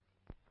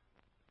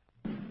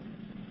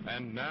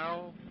And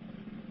now,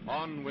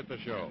 on with the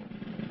show.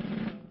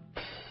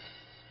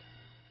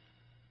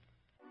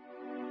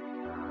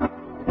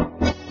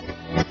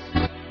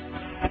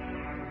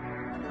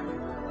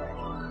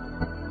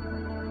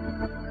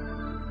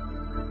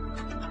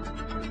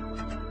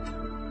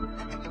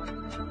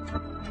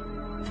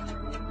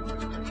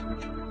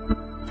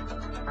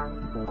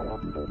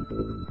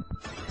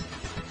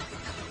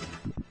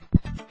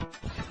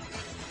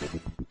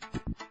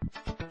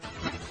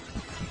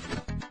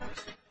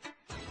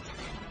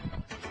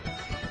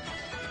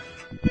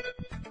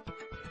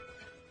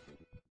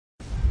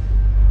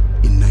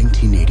 In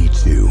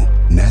 1982,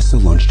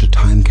 NASA launched a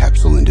time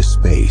capsule into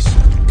space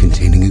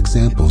containing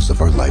examples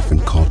of our life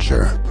and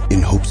culture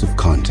in hopes of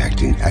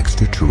contacting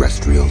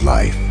extraterrestrial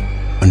life.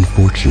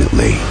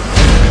 Unfortunately,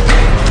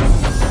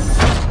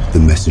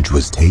 the message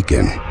was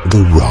taken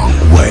the wrong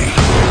way.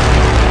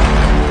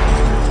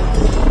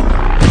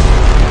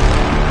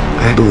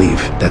 I believe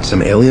that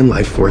some alien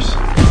life force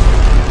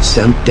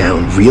sent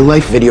down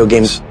real-life video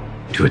games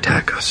to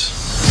attack us.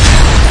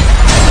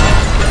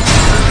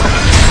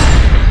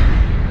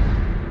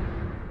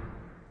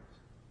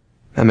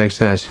 That makes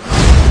sense.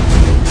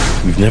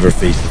 We've never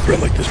faced a threat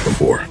like this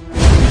before.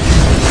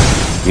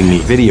 We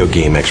need video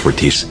game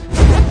expertise.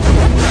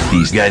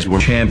 These guys were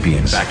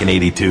champions back in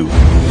 '82.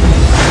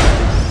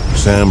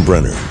 Sam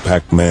Brenner,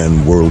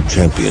 Pac-Man World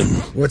Champion.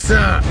 What's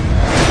up?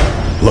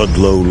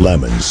 Ludlow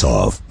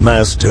Lamensov,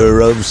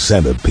 Master of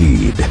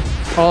Centipede.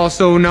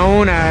 Also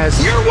known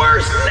as your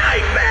worst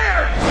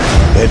nightmare!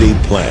 Eddie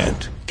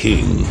Plant,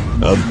 King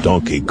of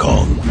Donkey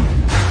Kong.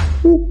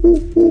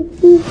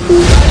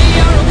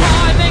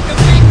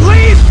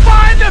 Please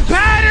find the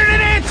pattern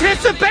and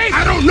anticipate!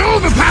 I don't know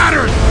the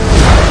pattern!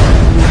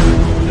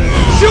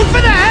 Shoot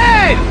for the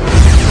head!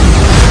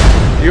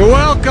 You're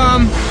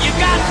welcome. You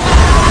got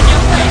blood on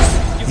your face.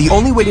 The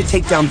only way to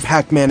take down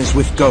Pac-Man is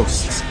with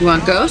ghosts. You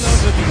want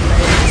ghosts?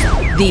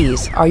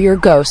 These are your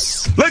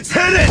ghosts. Let's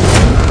hit it!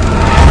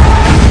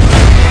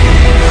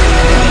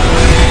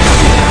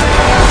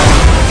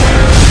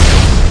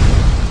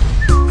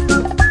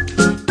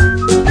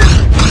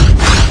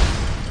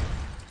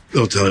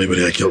 Don't tell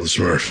anybody I killed the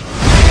Smurf.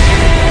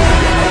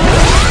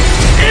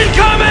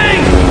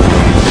 Incoming!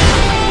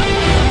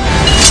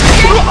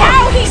 Get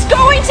out! He's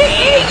going to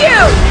eat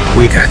you!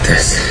 We got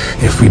this.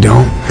 If we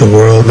don't, the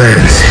world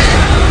ends.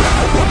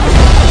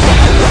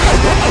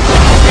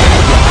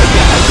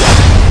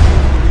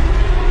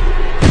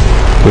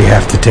 We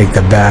have to take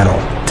the battle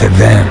to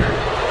them.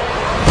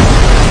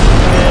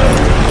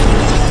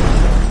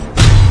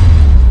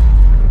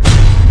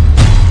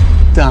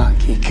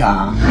 Donkey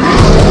Kong.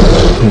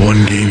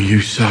 One game you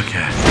suck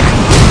at.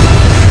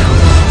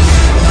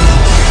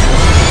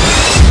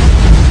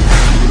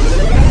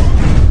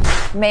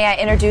 May I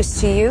introduce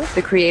to you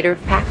the creator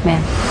of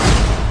Pac-Man?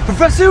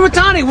 Professor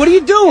Iwatani, what are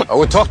you doing? I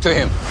will talk to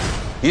him.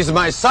 He's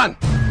my son.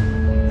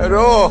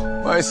 Hello,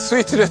 my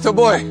sweet little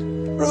boy.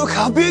 Look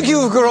how big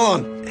you've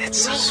grown. That's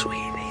so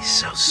sweet. He's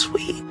so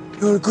sweet.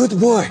 You're a good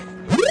boy.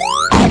 Somebody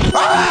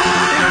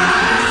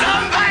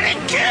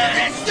kill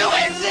this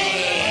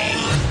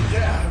Swizzy!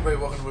 Yeah, everybody,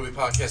 welcome to Movie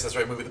Podcast. That's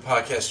right, Movie the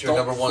Podcast, your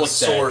Don't number one flick that.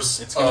 source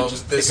It's gonna of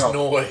just this pick up.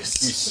 noise.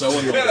 He's so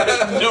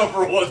annoying.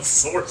 Number one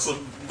source of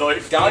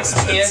knife Gox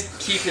noises. can't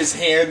keep his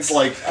hands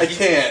like... I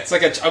can't. It's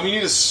like we need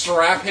to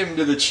strap him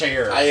to the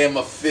chair. I am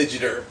a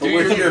fidgeter. But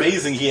It's we're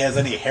amazing he has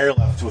any hair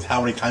left with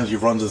how many times he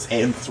runs his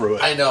hand through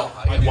it. I know.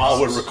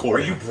 While we're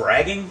recording. Are you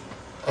bragging?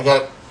 I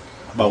got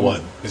About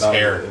what? His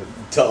hair.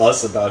 To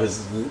us about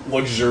his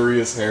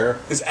luxurious hair.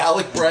 Is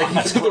Alec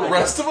bragging to the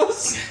rest of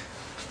us?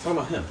 Talking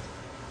about him.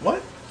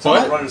 What?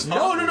 What?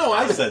 No.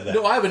 I said that.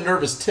 No, I have a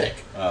nervous tick.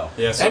 Oh.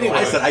 Yeah, so Anyway,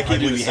 I said I can't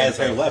do believe he the has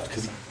same hair thing. left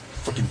because he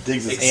freaking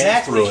digs his hand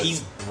Exactly. through it.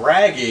 He's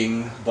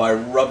bragging by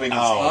rubbing his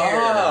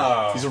hair.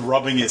 Oh. He's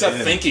rubbing it It's a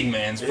in. thinking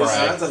man's brag.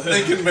 That's a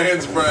thinking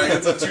man's brag.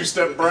 It's a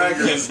two-step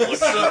bragger.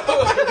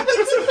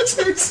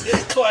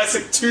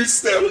 Classic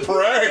two-step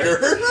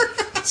bragger.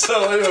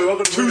 So anyway,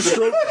 welcome to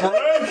Two-stroke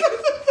brag?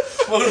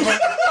 Welcome to my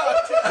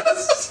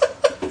podcast.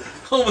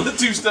 Home of the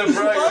two-step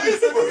bragger. Why is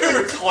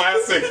it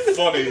classic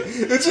funny?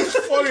 It's just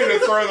funny to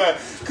throw that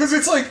because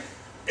it's like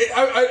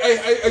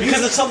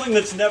Because it's something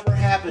that's never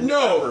happened.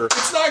 no, ever.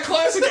 it's not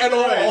classic at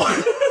all.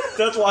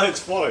 That's why it's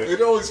funny.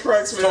 It always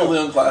cracks me Totally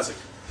up. unclassic.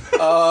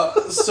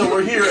 So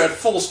we're here at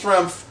full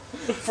strength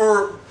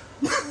for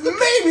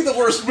maybe the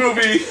worst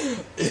movie.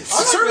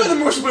 Certainly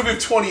the worst movie of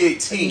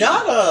 2018.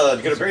 Not a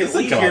great Think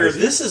lead about here. it.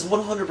 This is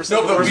 100%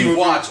 No, the but worst we movie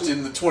watched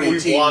in the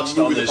 2018 we watched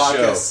on movie this the podcast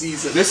show.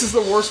 season. This is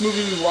the worst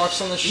movie we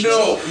watched on the show.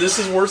 No. This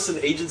is worse than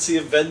Agency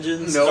of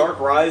Vengeance, No. Dark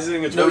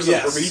Rising. It's No, worse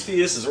yes. than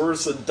Prometheus. It's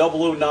worse than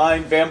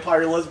 009,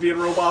 Vampire Lesbian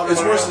Robot.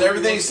 It's worse than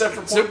everything except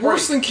for Is it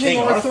worse than King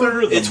King Arthur?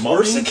 Arthur, the It's Mummy?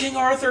 worse than King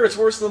Arthur. It's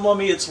worse than The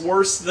Mummy. It's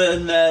worse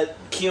than that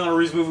Keanu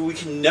Reeves movie we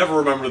can never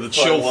remember the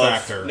title Chill of.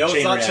 Factor. No, it's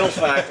Chain not Chill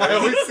Reaction. Factor. I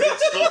always say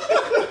Chill Factor.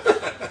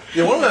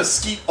 Yeah, one of them has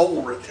Skeet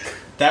Ulrich.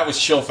 That was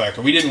Chill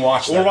Factor. We didn't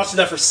watch that. We're watching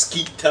that for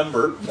Skeet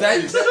Timber.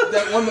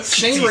 That one.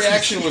 Chain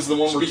Reaction was the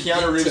one where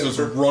Keanu Reeves was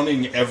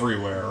running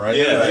everywhere, right?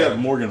 Yeah,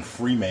 Morgan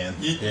Freeman.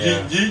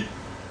 Yeah.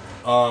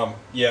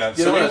 Yeah, You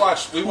so know we what?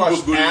 watched Cuba Adam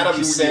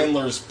Gooding Jr.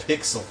 Sandler's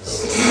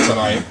Pixels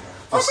tonight.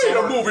 I made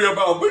a movie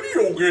about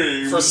video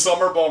games. For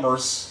summer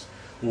bummers.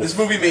 This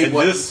movie made And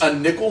what? this- A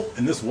nickel?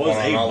 And this was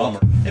a bummer.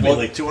 It made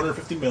like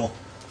 $250 million.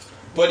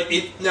 But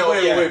it no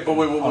Wait, what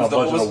On was a the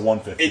budget what of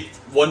was, $150.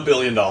 $1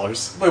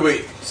 billion.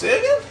 Wait, say it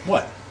again?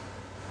 What?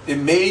 It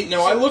made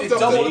No, I looked it up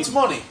doubled the- its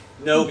money.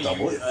 No,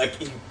 you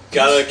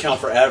gotta account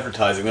for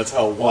advertising. That's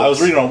how it works. Well, I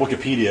was reading on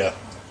Wikipedia,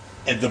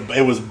 and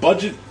it was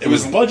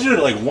budgeted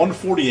at like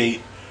 $148,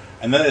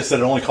 and then it said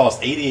it only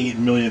cost $88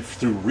 million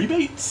through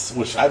rebates,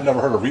 which I've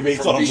never heard of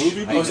rebates on a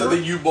movie. Oh, is that the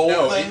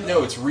U-Bowl thing?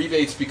 No, it's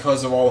rebates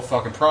because of all the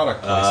fucking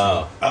product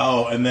placement.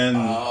 Oh, and then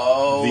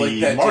like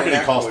the that marketing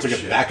Dan cost Aykroyd took it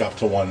shit. back up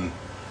to $150.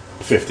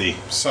 So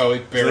it So they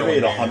barely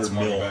made made its $100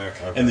 money million.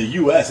 back. In the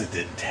U.S., it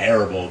did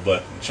terrible,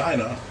 but in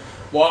China,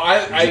 Well,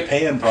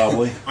 Japan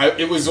probably.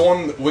 it was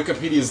on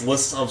Wikipedia's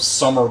list of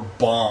summer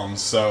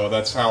bombs, so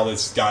that's how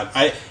this got.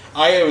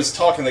 I was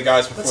talking to the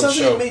guys before That the sounds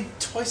show. like it made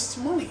twice its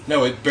money.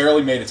 No, it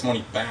barely made its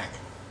money back.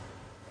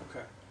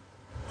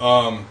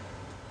 Okay.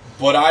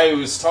 But I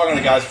was talking to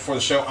the guys before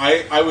the show.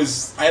 I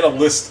had a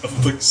list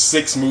of like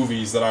 6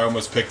 movies that I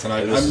almost picked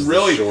tonight. And this is I'm the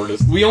really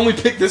shortest. We only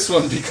picked this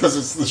one because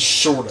it's the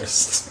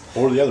shortest.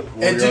 Or the other.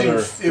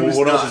 It was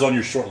what else not. is on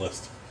your short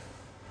list?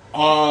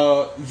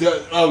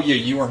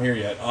 You weren't here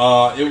yet.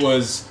 It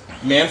was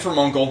Man from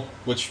U.N.C.L.E.,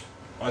 which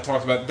I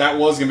talked about. That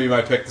was gonna be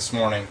my pick this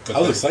morning. But I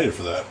was excited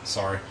for that.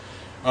 Sorry.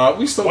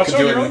 We still Watch could it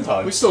do on it. your own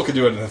time. We still could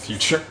do it in the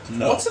future.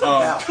 No. What's it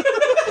about?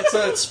 It's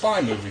a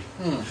spy movie.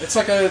 It's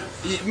like a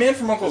Man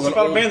from U.N.C.L.E. is It's an about a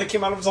old, man that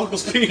came out of his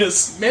uncle's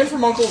penis. Man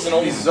from U.N.C.L.E. is an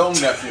old. He's his own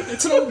nephew.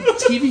 It's an old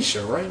TV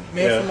show, right?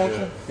 Man from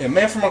U.N.C.L.E. Yeah,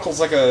 Man from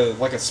U.N.C.L.E. is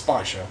like a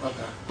spy show.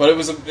 Okay. But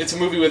it's a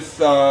movie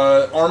with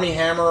Armie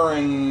Hammer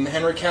and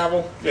Henry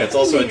Cavill. Yeah, it's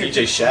also a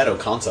DJ Shadow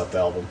concept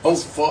album. Oh,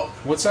 fuck.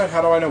 What's that?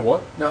 How do I know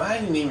what? No, I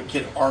didn't even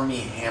get Armie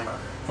Hammer.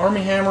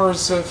 Armie Hammer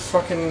is a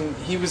fucking.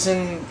 He was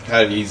in.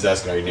 He's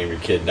asking how you name your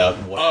kid, not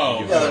what.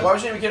 Oh. Yeah, like, why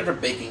would you name a kid after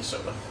baking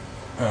soda?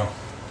 Oh,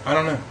 I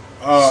don't know.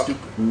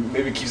 Stupid.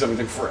 Maybe it keeps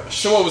everything fresh.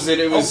 So what was it?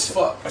 It was.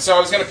 fuck. So I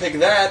was gonna pick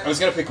that. I was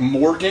gonna pick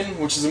Morgan,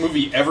 which is a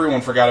movie everyone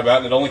forgot about,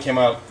 and it only came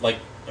out like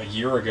a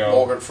year ago.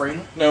 Morgan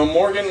Freeman? No,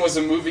 Morgan was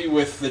a movie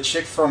with the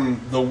chick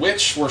from The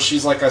Witch, where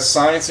she's like a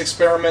science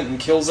experiment and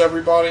kills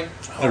everybody.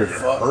 I've never even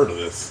heard of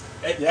this.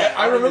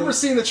 I remember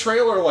seeing the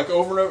trailer like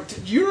over and over.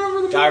 Do you remember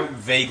the movie? I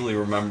vaguely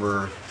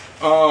remember.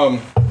 No.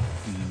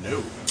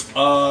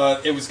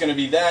 It was going to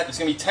be that. It's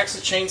going to be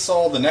Texas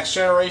Chainsaw: The Next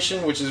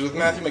Generation, which is with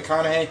Matthew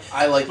McConaughey.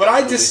 I like but that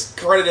I movie.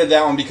 discredited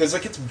that one because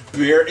like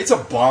it's a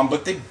bomb,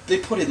 but they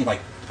put it in like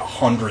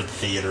 100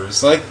 theaters,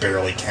 so like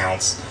barely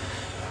counts.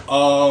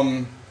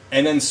 And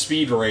then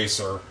Speed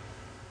Racer.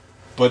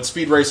 But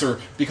Speed Racer,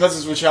 because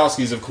it's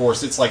Wachowski's, of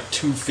course, it's like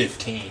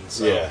 215.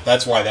 So Yeah.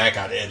 that's why that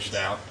got edged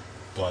out.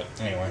 But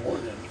anyway,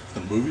 The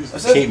movies?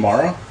 Is that- Kate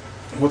Mara?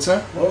 what's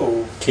that?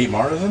 Whoa. Kate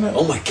Mara's in it?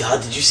 Oh my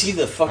god, did you see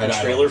the fucking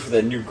I trailer for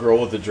that new girl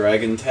with the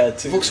dragon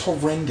tattoo? It looks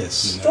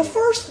horrendous. The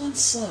first one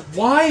sucked.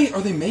 Why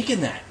are they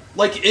making that?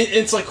 Like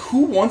it's like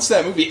who wants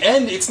that movie?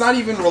 And it's not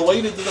even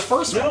related to the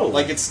first No. one.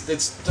 Like it's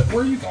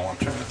where are you going?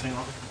 Turn the thing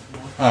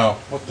off. Oh,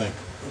 What thing?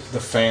 the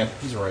fan.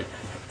 He's right.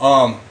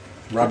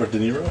 Robert De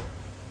Niro?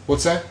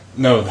 What's that?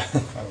 No.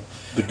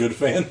 The good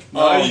fan?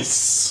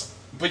 Nice.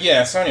 But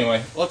yeah. So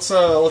anyway, let's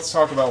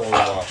talk about what we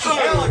watched. Hey,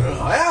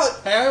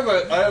 I have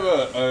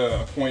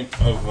a point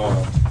of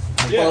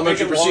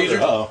Parliamentary procedure?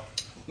 Oh.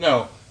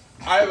 no.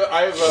 I have a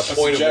Point of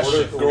order.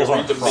 suggestion. Girls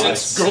aren't crying.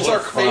 Since Girls our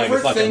aren't crying. favorite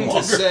It's not thing getting to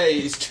longer. say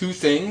is 2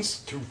 things,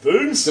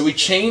 Things? so we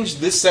change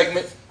this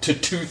segment to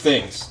 2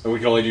 things. And we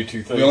can only do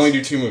 2 things. We only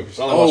do 2 movies.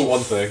 I only watch one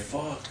thing.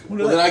 Fuck.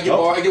 Well, then I get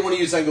one of you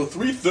and go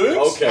 3 things?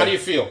 Okay. How do you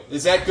feel?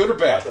 Is that good or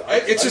bad?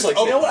 It's just like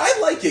up, You know what? I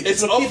like it.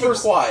 it's It's up keep for it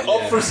quiet.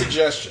 Up for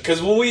suggestion.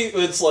 Because when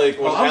it's like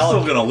when I'm Alec,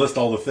 still going to list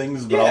all the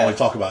things, but Yeah. I'll only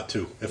talk about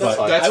 2. If That's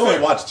fine. That's I only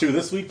fair. watched 2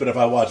 this week, but if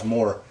I watch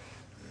more,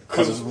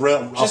 I'll just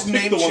Just pick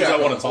name the ones check I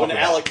want them. to talk when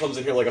about. Alec comes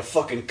in here like a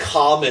fucking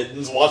comet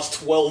and watched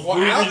 12 Well,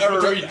 movies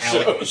between Alec,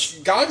 shows.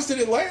 Gogs did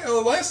it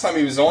last time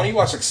he was on. He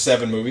watched like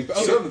 7 movies.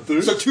 Okay, 7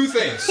 things? So 2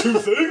 things. 2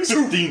 things?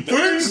 15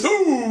 things?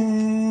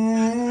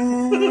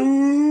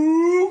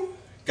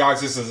 Gogs,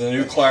 this is a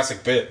new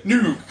classic bit.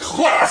 New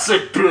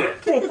classic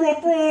bit!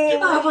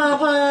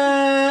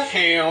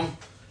 Ham.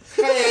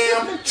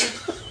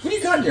 What do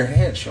you got in your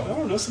hand, I Sean?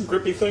 don't know, some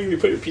grippy thing you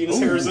put your penis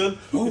hairs in.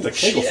 It's a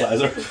cable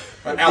sizer.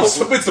 Alice,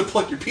 It's to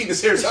pluck your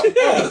penis hairs out all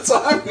the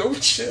time. oh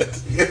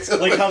shit.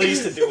 Like how they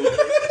used to do it.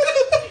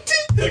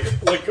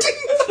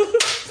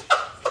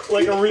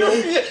 Like a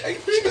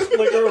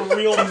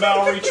real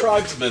Maori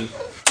tribesman.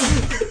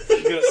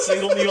 You get a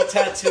single needle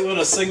tattoo and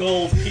a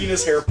single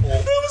penis hair pull.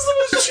 That was the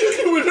most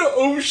genuine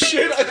oh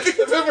shit I think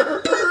I've ever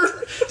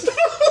heard.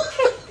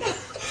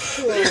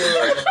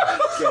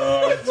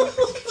 God.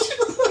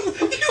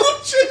 You look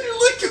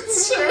genuinely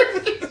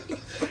concerned.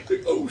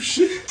 Oh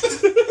shit.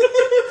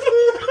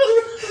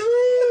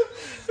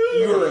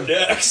 You're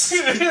next.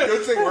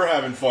 Good thing we're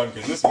having fun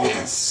because this movie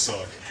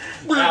sucks.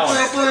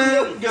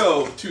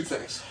 Go. 2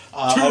 things.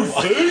 2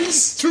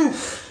 things? 2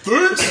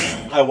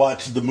 things? I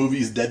watched the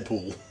movies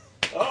Deadpool.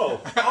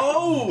 Oh!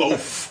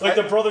 Both. Like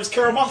the brothers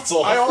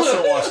Karamazov. I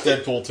also watched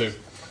Deadpool 2.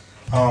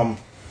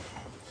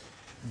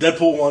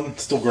 Deadpool 1,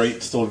 still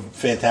great, still a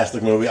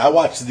fantastic movie. I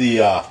watched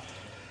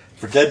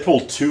for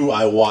Deadpool 2,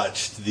 I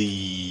watched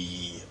the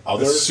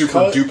other super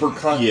cut. duper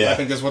cut, Yeah. I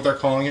think is what they're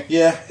calling it.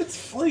 Yeah, it's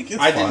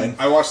fine.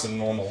 I watched the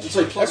normal. It's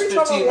like plus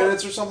 15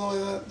 minutes or something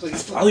like that.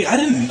 It's like, I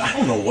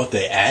don't know what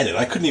they added.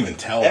 I couldn't even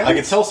tell. I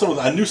could tell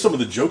I knew some of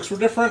the jokes were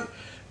different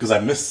because I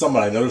missed some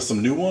and I noticed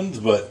some new ones,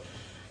 but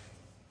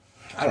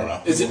I don't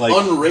know. Is it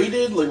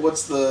unrated? Like,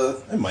 what's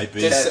the? It might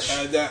be. That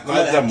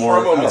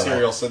promo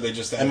material said they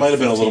just. It might have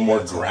been a little more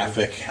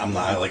graphic. I'm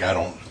not like I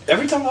don't.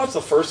 Every time I watch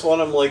the first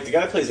one, I'm like, the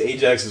guy who plays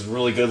Ajax is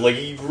really good. Like,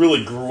 he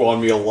really grew on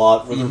me a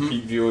lot with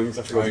repeat viewings.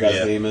 I forget what the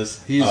guy's name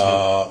is. He's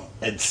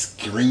Ed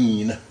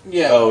Skrein.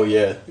 Yeah. Oh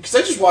yeah. Because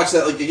I just watched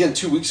that again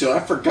 2 weeks ago. And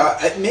I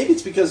forgot. Maybe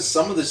it's because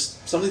some of these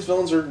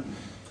villains are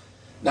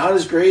not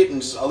as great,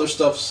 and just other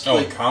stuff's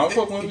comic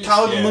book movies.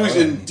 Comic book movies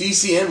in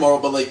DC and Marvel,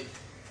 but like.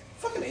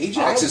 Fucking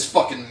Ajax is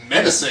fucking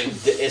menacing.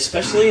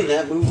 Especially in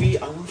that movie,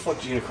 I want to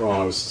fuck Gina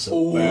Carano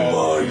so bad.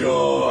 Oh my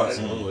god.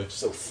 Absolutely.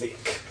 So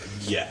thick.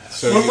 Yeah.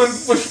 So when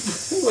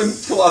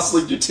Colossus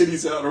like your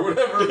titties out or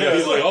whatever. Yeah,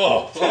 he's like,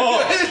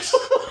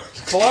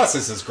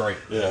 Colossus is great.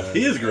 Yeah,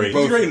 he is great.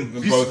 He's great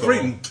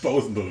in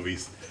both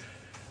movies.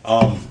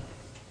 I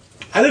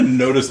didn't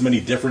notice many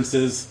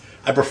differences.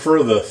 I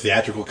prefer the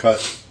theatrical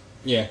cut.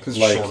 Yeah, because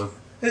it's shorter.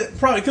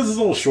 Probably because it's a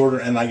little shorter,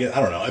 and I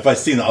don't know. If I'd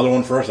seen the other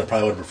one first, I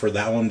probably would have preferred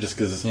that one just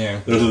because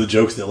those are the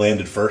jokes that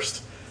landed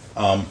first.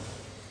 But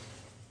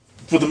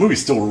the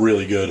movie's still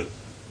really good.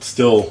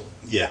 Still,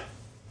 yeah.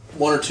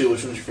 1 or 2,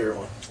 which one's your favorite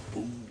one?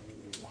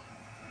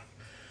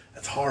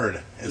 That's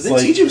hard. It's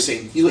like TJ was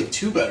saying, you like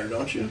 2 better,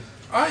 don't you?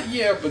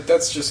 Yeah, but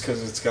that's just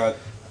because it's got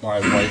my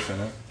wife in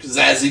it.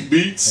 Zazzy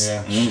Beats.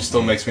 Yeah, she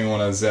still makes me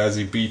want to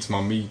Zazzy Beats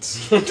my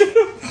meats.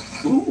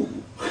 Ooh.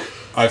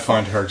 I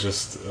find her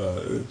just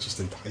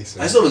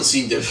enticing. I still haven't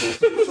seen Deadpool.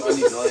 So I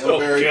need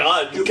to,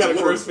 God, you kind of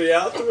grossed me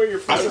out the way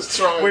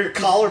where your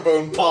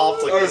collarbone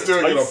popped. Like, I was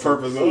doing it on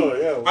purpose. Oh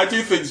yeah. I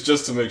do things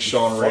just to make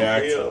Sean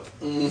react.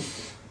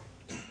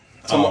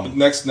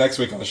 Next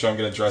week on the show, I'm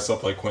going to dress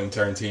up like Quentin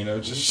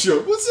Tarantino. Just show,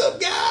 what's up,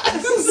 guys?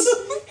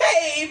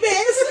 Hey,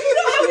 man, so you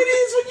know how it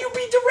is when you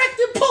be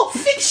directing Pulp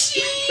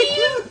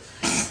Fiction.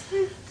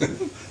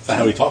 Is that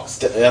how he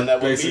talks? And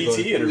that was BET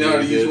interview. No,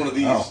 he used one of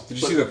these. Oh.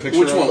 Did you see the picture?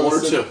 Which one? 1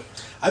 or 2?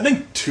 I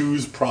think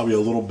 2's probably a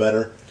little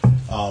better.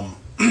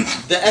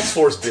 The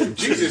X-Force bit.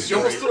 Jesus, you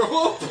almost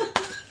throw up.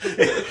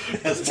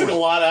 It took a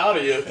lot out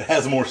of you. It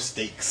has more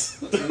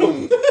stakes.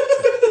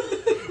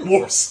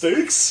 More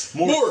steaks?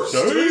 More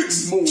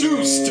steaks?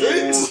 2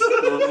 steaks?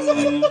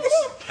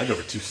 I'd go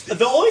for 2 steaks.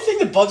 The only thing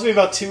that bugs me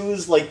about 2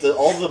 is like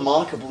all the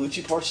Monica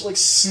Bellucci parts are like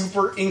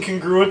super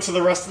incongruent to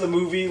the rest of the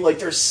movie. Like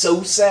they're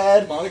so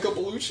sad. Monica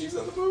Bellucci's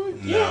in the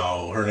movie?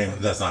 No, her name.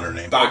 That's not her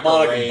name. Monica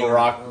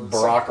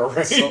Baraka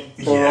Rain.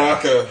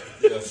 Baraka.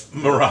 Yes.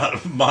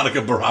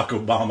 Monica Barack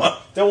Obama.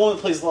 That one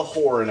that plays the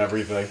whore and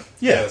everything.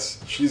 Yes,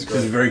 she's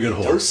great. She's a very good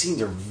whore. Those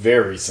scenes are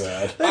very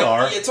sad. They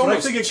are. It's but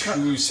almost I think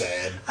too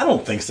sad. I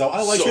don't think so.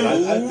 I like it.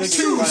 I think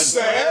too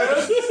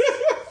sad.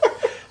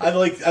 I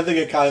think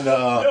it kind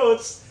of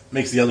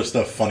makes the other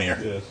stuff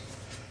funnier.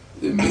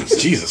 Yeah.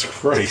 Jesus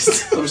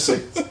Christ. Let me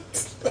see.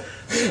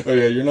 Oh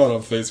yeah, you're not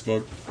on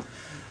Facebook.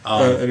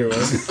 Anyway.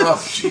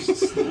 Oh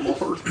Jesus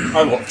Lord.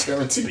 I love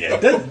Tarantino. Yeah,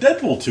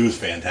 Deadpool 2 is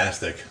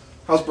fantastic.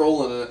 How's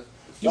Brolin in it?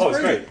 He's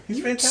great.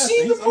 He's fantastic.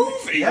 Seen the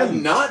movie? I have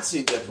not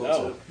seen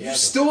Deadpool 2. You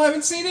still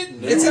haven't seen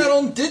it? No. It's out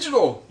on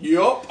digital.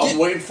 Yup. I'm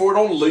waiting for it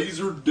on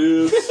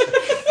Laserdisc.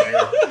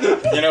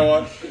 You know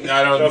what?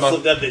 I don't know.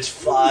 Flip that bitch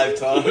 5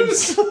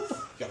 times.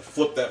 Gotta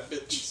flip that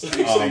bitch.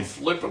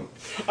 Flip him.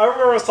 I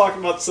remember I was talking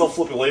about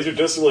self-flipping laser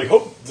discs. Like,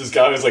 this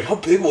guy was like, "How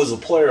big was the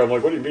player?" I'm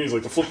like, "What do you mean?" He's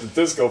like, "To flip the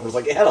disc over." It's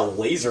like it had a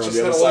laser on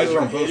the other side.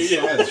 On both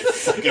sides. You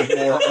fucking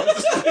moron.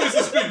 There's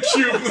this big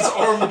cube, and this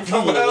arm would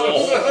come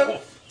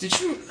out. Did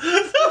you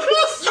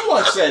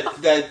watch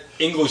that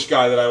English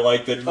guy that I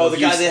like? That the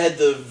guy that had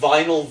the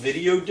vinyl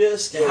video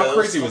disc. Yeah, how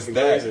crazy was that?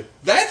 Crazy.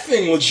 That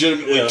thing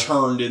legitimately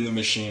turned in the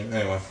machine.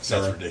 Anyway,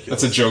 sorry. That's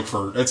ridiculous. That's a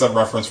joke it's a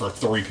reference for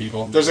 3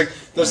 people. There's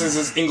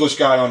this English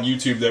guy on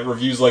YouTube that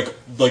reviews like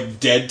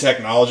dead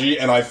technology,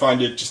 and I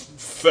find it just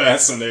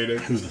fascinating.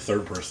 Who's the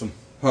third person?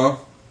 Huh?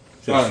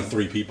 Just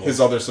 3 people.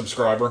 His other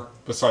subscriber,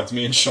 besides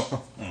me and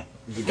Sean.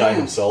 The guy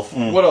himself.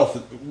 What else?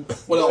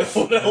 What else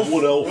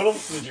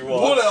did you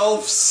watch? What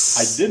else?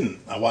 I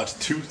didn't. I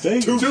watched 2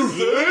 things. 2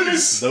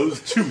 things?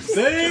 Those 2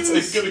 things?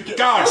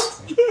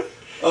 Guys!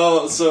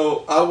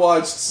 So, I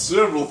watched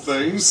several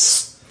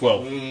things.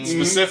 Well,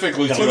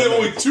 specifically 2 things.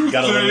 Only 2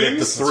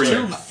 things? 3.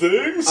 2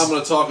 things? I'm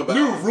going to talk about...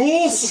 New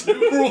rules? 2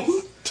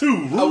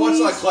 rules? I watched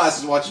like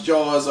classes. I watched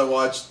Jaws. I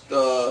watched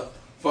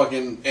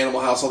fucking Animal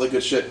House, all that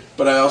good shit.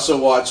 But I also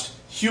watched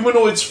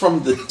Humanoids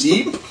from the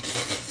Deep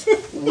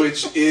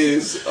which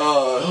is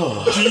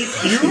Deep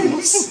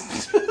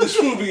Fumes.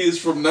 This movie is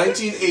from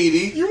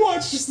 1980. You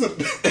watched just the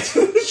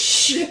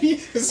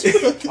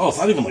shittiest. Oh, it's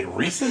not even like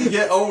recent.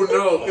 Yeah. Oh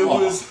no, it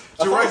was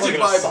directed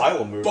by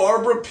Asylum movie.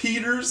 Barbara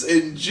Peters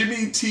and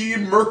Jimmy T.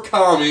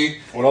 Murakami.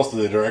 What else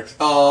did they direct?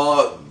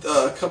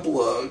 A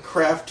couple of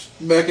Kraft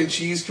mac and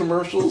cheese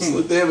commercials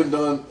that they haven't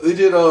done. They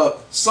did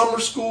Summer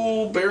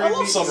School, Barry. I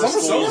love Summer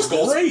School. Summer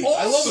School's great.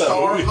 I love that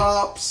Star movie.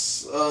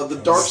 Hops,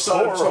 The Dark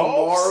Side of Star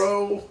Hops?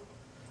 Tomorrow.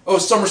 Oh,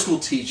 Summer School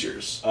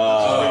Teachers.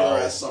 Regular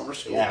ass Summer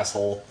School.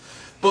 Asshole.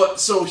 But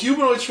so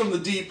Humanoids from the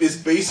Deep is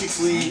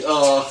basically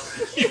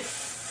You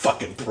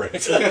fucking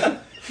prick.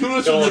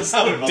 Humanoids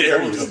from the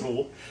dare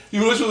you.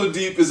 Humanoids from the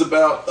Deep is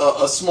about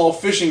a small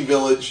fishing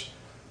village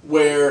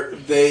where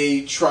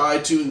they try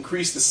to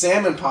increase the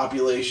salmon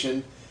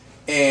population,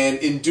 and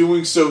in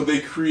doing so, they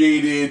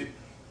created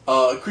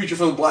a creature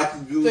from the Black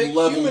Lagoon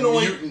level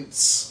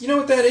mutants. You know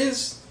what that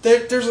is?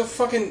 There's a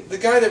fucking the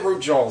guy that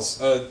wrote Jaws,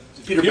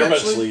 Peter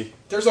Benchley.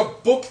 There's a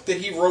book that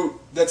he wrote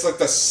that's like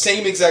the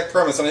same exact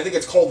premise, and I think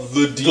it's called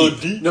The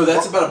Deep. No,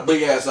 that's about a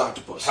big ass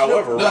octopus.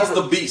 However, that's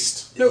the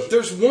Beast. No,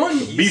 there's one.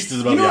 Beast is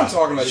about you know the what I'm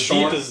talking about, The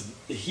Sean. Deep is.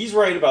 He's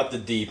right about the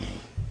Deep.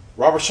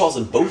 Robert Shaw's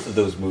in both of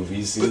those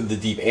movies, in the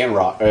Deep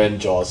and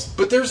Jaws.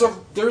 But there's a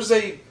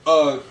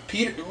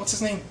Peter. What's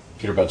his name?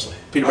 Peter Benchley.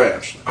 Peter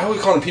Benchley. I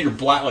always call him Peter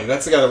Blatty.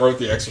 That's the guy that wrote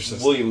The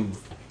Exorcist. William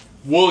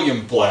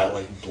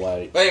Blatty.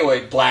 Blatty.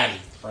 Anyway, Blatty.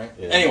 Right.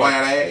 Yeah. Anyway,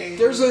 Blatty.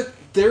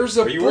 There's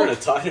a Are you book. wearing a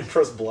tie and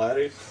press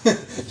Blatty?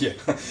 Yeah.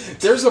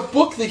 There's a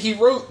book that he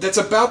wrote that's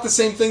about the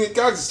same thing that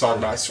Gogs is talking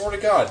about. I swear to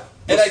God.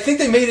 And I think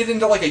they made it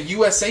into like a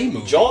USA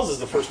movie. Jaws is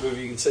the first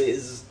movie you can say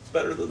is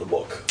better than the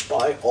book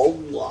by a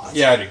lot.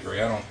 Yeah, I'd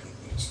agree. I don't.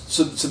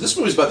 So this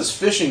movie's about this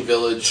fishing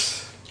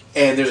village,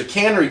 and there's a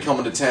cannery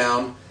coming to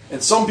town,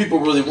 and some people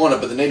really want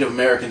it, but the Native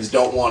Americans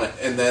don't want it.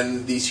 And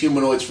then these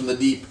humanoids from the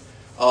deep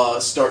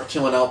start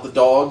killing out the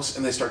dogs,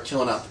 and they start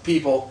killing out the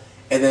people.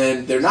 And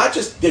then they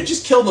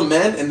just kill the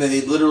men, and then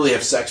they literally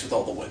have sex with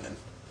all the women.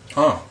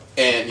 Huh.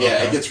 And yeah,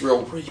 Okay. it gets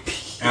real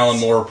rapey. Alan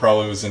Moore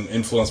probably was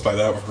influenced by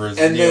that for his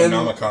And then-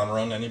 Neonomicon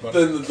run. Anybody?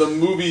 Then the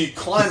movie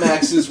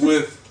climaxes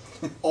with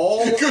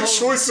all Good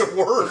choice of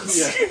words.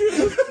 Yeah.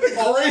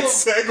 Great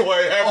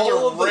segue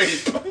after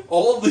rape.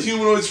 All of the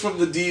humanoids from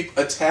the deep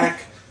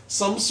attack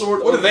some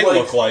sort What of do they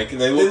look like?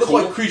 They look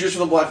cool? like creatures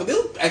from the black. They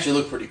actually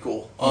look pretty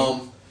cool.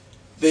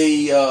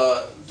 They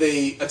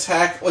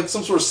attack like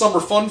some sort of summer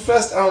fun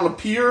fest out on a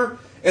pier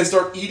and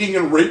start eating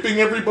and raping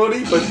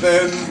everybody. But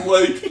then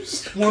like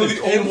one of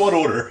the In what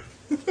order?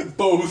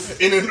 both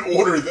In an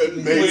order that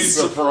may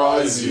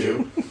surprise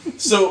you.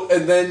 So,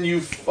 and then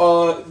you've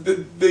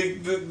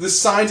the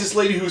scientist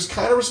lady who's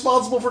kind of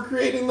responsible for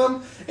creating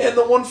them, and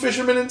the one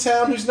fisherman in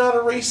town who's not a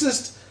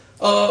racist,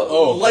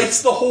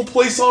 lights the whole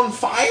place on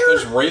fire.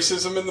 There's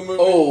racism in the movie.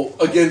 Oh,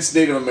 against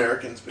Native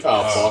Americans.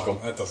 Fuck 'em.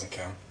 That doesn't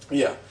count.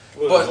 Yeah.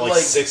 But But like,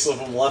 like, 6 of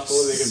them left.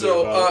 What are they gonna do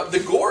so about it? the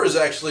gore is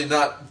actually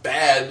not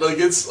bad. Like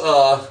it's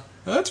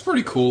That's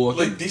pretty cool.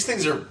 like these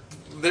things are.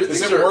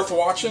 Is it worth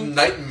watching?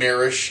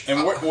 Nightmarish.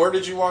 And where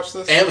did you watch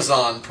this?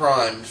 Amazon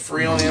Prime,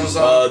 free on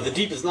Amazon. The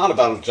Deep is not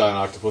about a giant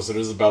octopus. It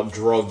is about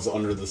drugs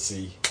under the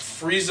sea.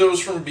 Friezos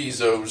from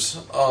Bezos.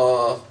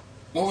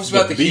 What was The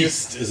about the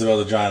Beast is about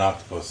the giant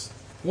octopus.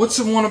 What's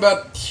the one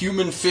about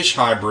human fish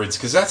hybrids?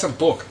 Because that's a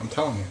book. I'm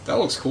telling you, that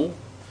looks cool.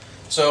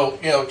 So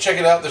check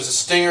it out. There's a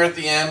stinger at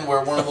the end where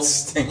one of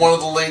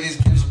the ladies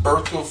gives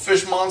birth to a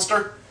fish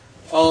monster.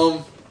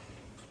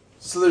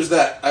 So there's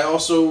that. I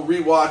also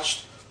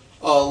rewatched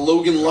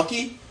Logan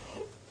Lucky.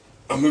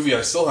 A movie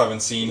I still haven't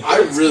seen.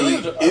 I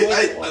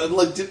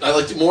liked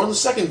it more in the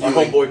second Our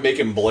viewing. homeboy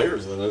Macon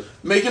Blair's in it.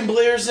 Macon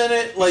Blair's in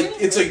it. Like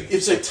it's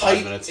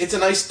a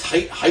nice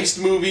tight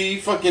heist movie.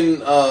 Fucking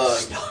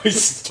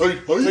heist.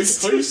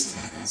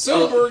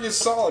 Soderbergh is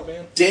solid,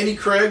 man. Danny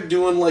Craig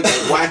doing like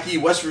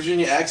wacky West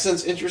Virginia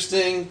accents,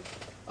 interesting.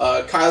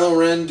 Kylo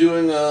Ren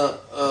doing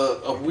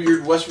a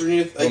weird West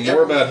Virginia. Well,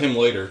 more about him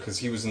later because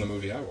he was in the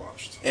movie I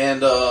watched.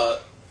 And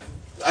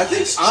I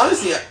think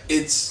honestly,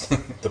 it's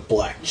The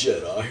Black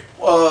Jedi.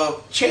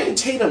 Channing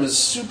Tatum is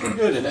super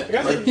good in it.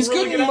 Like, He's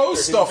good in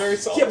most stuff.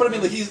 yeah, but I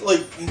mean,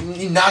 like,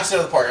 he knocks it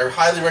out of the park. I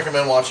highly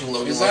recommend watching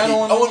Logan Is that Lucky.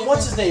 on- Oh, and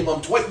what's his name?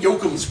 Dwight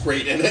Yoakam's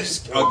great in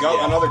it.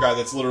 Another guy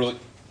that's literally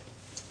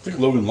I think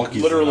Logan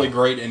Lucky's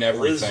great in Liz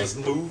everything. just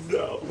moved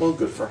out. Well,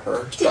 good for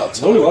her. It's about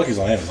time. Logan Lucky's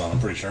on Amazon, I'm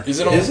pretty sure. Is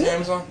it on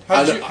Amazon?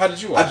 How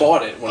did you watch I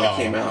bought it when it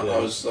came out. yeah. I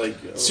was like,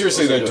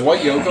 Seriously though,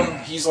 Dwight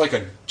Yoakam, he's like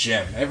a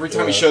gem. Every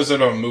time he shows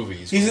up on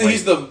movies,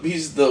 He's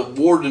the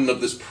warden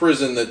of this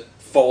prison that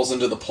falls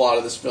into the plot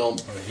of this film,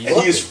 and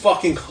he is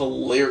fucking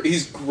hilarious.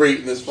 He's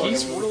great in this fucking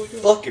He's movie. really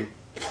good. Fucking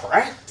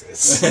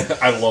practice.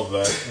 I love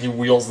that. He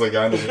wheels the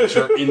guy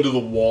into the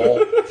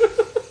wall.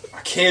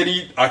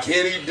 I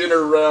can't eat dinner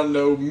around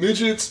no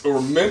midgets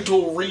or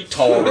mental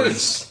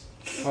retards.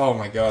 Oh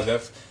my god,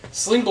 that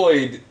Sling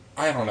Blade.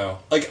 I don't know.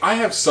 Like I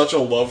have such a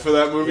love for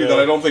that movie that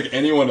I don't think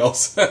anyone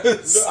else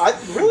has.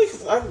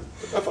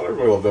 thought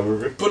everybody loved that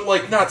movie. But,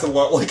 like, not to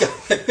love... Like, I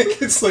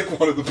think it's, like,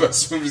 one of the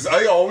best movies.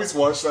 I always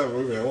watch that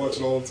movie. I watch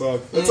it all the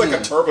time. It's like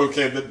a Turbo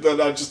Kid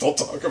that I just don't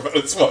talk about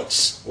as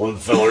much. One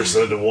feller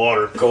said the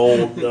water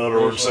cold, the other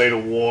one say the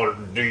water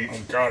deep.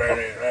 God,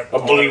 I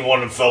believe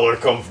one feller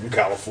come from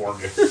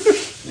California.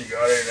 You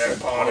got in that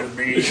pot of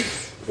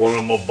beef. One of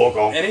them a book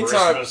on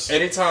Christmas.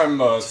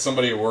 Anytime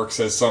somebody at work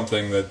says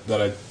something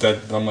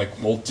that I'm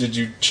like, well, did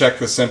you check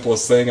the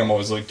simplest thing? I'm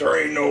always like,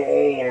 there ain't no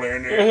hole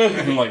in it.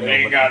 And like,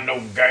 ain't got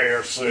no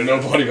gas in it.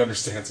 Nobody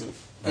understands it.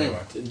 Anyway,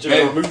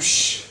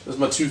 Those are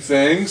my two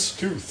things.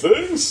 Two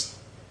things?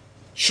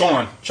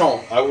 Sean.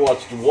 I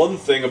watched one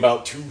thing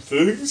about two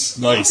things.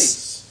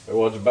 Nice. I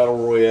watched Battle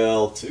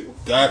Royale 2.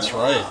 That's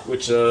right.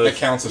 Which that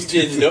counts as you two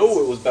didn't things. know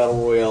it was Battle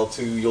Royale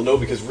 2. You'll know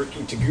because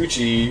Ricky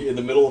Taguchi, in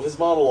the middle of his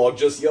monologue,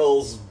 just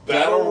yells,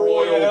 Battle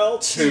Royale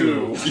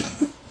 2.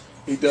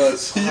 He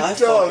does. I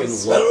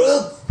fucking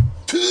love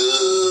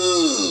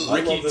it.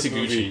 Ricky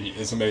Taguchi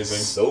is amazing.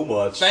 So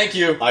much. Thank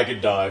you. I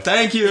could die.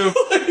 Thank you.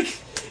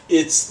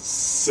 It's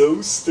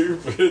so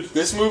stupid.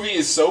 This movie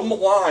is so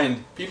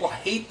maligned. People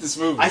hate this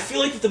movie. I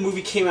feel like if the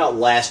movie came out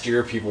last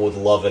year, people would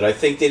love it. I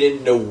think they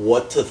didn't know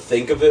what to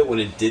think of it when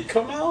it did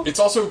come out. It's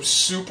also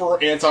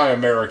super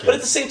anti-American. But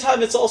at the same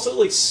time, it's also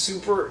like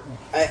super...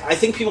 I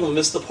think people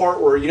miss the part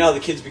where, you know how the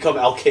kids become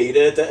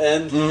Al-Qaeda at the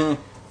end? Mm-hmm.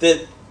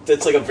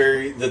 That's like a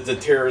very... The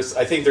terrorists...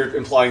 I think they're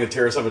implying the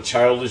terrorists have a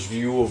childish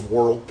view of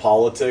world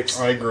politics.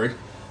 I agree.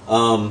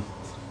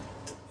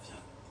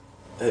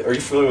 Are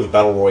you familiar with the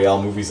Battle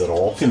Royale movies at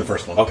all? I've seen the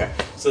first one. Okay.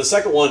 So the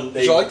second one...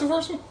 Did you like the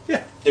first one?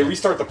 Yeah. They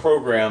restart the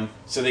program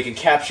so they can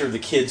capture the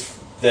kids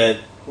that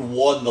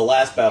won the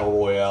last Battle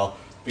Royale.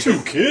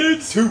 Two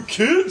kids? Two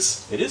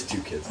kids? It is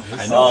two kids.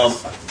 I know.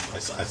 I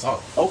saw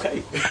it.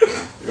 Okay.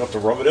 You have to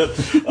rub it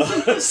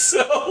in.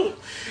 So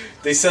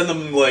they send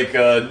them like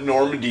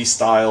Normandy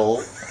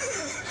style.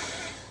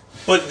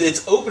 But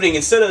it's opening,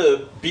 instead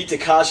of Beat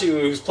Takashi,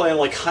 who's playing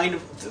like kind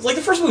of... Like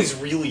the first movie's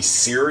really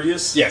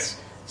serious. Yes.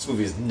 This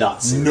movie is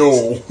not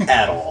serious. No.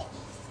 At all.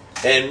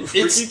 And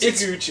Ricky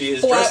Taguchi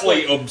is dressed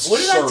like... absurd. What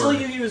did I tell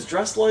you he was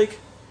dressed like?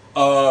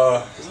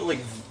 Is it like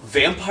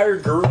vampire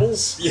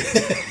girdles? Yeah.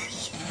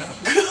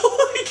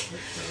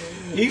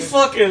 He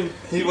fucking...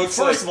 He looks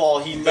First of all,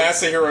 he...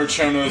 Masahiro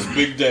Chono's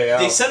Big Day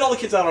Out. They send all the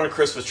kids out on a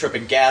Christmas trip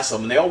and gas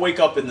them, and they all wake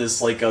up in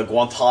this like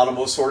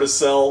Guantanamo sort of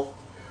cell.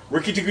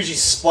 Ricky Taguchi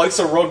spikes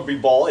a rugby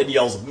ball and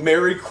yells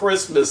 "Merry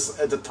Christmas"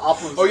 at the top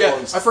of his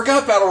lungs. I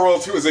forgot Battle Royale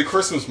 2 is a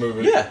Christmas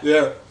movie.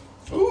 Yeah.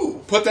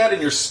 Ooh, put that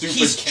in your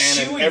stupid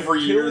canon every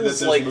year that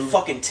there's like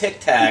fucking Tic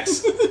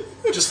Tacs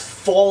just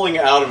falling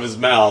out of his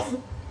mouth.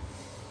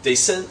 They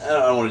send...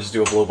 I don't want to just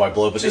do a blow by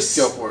blow, but just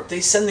go for it.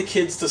 They send the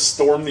kids to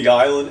storm the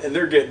island, and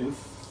they're getting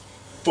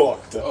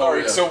fucked up.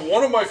 Alright, so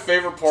one of my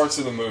favorite parts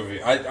of the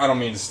movie, I don't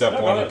mean to step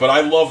on it, but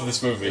I love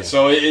this movie. Yeah.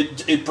 So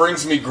it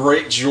brings me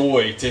great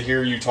joy to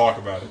hear you talk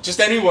about it. Just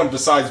anyone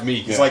besides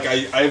me, because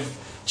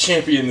I've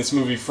championed this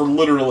movie for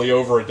literally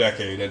over a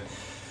decade. And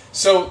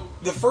so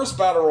the first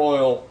Battle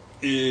Royale,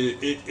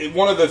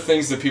 one of the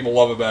things that people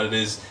love about it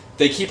is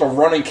they keep a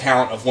running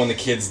count of when the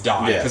kids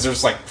die. Because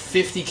there's like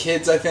 50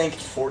 kids, I think.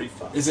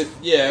 45. Is it?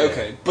 Yeah,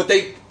 okay. But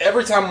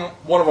every time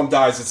one of them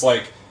dies, it's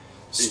like...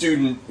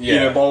 student,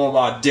 blah, blah,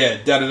 blah,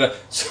 dead, da-da-da.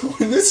 So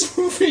in this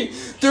movie,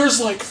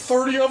 there's like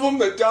 30 of them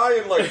that die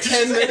in like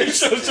 10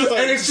 minutes, and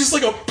it's just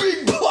like a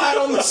big plat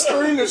on the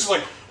screen, it's just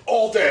like,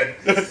 all dead.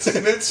 And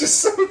it's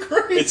just so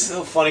great. It's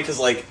so funny, because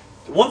like,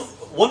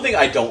 one thing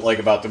I don't like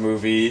about the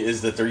movie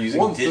is that they're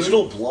using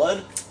digital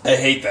blood. I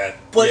hate that.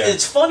 But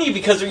it's funny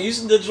because they're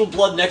using digital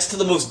blood next to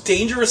the most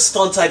dangerous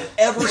stunts I've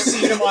ever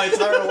seen in my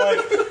entire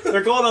life.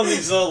 They're going on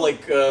these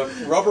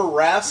rubber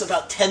rafts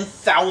about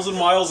 10,000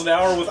 miles an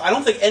hour with I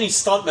don't think any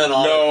stuntmen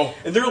on it.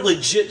 And they're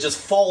legit just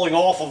falling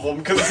off of them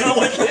because they're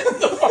like hitting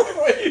the fucking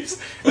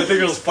waves. And I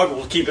think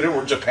we'll keep it in.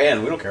 We're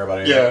Japan. We don't care about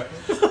anything.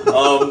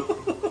 Yeah.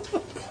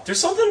 There's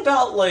something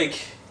about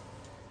like...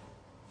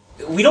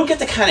 We don't get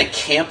the kind of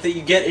camp that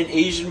you get in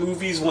Asian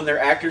movies when their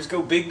actors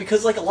go big,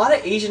 because like a lot of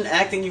Asian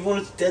acting, even when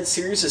it's dead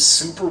serious, is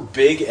super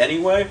big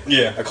anyway.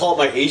 Yeah. I call it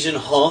my Asian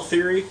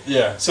theory.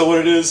 Yeah. So what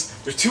it is,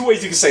 there's two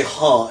ways you can say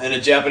in a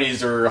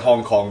Japanese or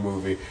Hong Kong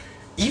movie.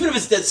 Even if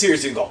it's dead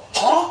serious, you can go,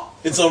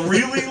 It's a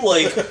really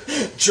like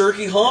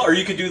jerky or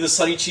you could do the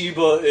Sonny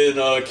Chiba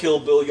in Kill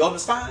Bill. You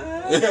understand?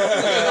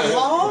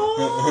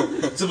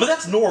 So, but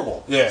that's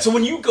normal. Yeah. So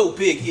when you go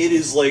big, it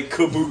is like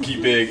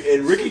kabuki big.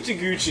 And Ricky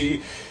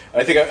Taguchi...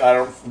 I think I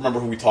don't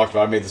remember who we talked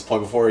about. I made this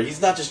point before. He's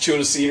not just chewing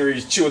the scenery;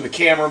 he's chewing the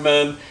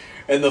cameraman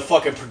and the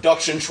fucking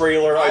production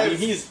trailer. I mean,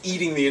 he is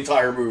eating the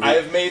entire movie. I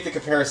have made the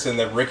comparison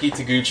that Ricky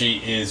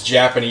Taguchi is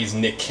Japanese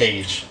Nick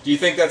Cage. Do you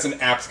think that's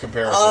an apt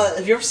comparison?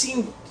 Have you ever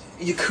seen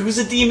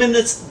Yakuza Demon?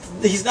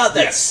 He's not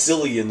that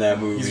silly in that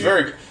movie. He's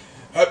very good.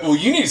 Well,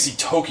 you need to see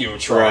Tokyo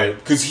Tribe,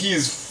 because he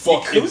is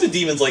fucking... Yakuza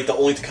Demon's like the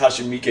only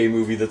Takashi Miike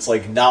movie that's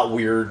like not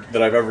weird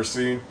that I've ever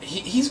seen.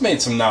 He's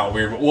made some not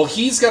weird... Well,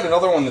 he's got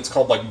another one that's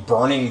called like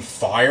Burning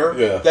Fire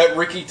that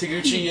Ricky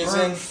Taguchi is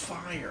in.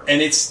 Fire.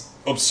 And it's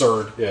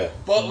absurd. Yeah.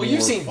 But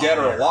you've seen Dead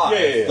or Alive.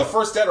 Yeah. The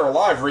first Dead or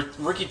Alive,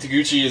 Ricky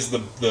Taguchi is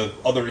the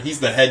other. He's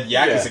the head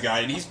Yakuza guy,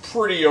 and he's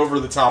pretty over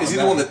the top. Is he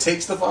the one that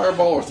takes the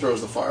fireball or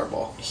throws the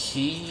fireball?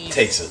 He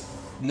takes it.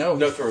 No,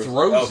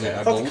 throws it.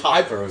 I thought the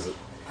cop throws it.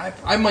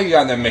 I might have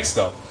gotten that mixed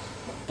up.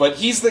 But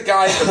he's the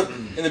guy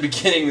in the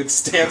beginning that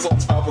stands on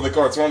top of the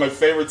car. It's one of my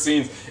favorite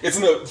scenes. It's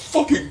in the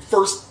fucking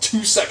first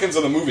 2 seconds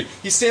of the movie.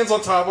 He stands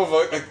on top of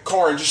a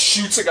car and just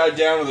shoots a guy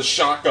down with a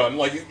shotgun.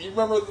 Like, you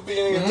remember at the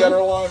beginning of Dead or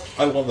Alive?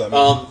 I love that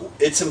movie.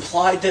 It's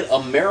implied that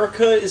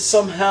America is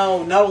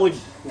somehow not only...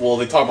 Well,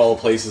 they talk about all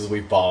the places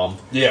we bombed.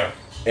 Yeah.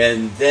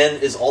 And then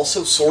is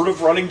also sort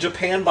of running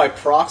Japan by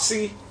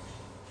proxy.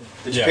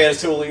 Japan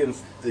is totally,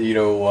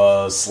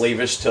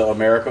 slavish to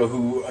America,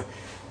 who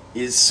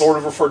is sort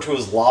of referred to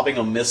as lobbing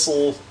a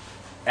missile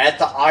at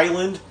the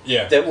island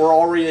that we're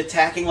already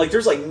attacking. Like,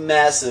 there's, like,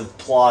 massive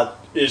plot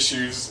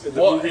issues in the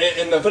movie.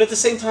 But at the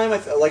same time,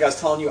 like I was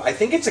telling you, I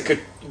think it's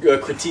a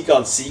critique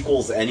on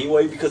sequels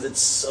anyway, because it's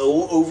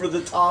so over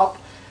the top.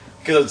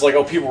 Because it's like,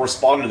 people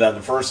responded to that in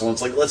the first one.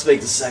 It's like, let's make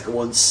the second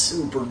one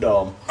super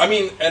dumb. I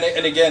mean,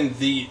 and again,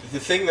 the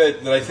thing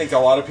that I think a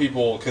lot of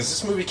people... Because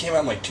this movie came out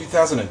in, like,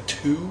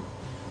 2002?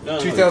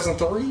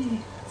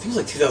 2003? I think it was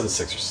like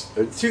 2006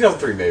 or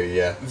 2003 maybe,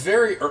 yeah.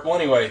 Well,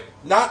 anyway,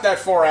 not that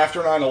far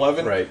after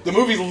 9/11. Right. The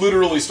movie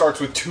literally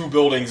starts with 2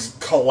 buildings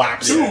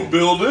collapsing. 2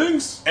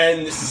 buildings?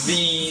 And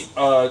the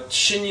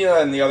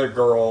Shinya and the other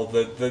girl,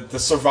 the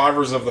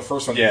survivors of the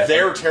first one,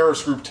 their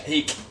terrorist group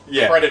take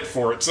credit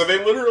for it. So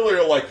they literally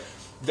are like,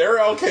 they're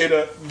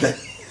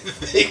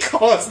Al-Qaeda, they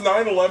caused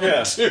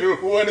 9/11 too,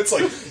 when it's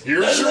like,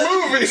 here's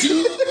your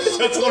movie.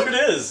 That's what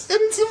it is. And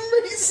it's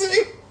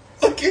amazing.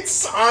 Like,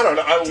 I don't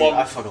know,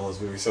 I fucking love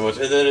this movie so much.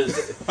 And then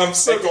I'm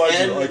so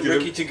glad you like it.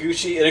 Ricky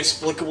Taguchi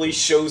inexplicably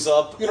shows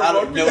up out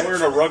of nowhere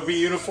in a rugby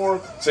uniform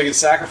so he can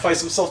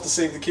sacrifice himself to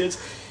save the kids.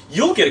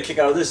 You'll get a kick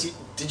out of this.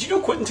 Did you know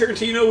Quentin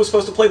Tarantino was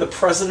supposed to play the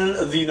president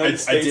of the United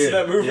States in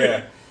that movie?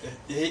 Yeah.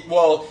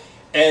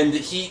 And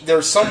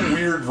there's some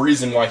weird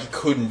reason why he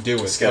couldn't do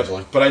it.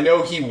 Scheduling. But I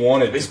know he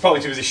wanted... He's probably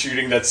too busy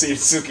shooting that scene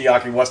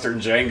Sukiyaki Western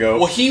Django.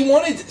 Well, he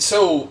wanted...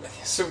 So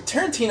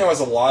Tarantino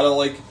has a lot of,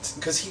 like...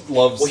 Because he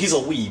loves... Well, he's a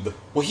weeb.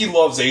 Well, he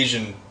loves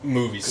Asian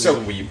movies. So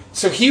he's a weeb.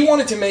 So he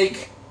wanted to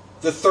make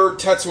the third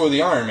Tetsuo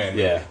the Iron Man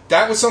movie. Yeah.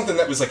 That was something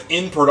that was, like,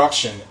 in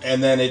production,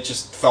 and then it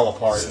just fell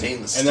apart.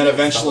 And then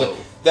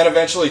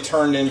eventually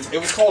turned into...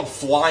 It was called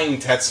Flying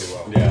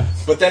Tetsuo. Yeah.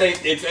 But then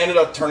it ended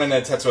up turning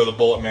into Tetsuo the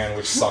Bullet Man,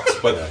 which sucks.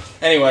 But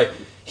anyway,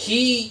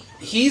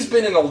 he's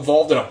been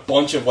involved in a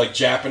bunch of, like,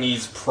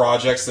 Japanese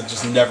projects that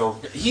just never...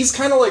 He's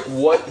kind of like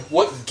what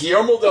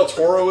Guillermo del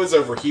Toro is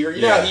over here.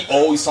 You know how he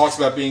always talks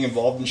about being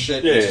involved in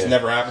shit and it just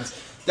never happens?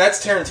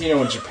 That's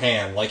Tarantino in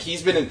Japan. Like, he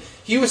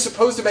was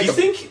supposed to make Do you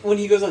think when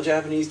he goes on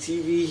Japanese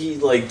TV, he,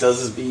 like, does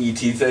his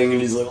BET thing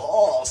and he's like,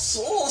 oh,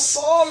 so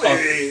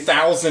sorry.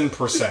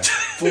 1,000%.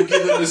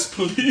 Forgiveness,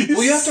 please.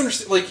 Well, you have to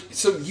understand, like,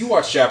 so you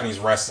watch Japanese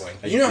wrestling.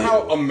 You know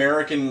how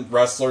American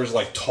wrestlers,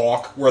 like,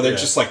 talk, where they're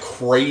just, like,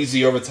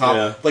 crazy over the top?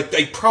 Yeah. Like,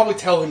 they probably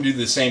tell him to do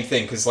the same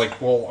thing, because, like,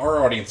 well,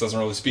 our audience doesn't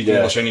really speak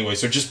English anyway,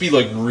 so just be,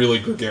 like, really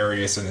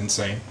gregarious and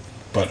insane.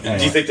 But anyway.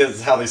 Do you think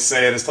that's how they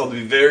say it? It's told to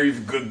be very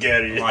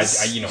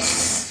gregarious. You know.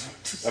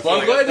 Well,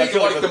 I'm glad that you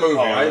like the movie.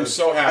 I am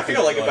so happy. I think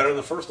I like it better than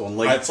the first one.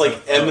 Like, it's,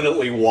 like,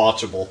 eminently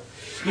watchable.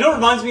 You know what it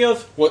reminds me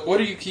of? What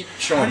do you keep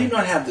showing? How do you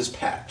not have this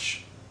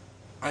patch?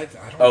 I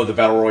don't the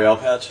Battle Royale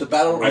patch? The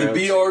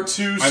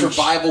BR2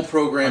 survival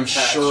program patch.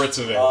 I'm sure it's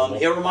available.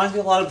 It reminds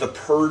me a lot of the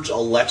Purge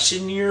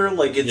election year.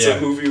 Like, it's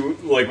a movie,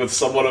 like, with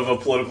somewhat of a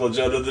political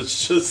agenda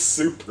that's just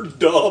super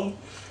dumb,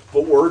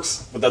 but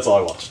works. But that's all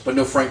I watched. But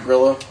no Frank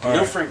Grillo?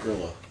 No Frank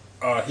Grillo.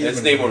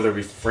 His name over there would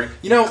be Frank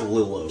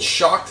Grillo.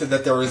 Shocked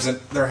that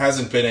there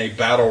hasn't been a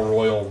Battle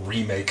Royale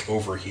remake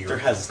over here. There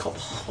has. It's called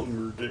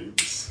Hunger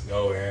Games.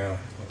 Oh, yeah.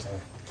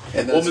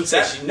 And the woman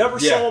said she never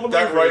saw the movie.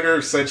 That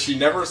writer said she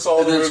never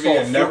saw the movie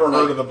and never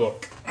heard of the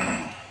book.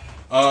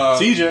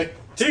 TJ.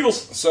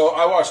 Teagles. So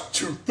I watched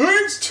 2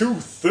 things. I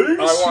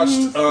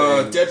watched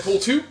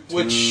Deadpool 2,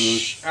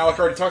 which Alec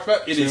already talked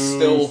about. It is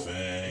still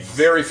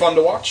very fun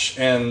to watch,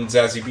 and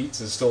Zazie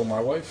Beetz is still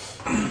my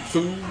wife.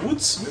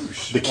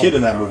 The kid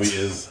in that movie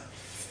is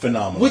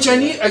phenomenal. Which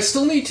I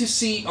still need to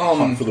see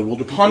Hunt for the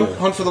Wilder People.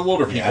 Hunt for the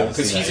Wilder People,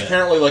 because he's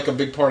apparently like a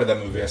big part of that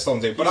movie. I still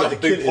haven't seen it. But he's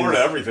a big part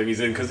of everything he's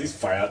in because he's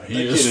fat.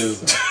 He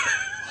is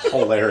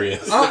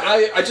hilarious.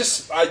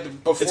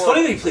 Before, it's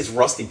funny that he plays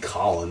Rusty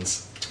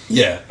Collins.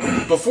 Yeah.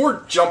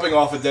 Before jumping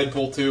off of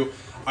Deadpool 2,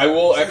 I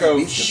will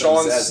echo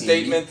Sean's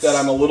statement that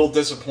I'm a little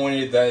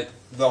disappointed that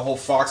the whole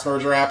Fox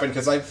merger happened,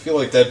 because I feel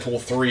like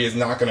Deadpool 3 is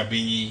not going to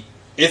be...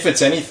 If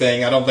it's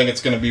anything, I don't think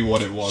it's going to be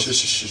what it was.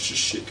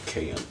 Shit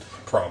canned.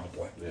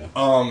 Probably.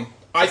 Yeah.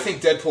 I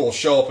think Deadpool will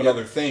show up in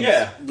other things.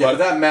 Yeah, but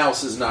that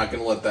mouse is not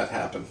going to let that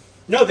happen.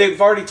 No,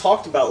 they've already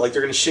talked about, like,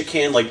 they're going to shit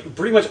can, like,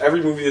 pretty much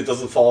every movie that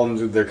doesn't fall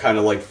into their kind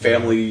of, like,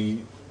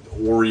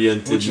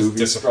 family-oriented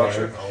movie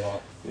structure.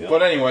 Yeah.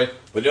 But anyway.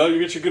 But you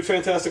get your good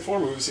Fantastic Four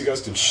movies, so you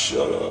guys can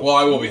shut up. Well,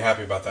 I will be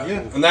happy about that. Yeah.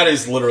 And that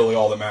is literally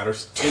all that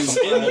matters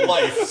in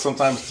life.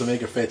 Sometimes to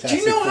make a Fantastic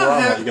Do you know Four,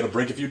 how you got to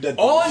break a few dead.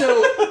 All I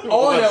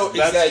know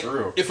is that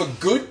true. if a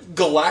good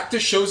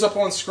Galactus shows up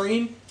on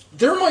screen,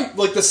 there might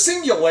the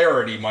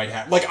singularity might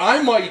happen. Like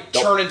I might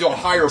turn into a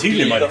higher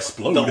being. might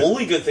explode. The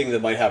only good thing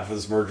that might happen for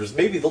this merger is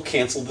maybe they'll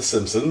cancel The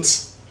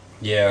Simpsons.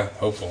 Yeah,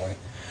 hopefully.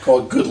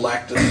 Called Good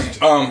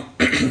Lactus.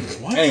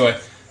 Anyway,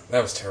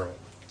 that was terrible,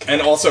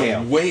 and also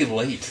way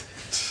late.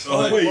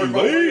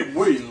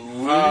 Wait.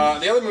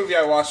 The other movie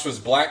I watched was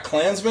Black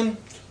Klansman.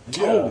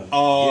 Yeah.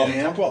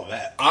 How about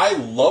that? I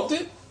loved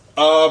it,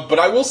 but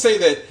I will say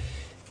that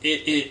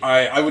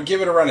I would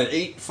give it around an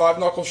 8, 5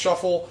 knuckle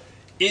shuffle.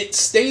 It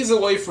stays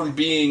away from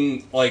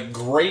being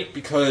great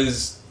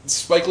because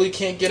Spike Lee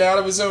can't get out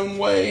of his own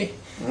way.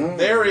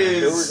 There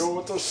is. Here we go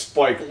with the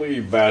Spike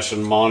Lee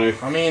bashing money.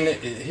 I mean,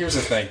 here's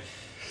the thing.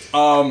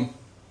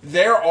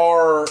 There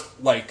are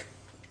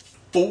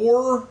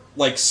 4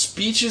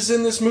 speeches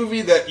in this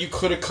movie that you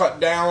could have cut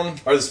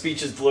down. Are the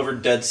speeches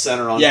delivered dead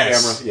center on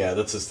Yes. camera? Yeah,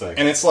 that's his thing.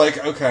 And it's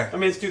okay. I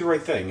mean, it's do the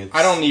right thing. It's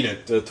I don't need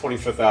it. The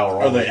 25th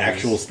hour. Are they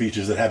actual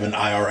speeches that have an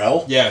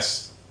IRL?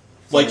 Yes.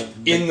 But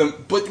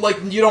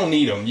you don't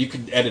need them. You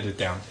could edit it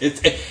down. And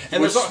Which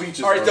there's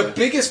speeches all right. are The they?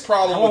 biggest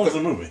problem How long with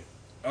was the movie?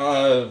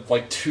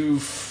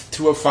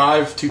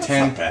 205,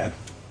 210. Not bad.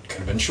 Could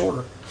have been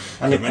shorter.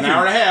 I mean, An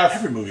hour and a half.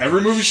 Every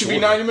movie should be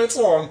 90 minutes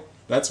long.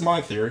 That's my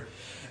theory.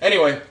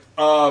 Anyway,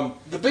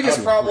 the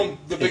biggest problem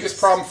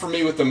for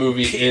me with the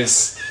movie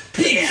is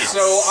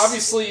so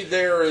obviously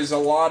there is a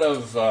lot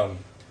of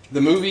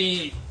the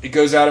movie. It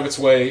goes out of its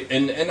way,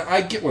 and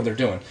I get what they're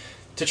doing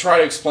to try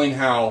to explain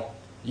how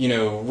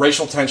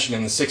racial tension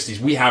in the '60s.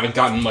 We haven't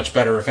gotten much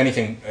better. If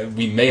anything,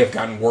 we may have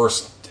gotten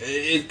worse.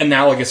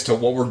 Analogous to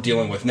what we're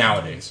dealing with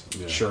nowadays.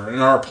 Yeah. Sure, in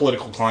our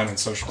political climate,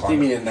 social climate.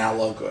 You mean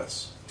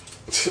analogous?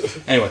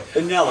 Anyway,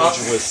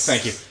 analogous.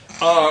 Thank you.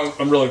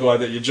 I'm really glad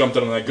that you jumped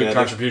in on that good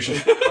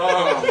contribution.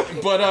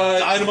 But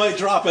dynamite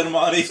dropping,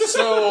 Monty.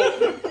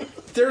 So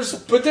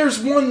there's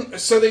one.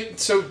 So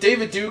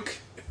David Duke,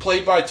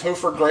 played by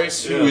Topher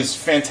Grace, who is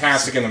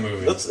fantastic in the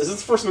movie. Is this the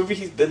first movie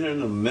he's been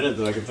in a minute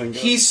that I can think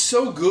of? He's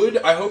so good.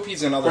 I hope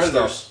he's in other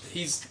stuff.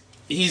 He's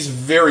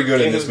very good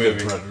in this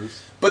movie.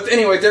 But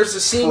anyway, there's a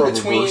scene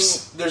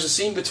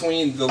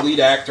between the lead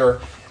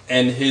actor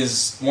and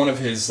one of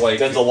his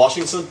Denzel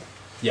Washington.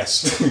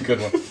 Yes,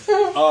 good one.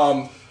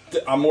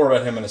 I'm more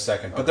about him in a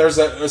second. But there's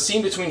a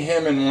scene between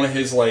him and one of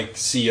his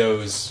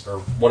COs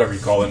or whatever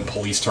you call it in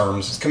police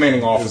terms, his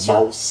commanding officer.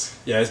 His boss.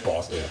 Yeah, his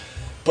boss. Yeah.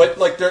 But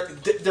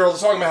they're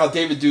talking about how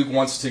David Duke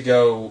wants to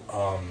go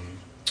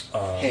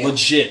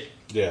legit,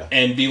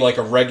 and be like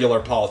a regular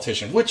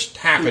politician, which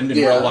happened in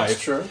real life.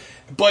 That's true.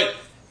 But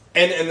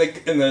and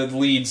the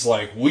lead's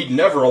we'd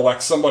never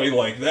elect somebody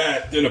like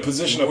that in a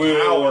position of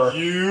power.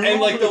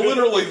 And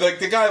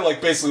the guy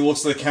basically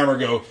looks at the camera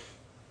and go,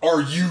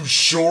 "Are you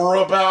sure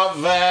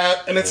about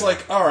that?" And it's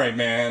all right,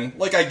 man.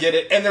 I get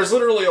it. And there's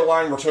literally a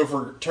line where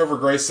Topher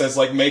Grace says,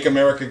 "Make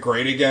America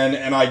Great Again,"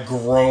 and I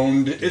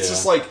groaned. It's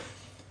just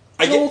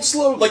I get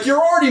slow. You're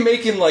already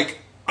making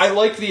I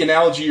like the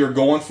analogy you're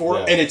going for,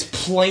 and it's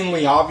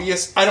plainly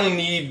obvious. I don't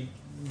need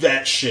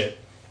that shit.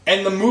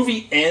 And the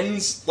movie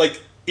ends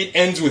it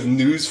ends with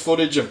news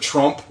footage of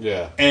Trump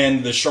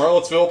and the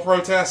Charlottesville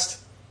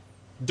protest.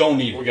 Don't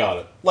need it. We got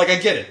it. I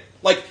get it.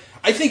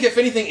 I think if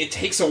anything, it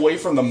takes away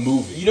from the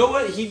movie. You know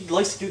what? He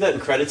likes to do that in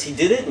credits. He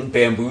did it in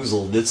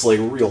Bamboozled. It's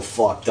real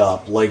fucked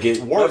up.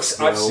 It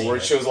works I've seen where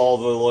it shows all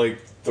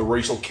the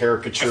racial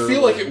caricature. I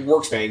feel it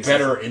works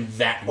better in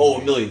that movie. Oh,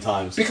 a million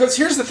times. Because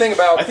here's the thing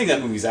about... I think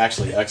that movie's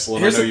actually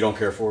excellent. I know you don't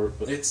care for it.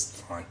 But it's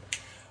fine.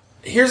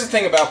 Here's the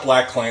thing about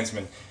Black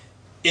Klansman.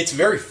 It's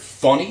very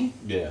funny.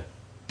 Yeah.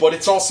 But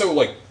it's also,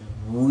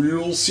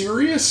 real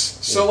serious.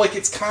 So,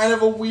 it's kind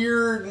of a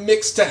weird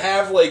mix to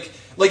have, it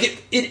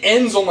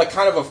ends on,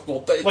 kind of a...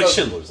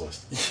 Schindler's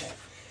List.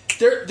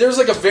 There's,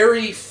 a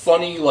very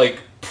funny,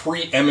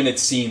 preeminent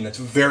scene that's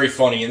very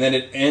funny, and then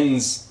it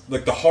ends...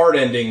 the hard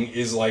ending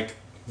is,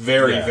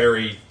 very,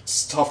 very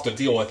tough to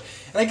deal with.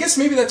 And I guess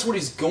maybe that's what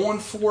he's going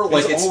for.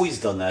 He's always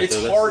done that.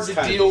 It's hard to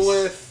deal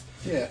with.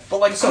 Yeah.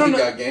 But, I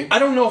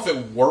don't know if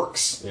it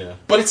works. Yeah.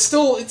 But it's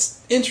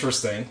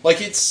interesting.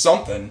 It's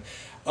something.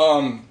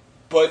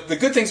 But the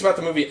good things about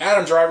the movie,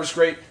 Adam Driver's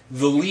great.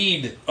 The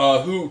lead,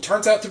 who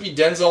turns out to be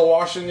Denzel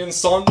Washington's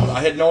son,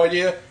 I had no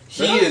idea.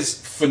 He is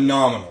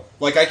phenomenal.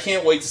 I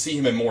can't wait to see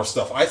him in more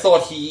stuff. I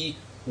thought he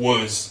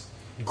was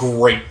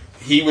great.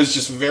 He was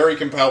just very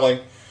compelling,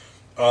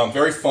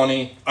 very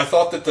funny. I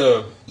thought that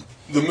the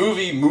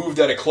movie moved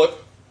at a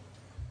clip.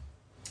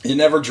 It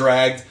never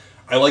dragged.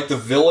 I like the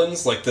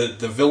villains.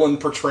 The villain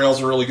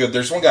portrayals are really good.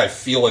 There's one guy,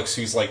 Felix,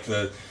 who's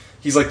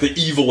he's the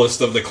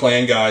evilest of the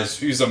Klan guys.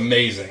 He's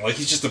amazing.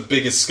 He's just the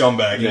biggest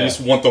scumbag. You just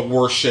want the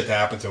worst shit to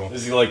happen to him.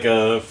 Is he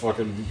a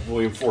fucking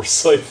William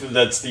Forsythe in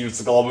that Steven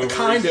Seagal movie?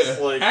 Kind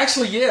of.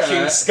 Actually, yeah.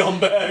 King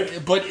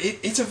scumbag. But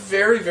it's a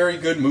very, very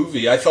good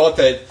movie. I thought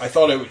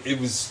it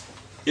was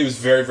It was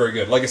very, very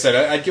good. Like I said,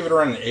 I'd give it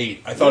around an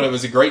 8. I thought it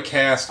was a great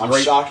cast. I'm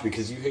shocked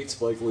because you hate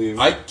Spike Lee.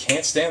 I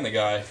can't stand the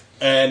guy.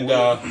 And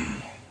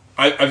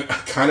I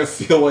kind of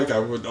feel like I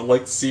would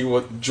like to see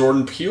what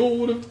Jordan Peele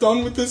would have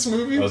done with this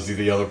movie. Was he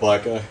the other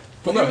black guy?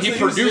 Well, no, he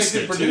produced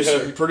it.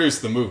 He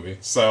produced the movie.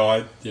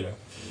 So,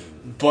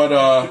 But,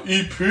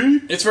 EP?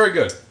 It's very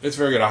good. It's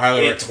very good. I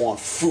highly recommend Antoine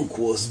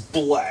Fuqua's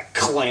Black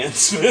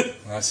Klansman.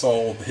 I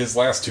saw his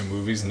last 2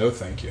 movies. No,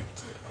 thank you.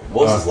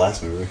 What was his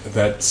last movie?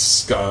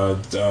 That's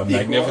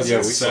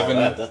Magnificent Seven.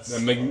 That's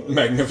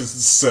Magnificent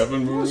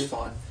Seven movie.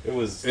 It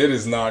was fun. It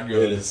is not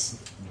good. It is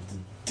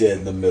dead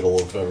in the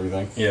middle of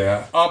everything.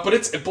 Yeah,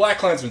 but Black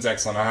Klansman's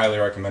excellent. I highly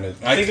recommend it.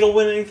 I think it'll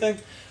win anything.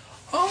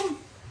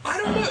 I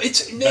don't know.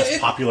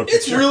 Best popular picture.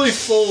 It's really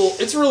full.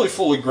 It's really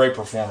full of great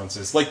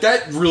performances. Like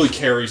that really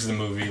carries the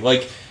movie.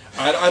 Like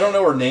I don't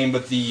know her name,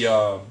 but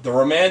the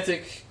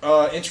romantic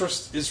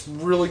interest is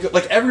really good.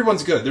 Like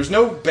everyone's good. There's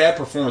no bad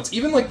performance.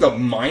 Even like the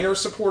minor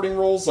supporting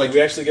roles. Like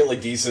we actually get like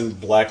decent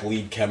black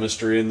lead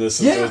chemistry in this.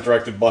 Since it was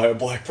directed by a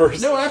black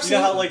person. No,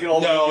 absolutely. You know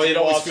how, like, it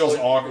always feels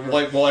awkward.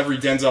 Like every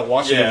Denzel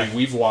Washington movie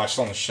we've watched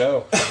on the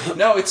show.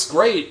 No, it's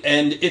great,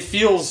 and it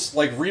feels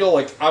like real.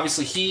 Like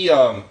obviously he.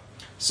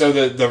 So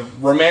the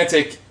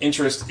romantic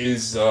interest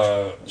is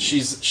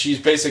she's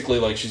basically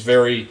like she's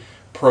very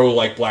pro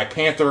like Black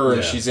Panther,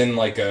 and she's in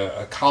like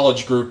a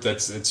college group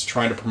that's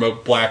trying to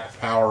promote Black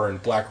power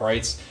and Black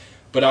rights.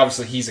 But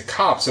obviously he's a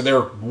cop, so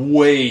they're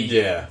way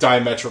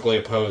diametrically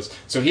opposed.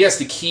 So he has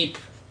to keep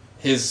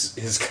his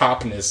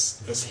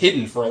copness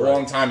hidden for a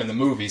long time in the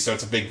movie. So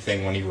it's a big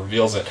thing when he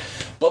reveals it.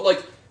 But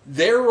like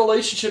their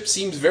relationship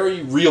seems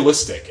very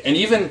realistic, and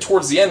even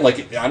towards the end,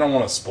 like I don't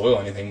want to spoil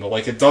anything, but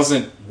like it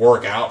doesn't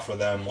work out for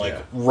them,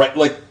 like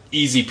like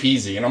easy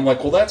peasy. And I'm like,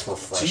 well, that's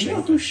refreshing. Do you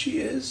know who she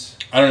is?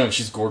 I don't know.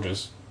 She's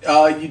gorgeous.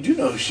 You do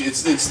know who she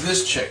is. It's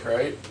this chick,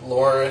 right?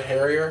 Laura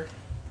Harrier?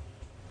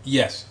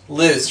 Yes.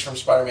 Liz from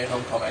Spider-Man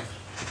Homecoming.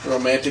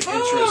 Romantic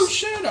interest. Oh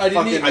shit! I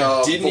didn't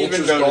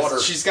even notice. Daughter.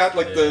 She's got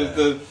like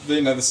the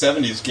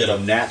 70s get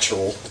up.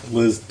 Natural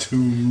Liz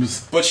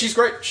Toombs. But she's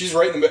great. She's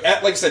right in the middle.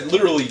 Like I said,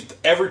 literally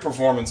every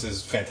performance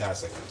is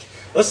fantastic.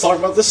 Let's talk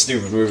about this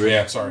stupid movie.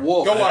 Yeah, sorry.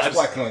 Wolf. Go watch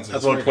Black Klansman.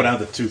 That's what I put out.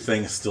 The 2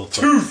 things still.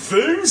 2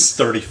 things.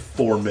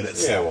 34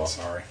 minutes. Yeah, well,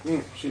 sorry.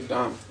 She's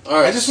done. All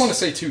right. I just want to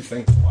say 2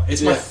 things.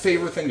 It's my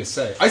favorite thing to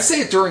say. I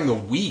say it during the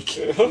week.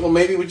 Well,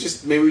 maybe we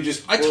just.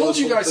 I told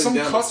you guys some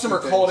customer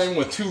called in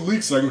with 2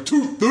 leaks, and I go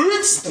 2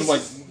 things. And I'm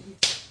like.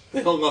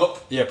 They hung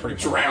up. Yeah, pretty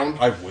much. Drowned.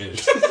 I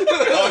wish.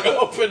 Hung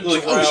up and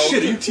like, drowned. oh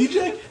shit, are you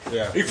TJ?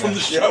 Yeah. Are you from the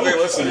show? Okay,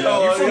 listen. You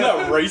from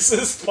that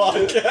racist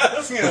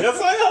podcast?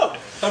 Yes, I am.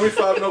 How many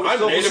 5 numbers? I'm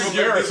Native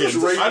American.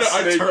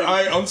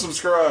 I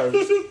unsubscribed.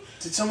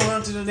 Did someone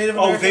run to the Native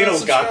Oh, American? they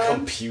don't got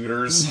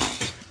computers.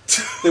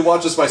 They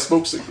watch us by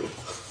smoke signal.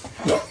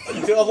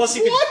 Unless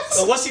you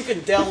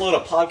can download a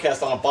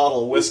podcast on a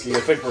bottle of whiskey, I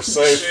think we're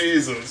safe.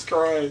 Jesus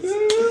Christ.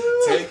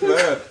 Take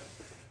that.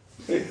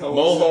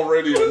 Mohawk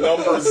Radio,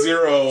 number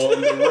 0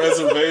 on the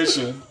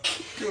reservation.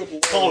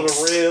 Call it a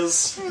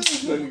Riz.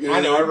 I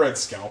know, I read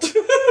Scalp.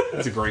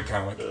 It's a great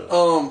comic.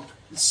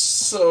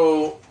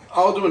 So,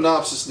 I'll do a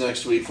synopsis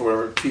next week for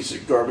whatever piece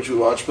of garbage we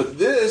watch, but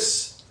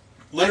this...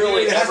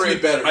 Literally, it has to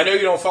be better. I know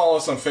you don't follow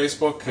us on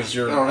Facebook because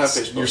you're. I don't have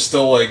Facebook. You're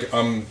still like,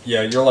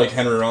 you're like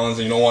Henry Rollins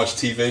and you don't watch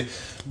TV.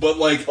 But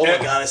like, oh my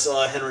god, I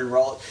saw Henry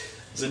Rollins.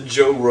 It was a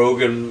Joe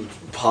Rogan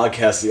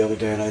podcast the other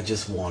day, and I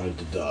just wanted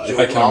to die.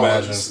 I can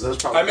imagine.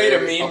 I made a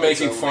meme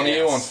making fun of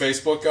you on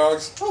Facebook,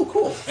 Gogs. Oh,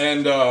 cool.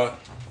 And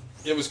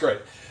it was great.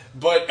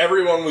 But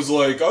everyone was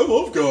like, I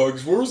love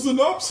Gogs, where's the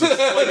synopsis?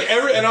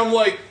 And I'm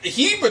like,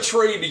 he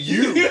betrayed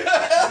you. We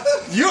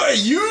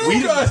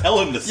didn't tell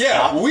him to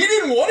stop. Yeah, we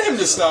didn't want him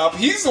to stop.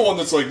 He's the one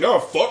that's like,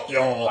 no, fuck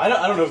y'all. I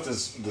don't know if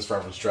this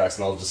reference tracks,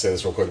 and I'll just say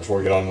this real quick before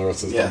we get on the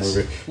rest of the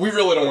movie. We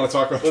really don't want to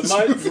talk about this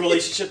my movie.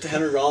 relationship to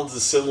Henry Rollins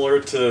is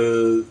similar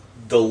to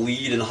the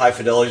lead in High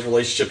Fidelity's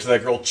relationship to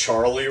that girl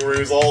Charlie, where he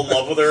was all in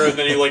love with her, and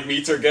then he like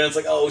meets her again. It's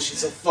like, oh, she's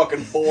so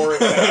fucking boring.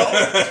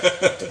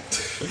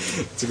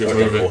 It's a good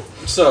movie. Cool.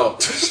 So,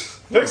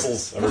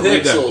 Pixels. I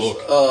read that book.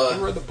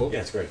 You read the book? Yeah,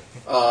 it's great.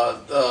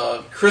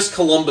 Chris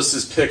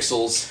Columbus's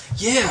Pixels.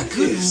 Yeah,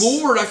 good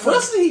lord. What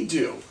else did he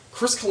do?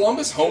 Chris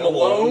Columbus, Home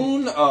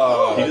Alone.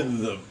 He did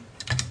the.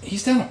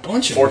 He's done a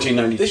bunch of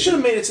 1492. They should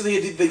have made it so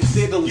they had to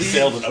lead. He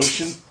sailed an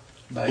ocean.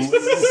 Nice.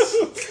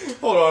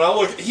 Hold on, I'll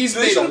look. They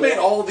should have made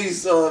all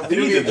these video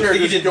game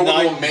characters go into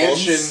a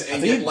mansion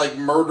and get like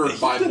murdered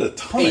by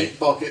paint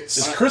buckets.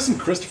 Is Chris and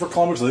Christopher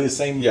Columbus are they the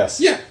same? Yes.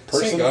 Yeah.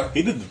 Person. Same guy.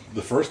 He did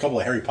the first couple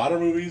of Harry Potter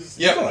movies.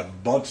 Yeah. He's done a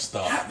bunch of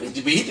stuff. Yeah, but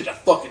he did a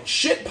fucking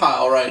shit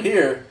pile right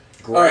here.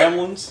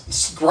 Gremlins.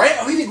 He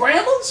did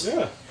Gremlins?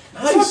 Yeah.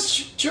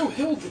 Nice. Joe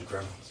Hill did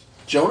Gremlins.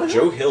 Jonah?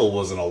 Joe Hill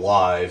wasn't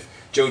alive.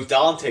 Joe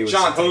Dante was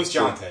supposed to.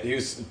 Jonte. He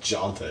was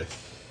Jonte.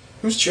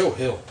 Who's Joe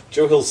Hill?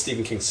 Joe Hill's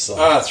Stephen King's son.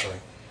 That's right.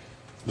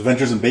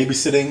 Adventures in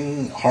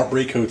Babysitting,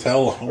 Heartbreak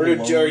Hotel, Home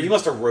Alone. He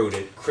must have wrote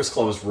it. Chris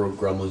Columbus wrote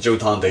Gremlins. Joe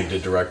Dante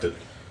did direct it.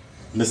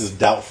 Mrs.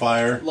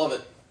 Doubtfire. Love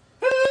it.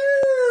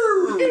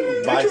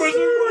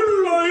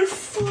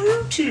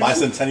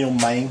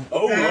 Bicentennial Man.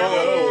 Oh,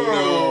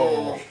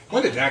 no.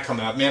 When did that come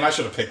out? Man, I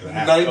should have picked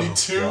that.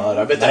 92? God,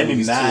 I bet that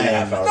movie's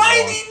 99. 2.5 hours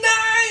 99!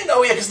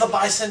 Oh, yeah, because the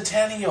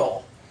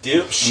bicentennial.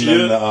 And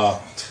then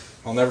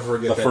I'll never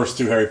forget the that. first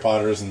 2 Harry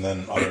Potters, and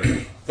then other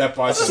That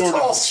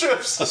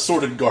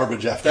assorted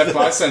garbage after that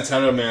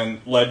Bicentennial Man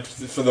led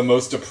for the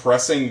most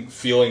depressing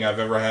feeling I've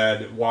ever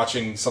had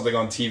watching something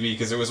on TV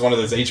because it was one of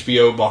those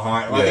HBO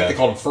behind. I think they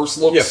called them First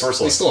Looks. Yeah, First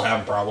They Looks. still have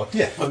them probably.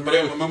 Yeah, but no,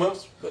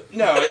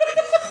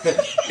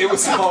 it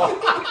was all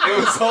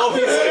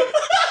these like.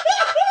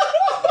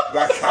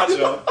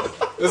 Gotcha.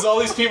 There's all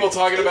these people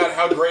talking about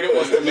how great it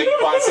was to make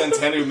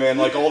Bicentennial Man,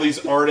 like all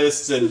these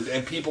artists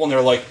and people, and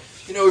they're like,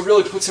 we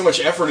really put so much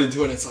effort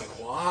into it. And it's like,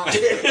 why?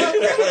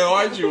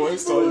 Why'd you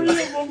waste all your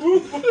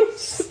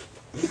So,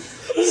 do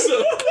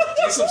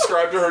you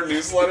subscribe to her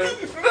newsletter?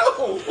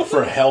 No.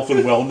 for health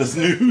and wellness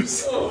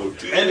news. Oh,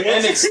 dude.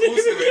 And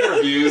exclusive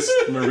interviews.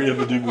 Maria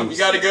Mamumos. You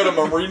got to go to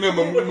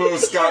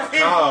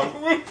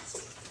marinamamumos.com.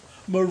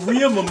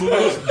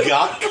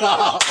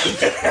 MariaMamumos.com.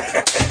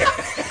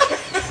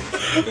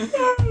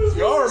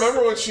 Y'all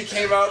remember when she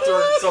came out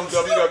during some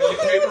WWE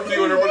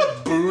pay-per-view and everybody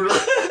booed her?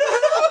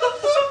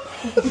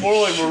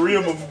 More like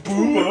Maria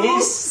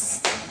Mamumos.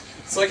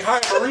 It's like, hi,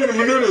 Maria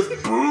Menounos.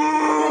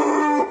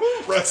 Boo!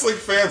 Wrestling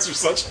fans are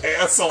such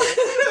assholes.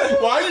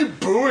 Why are you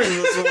booing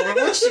this woman?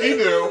 What'd she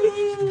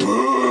do?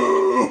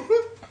 Boo!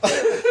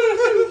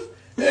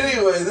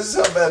 Anyway, this is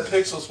how bad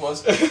Pixels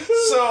was.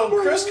 So,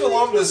 Chris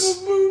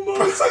Columbus...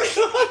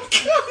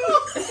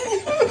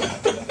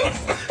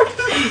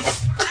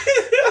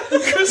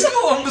 Chris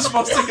Columbus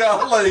must have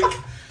got, like,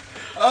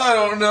 I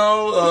don't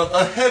know,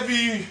 a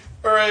heavy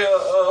or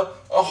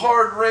a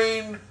hard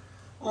rain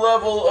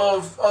level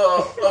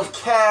of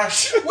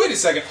cash. Wait a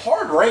second,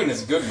 Hard Rain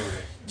is a good movie.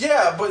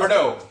 Yeah, but... Or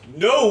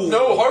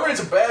no, Hard Rain's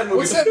a bad movie.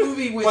 what's that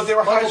movie with But they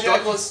were Michael hijacked.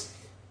 Douglas?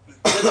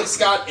 Ridley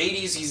Scott,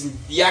 80s, he's in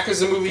the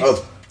Yakuza movie.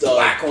 Oh,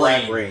 Black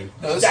Rain.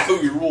 No, That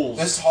movie rules.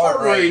 This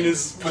Hard Rain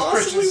is with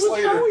Christian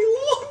Slater.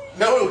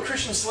 No, with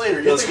Christian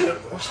Slater. You're thinking of,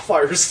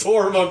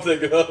 Firestorm, I'm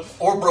thinking of.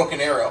 or Broken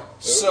Arrow.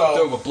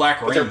 So... But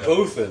Black Rain. They're though.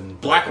 both in.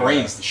 Black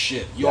Rain's the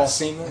shit. You all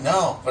seen that?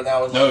 No, but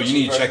now it's No, you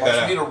need to check that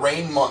out. We need a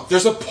rain month.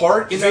 There's a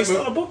part in that Based on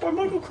movie. a book by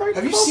Michael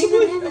Crichton. Have you seen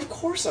that movie? Of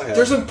course I have.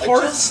 There's a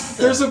part. I just-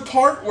 There's a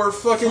part where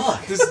fucking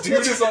this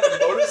dude is on a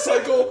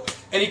motorcycle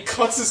and he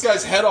cuts this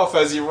guy's head off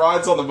as he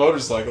rides on the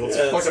motorcycle. It's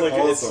fucking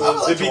awesome. I would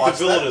like They to beat the watch that.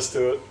 villainous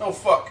to it. Oh,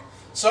 fuck.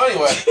 So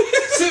anyway, so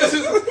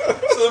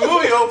the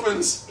movie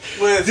opens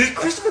with... Did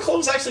Christopher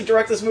Columbus actually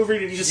direct this movie? Or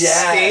did he just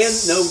Yes.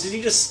 stand? No, did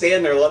he just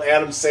stand there and let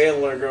Adam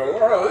Sandler go, all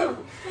right,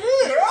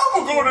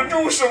 I'm going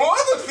to do some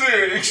other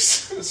things.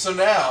 So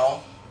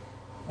now,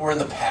 we're in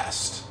the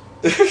past.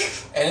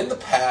 And in the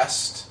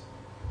past,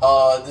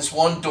 this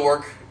one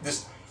dork,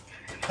 this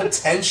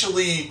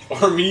potentially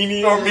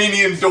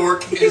Armenian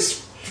dork,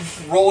 is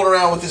rolling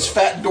around with his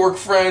fat dork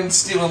friend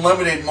stealing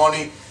lemonade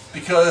money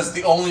because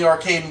the only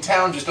arcade in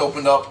town just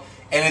opened up.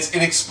 And it's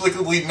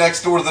inexplicably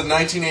next door to the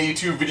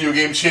 1982 Video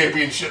Game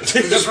Championships.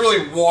 You just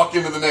really walk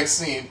into the next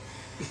scene.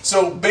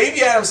 So,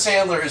 baby Adam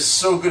Sandler is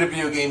so good at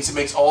video games, it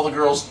makes all the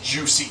girls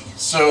juicy.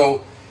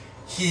 So,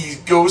 he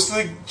goes to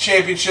the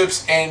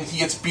championships and he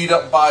gets beat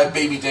up by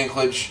Baby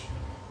Dinklage.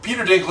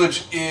 Peter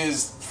Dinklage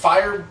is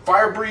Fire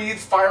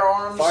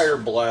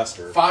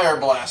Blaster,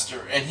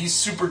 and he's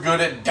super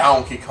good at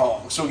Donkey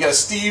Kong. So we got a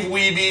Steve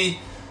Wiebe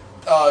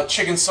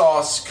chicken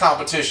sauce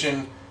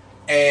competition,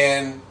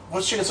 and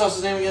what's chicken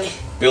sauce's name again?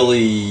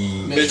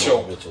 Billy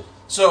Mitchell.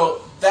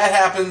 So that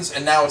happens,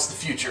 and now it's the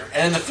future.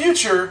 And in the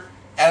future,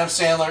 Adam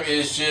Sandler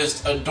is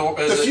just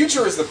The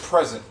future is the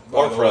present.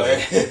 Our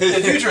present.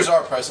 The future is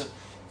our present.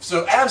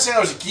 So Adam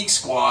Sandler's a Geek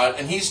Squad,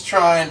 and he's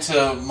trying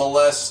to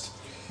molest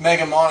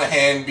Megan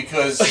Monaghan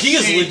because He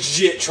is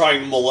legit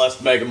trying to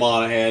molest Megan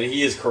Monaghan.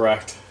 He is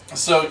correct.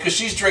 So, because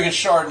she's drinking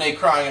Chardonnay,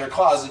 crying in her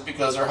closet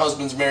because her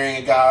husband's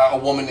marrying a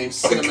woman named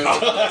Cinnamon.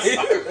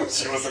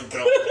 She was a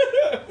girl.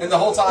 And the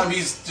whole time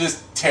he's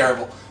just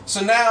terrible.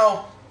 So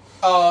now,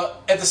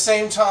 at the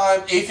same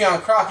time, Afion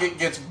Crockett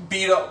gets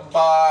beat up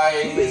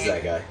by... Who is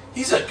that guy?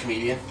 He's a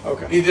comedian.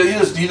 Okay.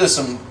 He does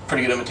some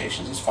pretty good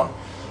imitations. He's fun.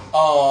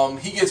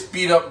 He gets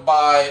beat up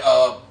by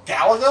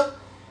Galaga,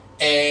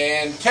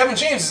 and Kevin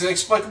James is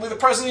inexplicably the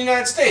President of the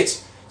United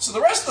States. So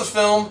the rest of the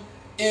film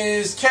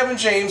is Kevin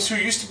James, who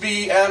used to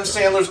be Adam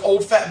Sandler's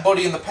old fat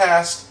buddy in the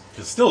past.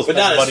 It's still his But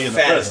fat not buddy his in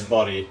the fattest present.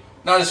 buddy.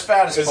 Not as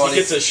fat as Because buddy. he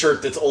gets a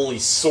shirt that's only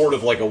sort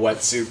of like a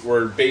wetsuit,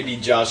 where baby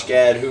Josh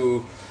Gad,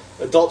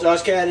 adult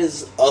Josh Gad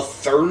is a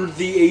third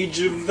the age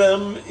of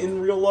them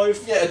in real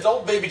life. Yeah,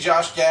 adult baby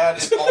Josh Gad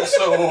is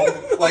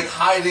also like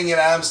hiding in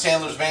Adam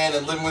Sandler's van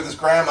and living with his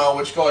grandma,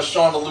 which caused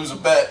Sean to lose a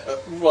bet.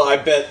 Well, I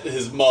bet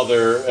his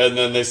mother, and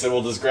then they said,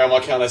 well, does grandma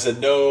count? I said,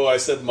 no, I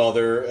said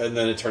mother, and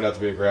then it turned out to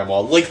be a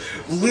grandma. Like,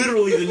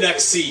 literally the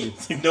next scene.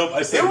 Nope,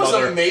 I said It was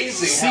mother.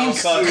 amazing. Scene how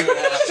cut. soon it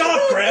happened. Shut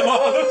up,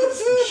 Grandma!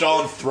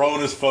 Sean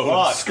throwing his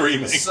phone,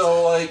 screaming.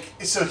 So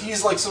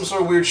he's like some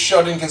sort of weird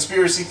shut-in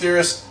conspiracy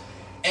theorist,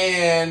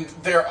 and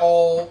they're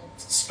all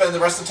spend the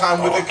rest of the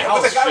time with a guy.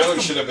 Al with Stone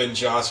should have been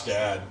Josh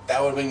Gad.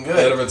 That would have been good.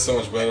 That would have been so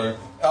much better.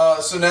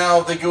 So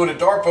now they go to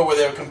DARPA where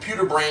they have a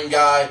computer brain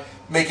guy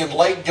making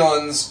light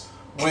guns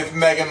with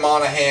Megan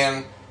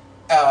Monaghan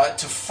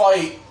to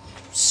fight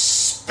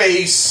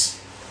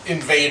space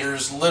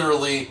invaders,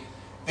 literally.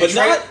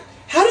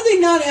 How do they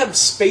not have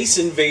space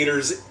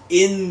invaders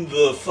in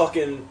the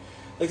fucking...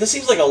 Like, this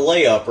seems like a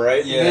layup,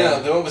 right? Yeah,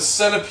 they went with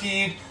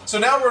Centipede. So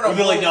now we're in a... We'd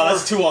be like, no,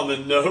 that's too on the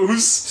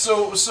nose.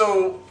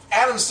 So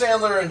Adam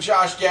Sandler and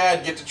Josh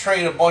Gad get to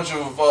train a bunch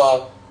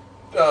of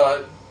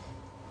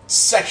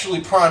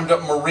sexually primed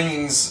up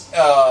Marines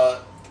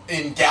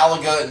in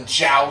Galaga and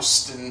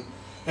Joust, and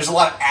there's a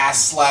lot of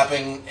ass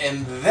slapping,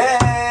 and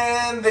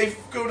then they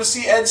go to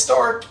see Ed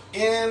Stark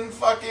in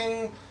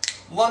fucking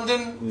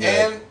London,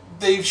 and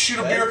they shoot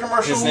a beer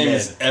commercial. His name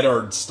is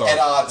Eddard Stark.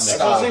 Eddard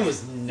Stark. His name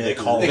was Ned. They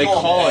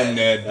call him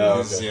Ned.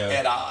 Because,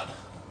 Eddard.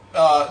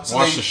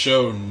 Watch the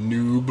show,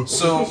 noob.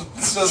 So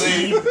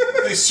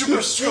they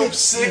Super Scope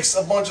 6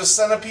 a bunch of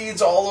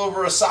centipedes all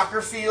over a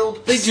soccer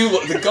field. They do.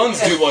 The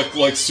guns do look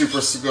like Super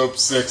Scope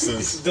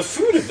 6s. The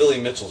food at Billy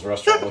Mitchell's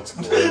restaurant looks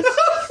great.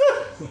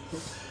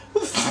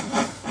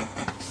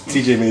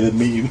 TJ made a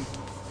meme.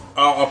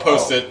 I'll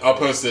post it. I'll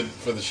post it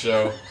for the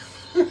show.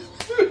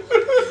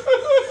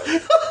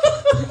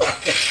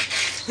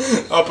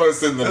 I'll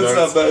post it in the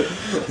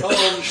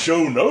notes.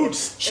 Show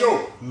notes.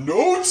 Show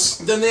notes.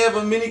 Then they have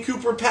a Mini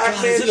Cooper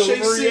Pac-Man is it over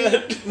chase scene.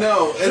 yet?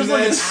 No, and There's then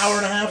like an hour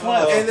and a half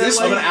left. And then, This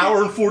like, of an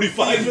hour and 45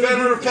 the minutes.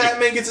 inventor of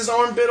Pac-Man gets his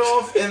arm bit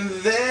off, and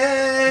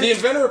then The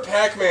inventor of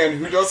Pac-Man,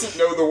 who doesn't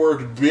know the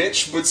word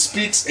bitch but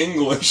speaks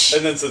English,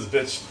 And then says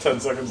bitch 10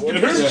 seconds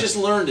later. he's just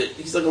learned it.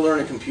 He's like a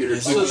learning computer.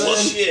 So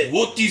then,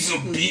 what is a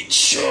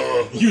bitch?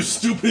 You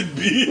stupid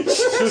bitch.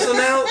 so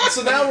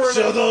now we're in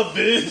Shut up,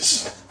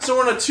 bitch. So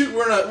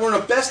we're in a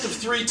best of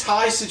 3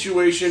 tie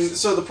situation.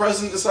 So the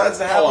president decides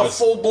to have Hold a on.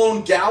 full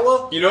blown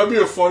gala. You know, it'd be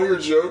a funnier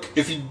joke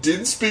if he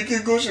didn't speak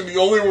English and the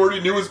only word he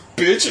knew was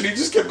bitch, and he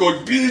just kept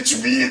going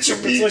bitch, bitch,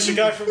 bitch. It's like the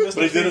guy from Mr.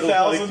 But he did it with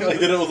 3000. like, he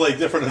did it with like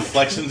different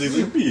inflections. He's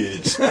like,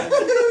 bitch.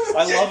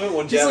 I love it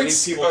when He's like,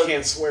 Japanese people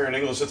can't swear in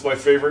English. That's my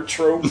favorite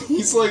trope.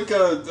 He's like,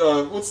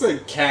 what's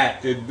the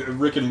cat in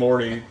Rick and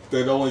Morty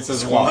that only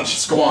says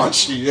Squanch.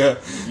 Squanch, yeah.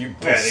 You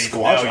bet.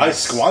 Squanch. I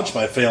squanch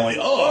my family.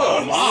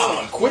 Oh,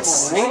 mom. Quit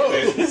saying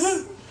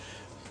it.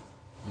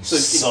 So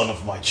Son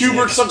of my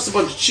Hubert chick. sucks a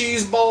bunch of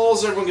cheese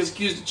balls. Everyone gets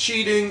accused of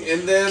cheating,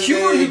 and then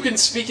Hubert, who can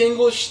speak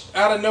English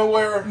out of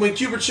nowhere. when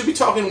Hubert should be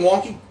talking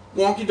wonky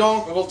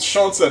donk. Well,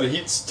 Sean said it.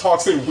 He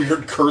talks in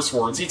weird curse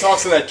words. He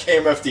talks in that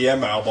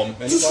KMFDM album.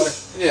 Anybody?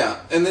 Yeah,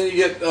 and then you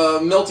get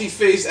melty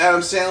face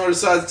Adam Sandler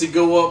decides to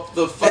go up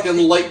the fucking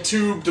light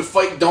tube to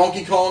fight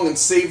Donkey Kong and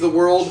save the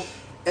world,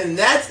 and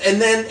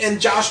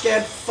Josh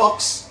Gad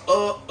fucks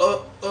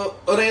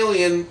an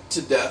alien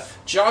to death.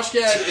 Josh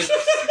Gad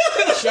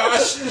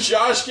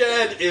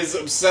is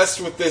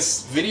obsessed with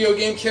this video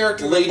game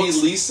character, Lady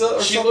that Lisa.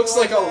 Or she something looks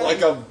like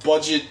that. a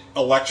budget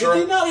Electra.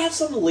 Did they not have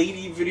some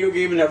lady video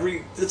game in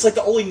every... It's like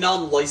the only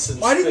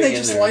non-licensed Why didn't thing they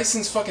just in there.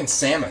 license fucking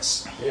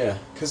Samus? Yeah.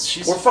 Because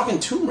she's Or fucking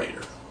Tomb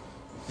Raider.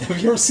 Have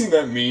you ever seen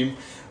that meme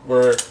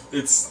where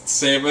it's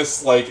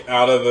Samus like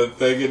out of the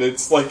thing and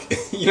it's like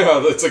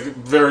it's like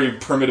very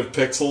primitive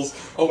pixels,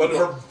 but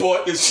her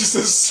butt is just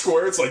a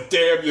square. It's like,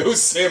 damn, yo,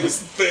 Samus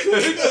thick.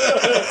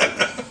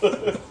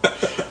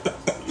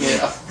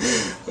 Yeah.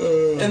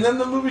 And then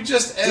the movie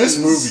just ends. This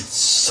movie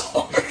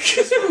sucks.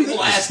 This movie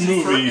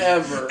lasted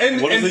forever.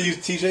 And, What and is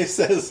it TJ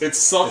says? it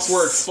sucks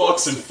where it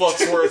fucks and fucks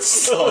where it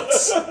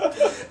sucks.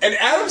 And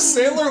Adam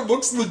Sandler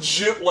looks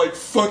legit like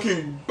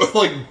fucking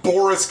like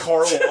Boris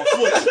Karloff.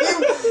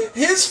 Like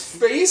his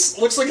face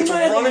looks like it's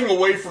running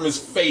away from his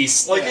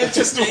face. Like it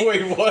just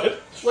Wait, what?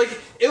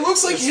 like it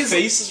looks like His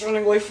face is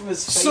running away from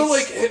his face? So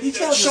like He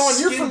tells Sean,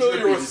 his you're skin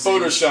familiar dripping with disease.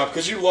 Photoshop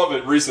because you love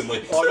it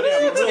recently. Oh,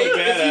 yeah, I'm really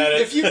bad at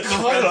it. If you I'm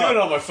cut doing it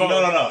on my phone.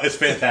 No. It's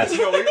fantastic.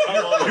 You're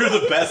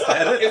the best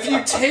at it. if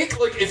you take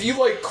if you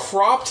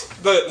cropped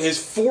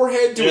his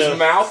forehead to his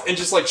mouth and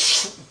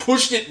just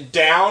pushed it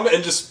down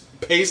and just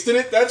pasted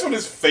it, that's what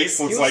his face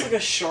He looks looks like.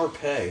 like a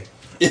Sharpay.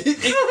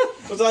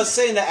 As I was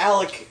saying to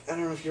Alec, I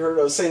don't know if you heard,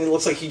 I was saying it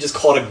looks like he just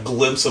caught a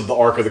glimpse of the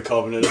Ark of the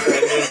Covenant.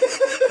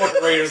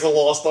 Fucking Raiders of the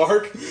Lost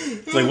Ark.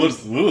 It's like,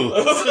 what's What's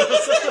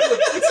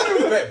the name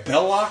of the bad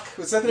Belloc?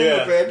 Was that the name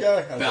of the bad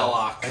guy?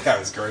 Belloc. That guy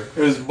was great.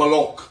 It was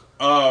Balok.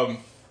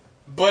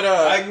 But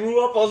I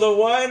grew up on the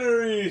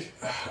winery.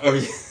 oh,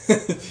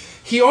 yeah.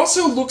 He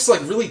also looks like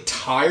really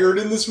tired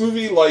in this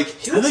movie. Like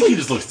I think he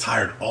just looks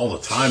tired all the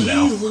time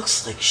now. He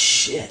looks like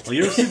shit. Like,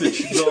 you ever see the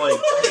he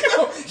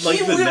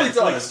the really Netflix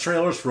does.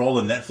 trailers for all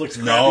the Netflix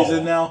crap No. he's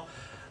in now?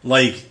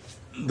 Like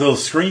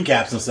those screen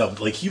caps and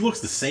stuff. Like he looks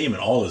the same in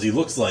all those. He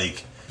looks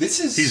like This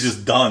is he's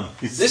just done.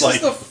 He's This like,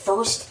 is the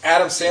first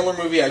Adam Sandler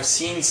movie I've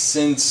seen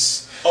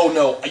since. Oh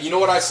no! You know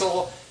what I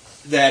saw?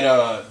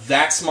 That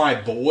That's My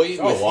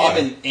Boy with why?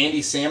 him and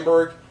Andy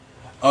Samberg.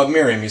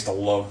 Miriam used to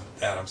love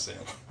Adam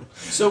Sandler.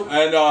 So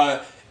And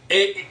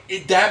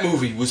that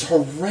movie was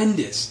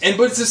horrendous.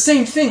 But it's the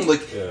same thing.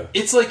 Like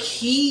it's like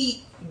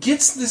he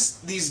gets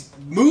these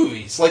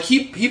movies. Like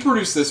he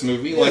produced this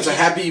movie. Like it's a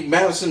Happy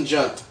Madison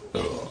jump.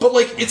 But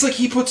like it's like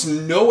he puts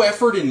no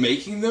effort in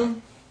making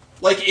them.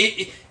 Like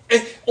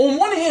on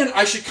one hand,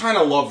 I should kind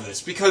of love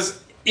this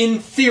because in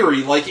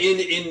theory, like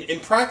in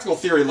practical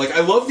theory, like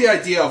I love the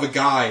idea of a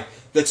guy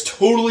that's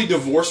totally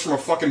divorced from a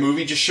fucking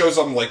movie, just shows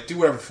up and like, do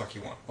whatever the fuck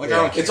you want. Like, I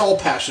don't care. It's all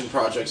passion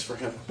projects for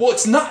him. Well,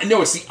 it's not.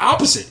 No, it's the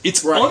opposite.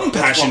 It's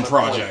unpassioned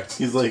project.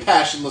 He's like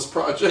passionless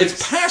project.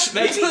 It's passion.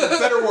 That's a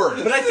better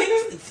word. But I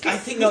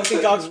think Gog's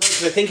right,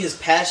 because I think his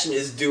passion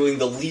is doing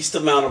the least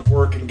amount of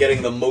work and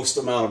getting the most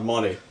amount of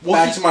money.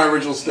 Well, back to my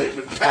original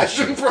statement.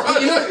 Passion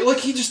project. You know, like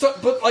he just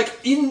thought, but like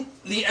in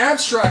the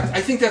abstract,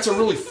 I think that's a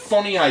really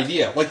funny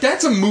idea. Like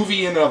that's a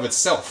movie in and of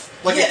itself.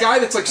 Like a guy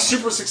that's like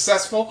super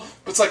successful,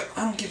 but it's like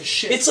I don't give a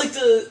shit. It's like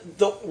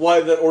the why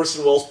that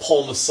Orson Welles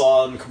Paul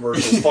Masson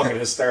commercial is fucking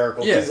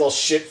hysterical. Yeah. He's all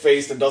shit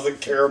faced and doesn't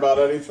care about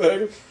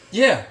anything.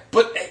 Yeah,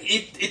 but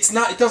it's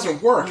not. It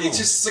doesn't work. It's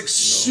just like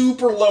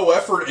super low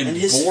effort and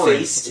his boring.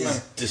 face is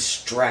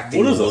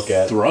distracting. What is to look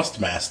at?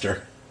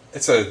 Thrustmaster?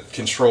 It's a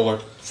controller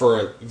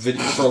for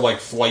like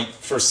flight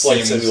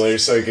simulator,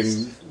 so you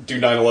can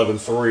do 9/11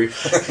 3.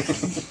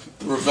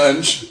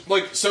 Revenge.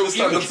 Like so, it's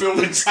not the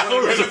building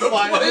tower.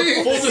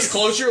 Full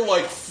disclosure,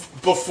 like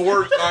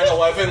before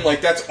 9/11,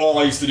 like that's all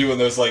I used to do in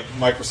those like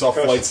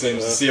Microsoft flight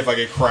sims to see if I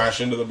could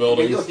crash into the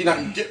building. You're not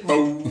in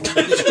Gitmo.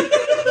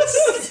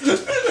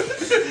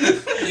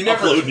 You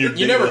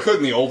never could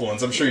in the old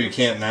ones. I'm sure you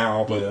can't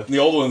now, but in the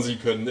old ones you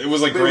couldn't. It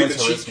was like Maybe Gran the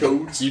cheat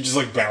Turismo. codes. You just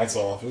like bounce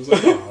off. It was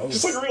like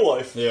Just like real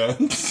life. Yeah.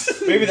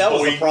 Maybe that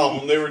was the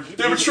problem. They were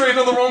trained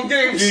on the wrong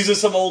games. Using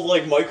some old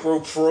like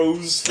Micro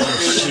Prose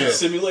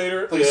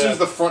simulator. Like as soon as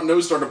the front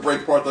nose started to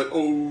break apart, like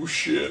oh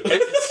shit.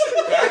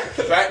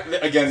 back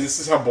again. This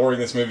is how boring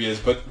this movie is.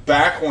 But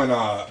back when,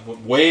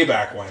 way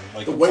back when,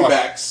 like the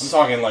waybacks. I'm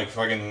talking like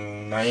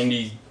fucking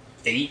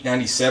 98,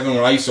 97,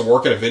 when I used to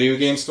work at a video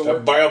game store.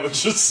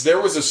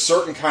 There was a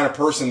certain kind of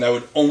person that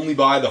would only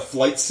buy the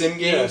flight sim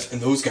games,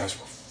 and those guys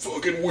were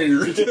fucking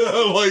weird.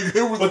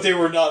 Like they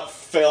were not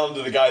found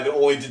to the guy that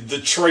only did the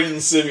train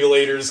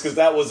simulators, because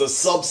that was a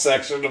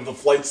subsection of the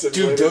flight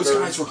simulator. Dude, those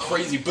guys were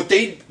crazy. But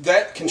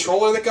that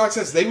controller that Gog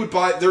says, they would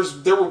buy.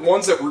 There were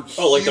ones that were huge.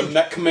 Like the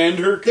Mech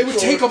Commander. They would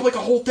take up like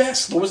a whole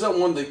desk. What was that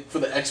one for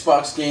the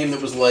Xbox game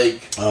that was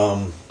like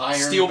Iron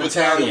Steel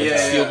Battalion? Yeah,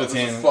 Steel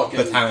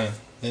Battalion.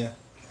 Yeah.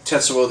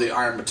 Tetsuo the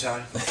Iron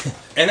Battalion.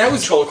 And that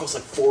was controller cost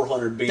like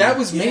 400 beans. That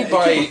was made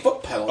by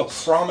a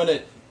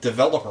prominent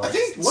developer. I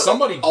think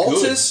somebody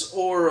Altus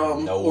or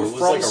From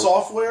like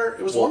Software.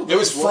 It was one of those. It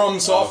was From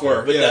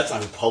Software, but that's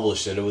not who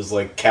published it. It was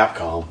like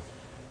Capcom.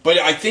 But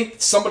I think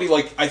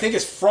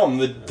it's from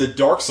the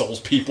Dark Souls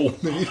people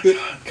made it.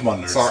 Come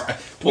on, nerds. Sorry.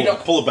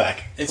 Pull it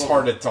back. It's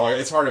hard to talk.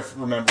 It's hard to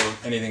remember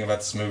anything about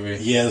this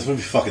movie. Yeah, this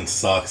movie fucking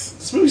sucks.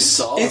 This movie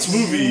sucks. It's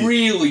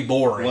really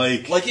boring.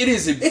 Like it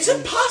is. It's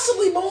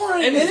impossibly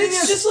boring. And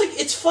it's just like,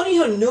 it's funny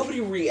how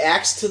nobody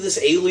reacts to this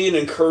alien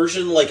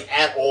incursion like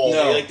at all.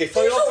 No. Like they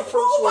fight off the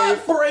first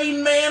wave.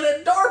 Brain Man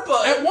at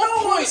DARPA. At one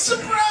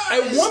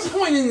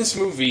point in this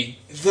movie,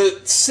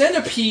 the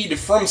centipede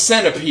from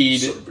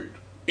Centipede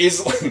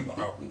is like.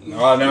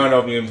 Now I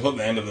know I'm even putting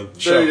the end of the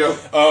show. There you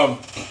go.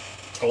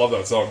 I love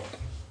that song.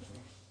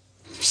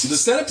 The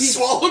centipede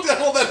swallowed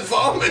down all that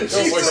vomit.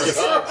 Jesus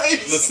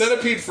Christ. The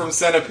centipede from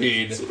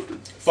Centipede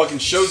fucking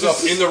shows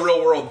up in the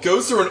real world,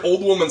 goes through an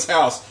old woman's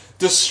house,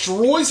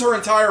 destroys her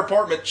entire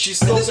apartment. She's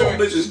still this doing.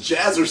 Old bitch is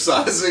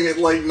jazzercising at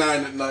like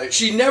 9 at night.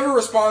 She never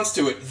responds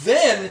to it.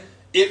 Then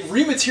it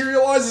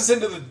rematerializes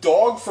into the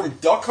dog from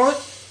Duck Hunt,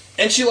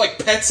 and she like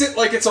pets it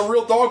like it's a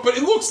real dog, but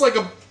it looks like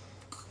a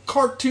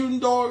cartoon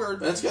dog. Or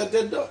that's got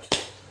dead duck.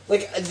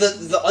 Like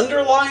the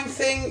underlying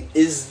thing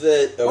is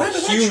that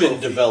a human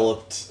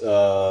developed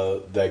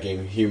that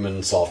game,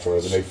 Human Software.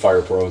 They made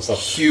Fire Pro and stuff.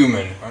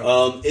 Human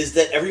is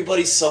that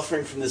everybody's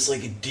suffering from this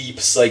like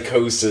deep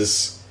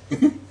psychosis.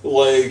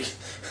 Like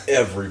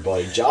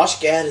everybody.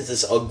 Josh Gad is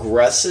this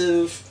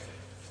aggressive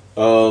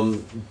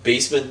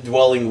basement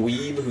dwelling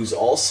weeb who's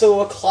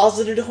also a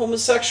closeted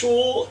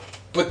homosexual.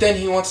 But then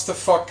he wants to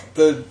fuck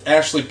the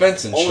Ashley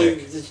Benson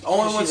chick.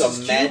 Only wants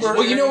a magic.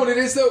 Well, you know what it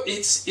is though?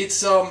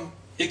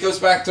 It goes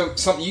back to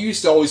something you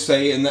used to always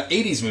say in the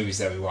 80s movies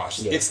that we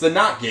watched. Yeah. It's the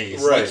not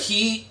gays. Right. Like,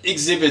 he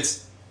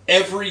exhibits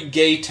every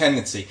gay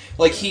tendency.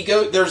 Like,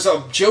 there's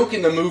a joke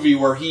in the movie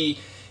where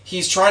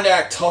he's trying to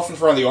act tough in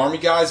front of the army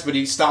guys, but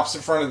he stops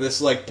in front of this,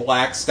 like,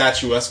 black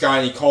statuesque guy,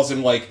 and he calls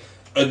him, like,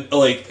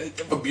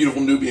 a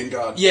beautiful Nubian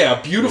god. Yeah,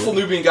 a beautiful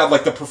Nubian god,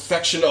 like the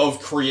perfection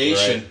of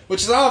creation,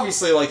 which is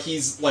obviously like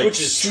he's like which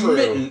is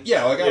smitten. True.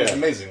 Yeah, like that was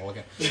amazing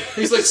looking.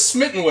 He's like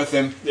smitten with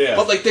him. Yeah,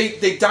 but like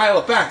they dial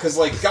it back because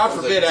like God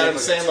forbid Adam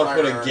Sandler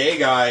put a gay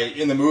guy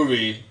in the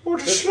movie. Or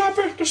to slap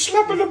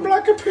the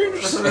black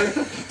penis.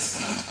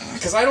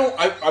 Because I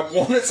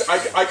want to.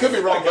 I could be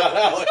wrong.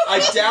 But I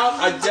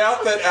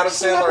doubt that Adam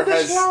Sandler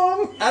has.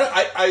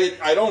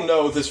 I don't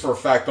know this for a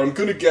fact, but I'm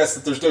going to guess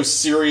that there's no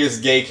serious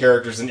gay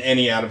characters in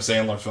any Adam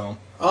Sandler film.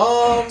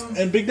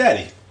 And Big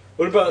Daddy.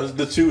 What about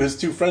his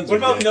two friends? What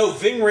about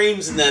Ving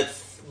Rhames in that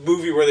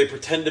movie where they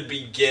pretend to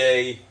be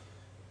gay.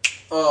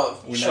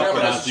 Chuck and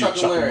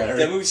Larry.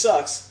 That movie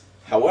sucks.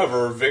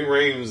 However, Ving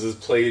Rhames is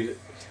played.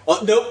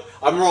 Nope,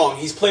 I'm wrong.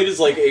 He's played as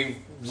like a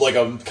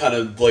kind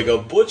of like a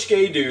butch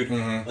gay dude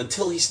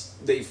until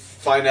they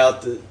find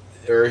out that,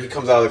 or he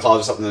comes out of the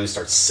closet or something, and then he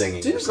starts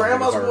singing. Didn't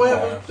Grandma's Boy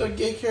have a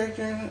gay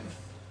character in it?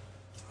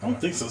 I don't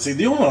think so. See,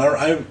 the only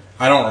one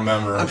I don't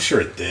remember. I'm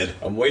sure it did.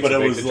 I'm waiting. But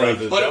it was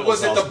like, but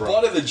was it the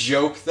butt of the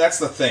joke? That's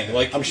the thing.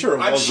 Like, I'm sure.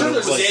 I'm sure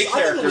there's gay I think it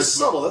was characters.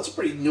 subtle. That's a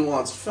pretty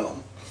nuanced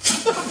film.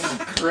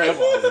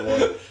 Grandma's the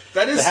one.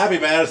 That is the Happy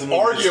Madison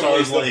movie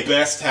arguably the like,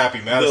 best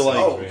Happy Madison. Like,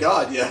 oh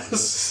God,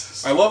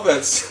 yes. I love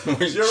that.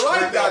 You're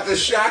right, Dr.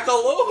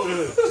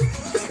 Shakaloo.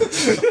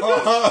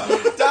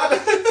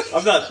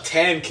 I'm not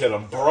Tan Kid,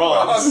 I'm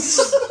Bronze.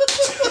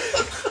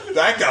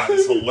 That guy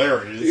is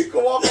hilarious. You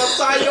can walk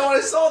outside, you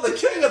only saw the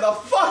king of the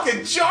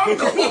fucking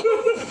jungle.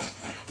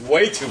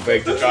 Way too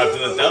big to drive to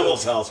the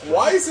devil's house.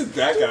 Why isn't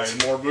that guy in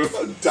more movies?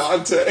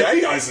 Dante.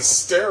 That guy's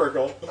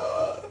hysterical.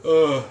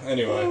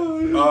 Anyway.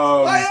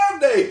 I am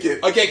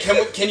naked. Okay,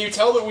 can you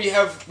tell that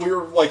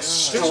we're like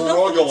There's nothing to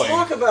struggling?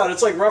 talk about.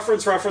 It's like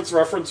reference,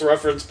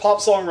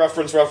 pop song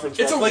reference.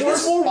 It's like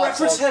it's more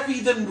reference heavy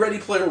than Ready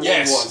Player One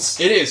was.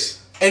 It is.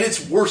 And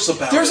it's worse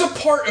about There's it. a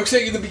part,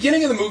 okay, in the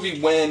beginning of the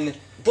movie when...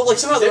 But like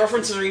some of the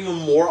references are even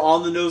more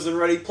on the nose than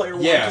Ready Player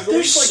One. Yeah.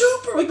 They're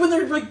super. Like when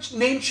they're like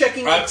name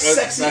checking like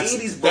sexy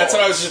 80s. That's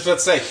what I was just about to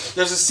say.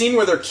 There's a scene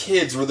where they're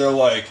kids where they're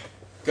like...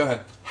 Go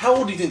ahead. How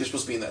old do you think they're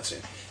supposed to be in that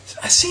scene?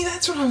 See,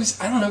 that's what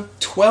I don't know,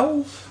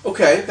 12?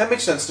 Okay, that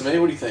makes sense to me.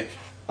 What do you think?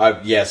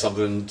 Yeah,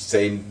 something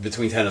saying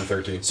between 10 and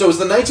 13. So it was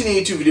the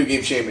 1982 Video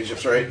Game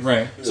Championships, right?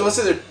 Right. So let's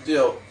say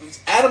that,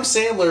 Adam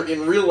Sandler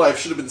in real life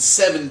should have been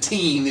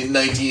 17 in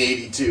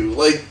 1982.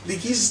 Like,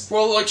 he's...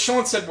 Well, like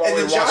Sean said while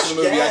we were watching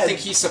the movie, Gad, I think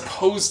he's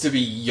supposed to be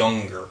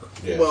younger.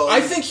 Yeah. Well,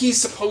 I think he's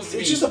supposed to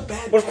be... It's just a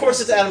bad... But of course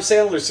it's Adam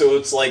Sandler, so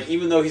it's like,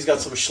 even though he's got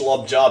some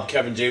schlub job,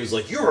 Kevin James is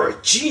like, you're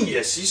a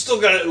genius. You still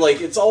got it,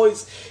 like, it's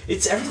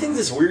everything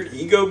this weird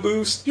ego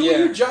boost. You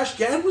know when Josh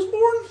Gad was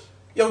born?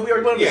 Yeah, we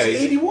already went to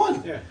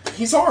 81. Yeah.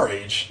 He's our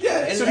age.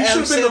 Yeah, And so he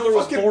should Adam have been Sandler the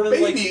was fucking born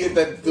in, like, baby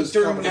that was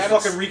during coming the at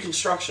fucking us.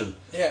 Reconstruction.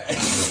 Yeah.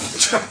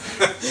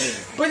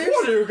 But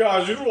what do you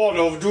guys? You want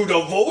to do the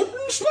voting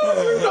stuff?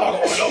 You're not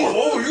going to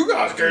vote. You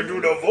guys can't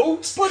do the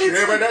votes. But it's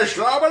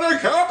a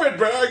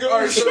carpetbagger. All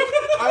right, so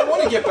I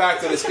want to get back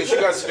to this because you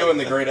guys are doing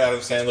the great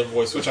Adam Sandler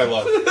voice, which I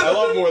love. I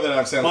love more than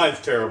Adam Sandler.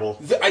 Mine's terrible.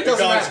 It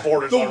doesn't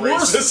matter. The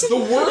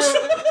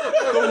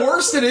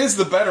worse it is,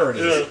 the better it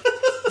is. Yeah.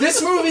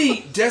 This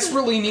movie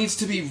desperately needs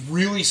to be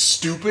really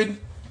stupid,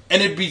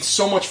 and it'd be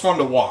so much fun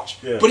to watch.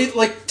 Yeah. But it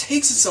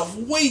takes itself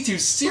way too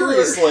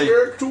seriously.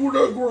 Like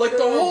the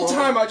whole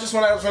time, I just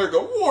want to have to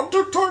go, want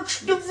to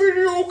touch the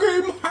video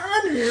game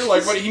honey?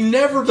 Like, but he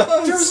never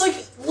does.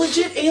 There's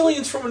legit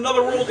aliens from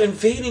another world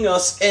invading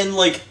us, and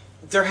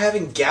they're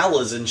having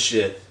galas and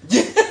shit.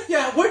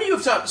 Yeah, where do you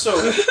have time? So,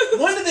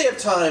 when did they have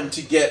time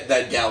to get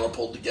that gala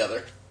pulled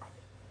together?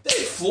 They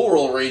had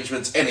floral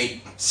arrangements and a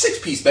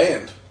 6-piece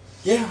band.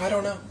 Yeah, I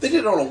don't know. They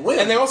did it on a whim.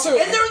 And they're in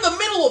the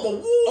middle of a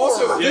war.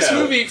 Also, this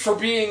movie, for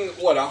being,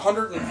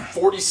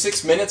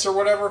 146 minutes or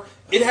whatever,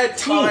 it had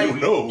time.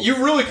 Oh, no. You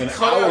really could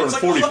cut hour out. and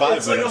 45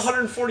 minutes. It's like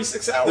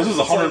 146 hours. This was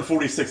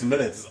 146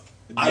 minutes.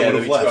 I would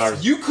have left. 2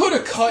 hours. You could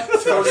have cut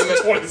 30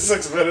 minutes.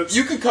 26 minutes.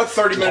 You could cut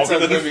 30 minutes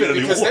out of the movie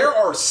Infinity because War. there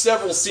are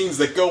several scenes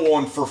that go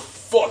on for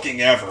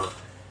fucking ever.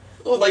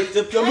 Well, like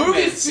the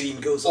Pac-Man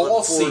scene goes on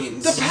all for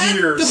scenes.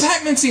 years. The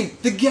Pac-Man scene,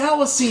 the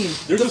gala scene.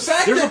 There's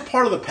a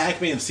part of the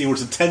Pac-Man scene where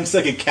it's a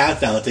 10-second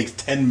countdown that takes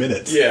 10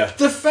 minutes. Yeah.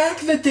 The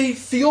fact that they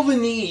feel the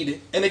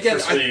need, and again,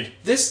 For speed.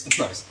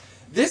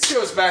 this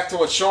goes back to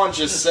what Sean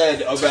just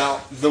said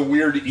about the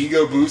weird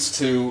ego boost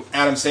to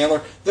Adam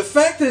Sandler. The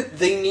fact that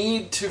they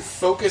need to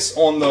focus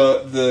on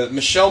the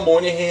Michelle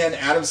Monaghan,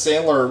 Adam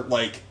Sandler,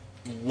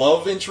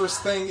 love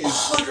interest thing is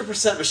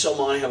 100% Michelle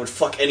Monaghan would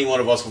fuck any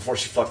one of us before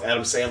she fucked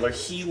Adam Sandler.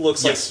 He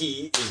looks like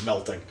he is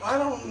melting. I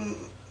don't...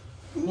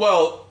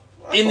 Well,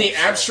 in the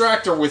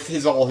abstract or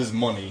with all his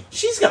money?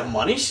 She's got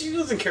money. She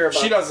doesn't care about...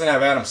 She doesn't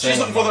have Adam Sandler. She's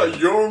looking for that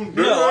young...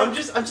 No, I'm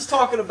just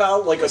talking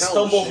about a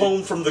stumble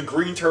home from the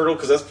Green Turtle,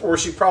 because that's where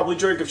she'd probably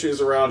drink if she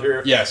was around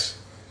here. Yes.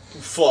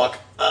 Fuck.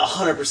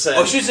 100%.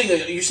 Oh,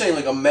 you're saying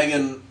like a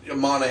Megan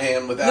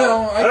Monaghan without...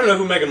 No, I don't know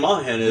who Megan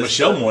Monaghan is.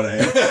 Michelle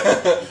Monaghan.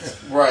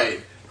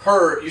 Right.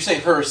 You're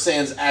saying her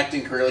sans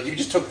acting career, you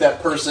just took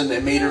that person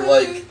and made her sure,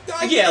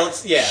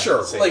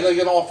 like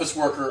an office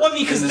worker. Well, I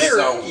mean, because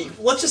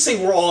let's just say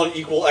we're all on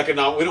equal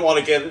economic. We don't want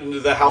to get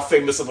into how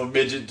famous of a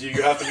midget do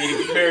you have to be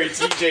to marry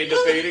TJ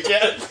debate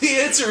again.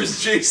 The answer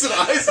is Jason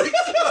Isaacs.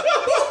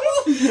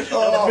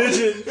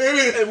 Midget.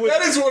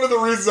 That is one of the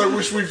reasons I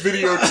wish we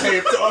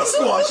videotaped us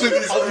watching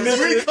these movies.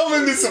 We come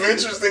into some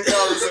interesting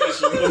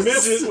conversations. A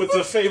midget with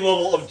the fame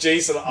level of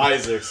Jason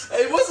Isaacs.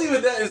 It wasn't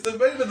even that. It's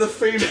the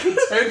fame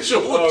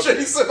potential of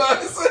Jason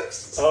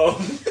Isaacs.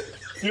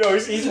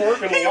 He's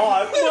working a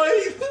lot.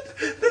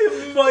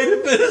 They might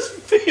have been as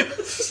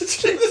famous as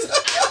Jason.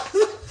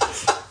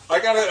 I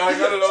got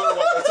another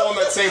one that's on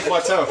that same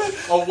plateau.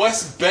 A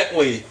Wes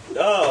Bentley.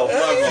 Oh,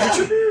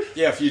 Future Beard?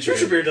 Yeah,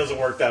 Future Beard doesn't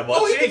work that much.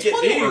 Oh, he he gets ain't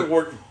plenty getting work.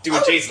 work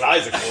doing Jason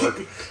Isaacs work.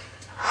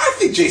 I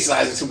think Jason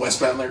Isaacs and Wes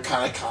Bentley are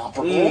kind of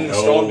comparable.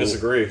 Strong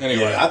disagree.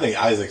 Anyway. Yeah, I think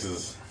Isaacs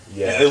is.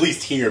 Yeah. At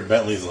least here,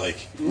 Bentley's like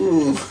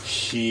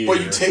here.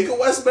 But you take a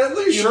Wes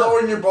Bentley, you're Sure.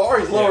 lowering your bar.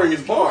 He's lowering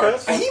his bar.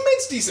 Okay. He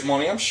makes decent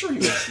money. I'm sure he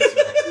makes decent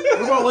money.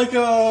 What about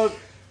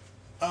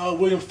like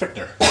William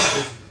Fichtner?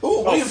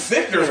 Oh, William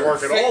Fichtner's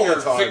working all the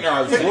time. Fichtner,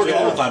 I was He's working working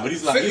all the time, but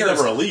he's not. He's Fichtner's-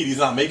 never a lead. He's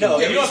not making. No,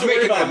 money. you don't have to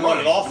worry about him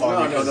running off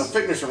on you. No,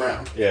 Fichtner's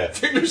around. Yeah.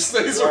 Fichtner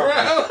stays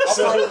around.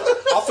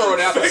 I'll throw it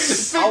out there.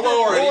 I'll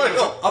lower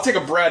it. I'll take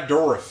a Brad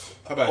Dourif.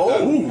 How about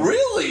that? Oh,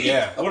 really?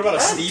 Yeah. What about a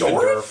Brad Steven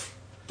Dourif? Dorff?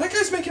 That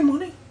guy's making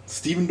money.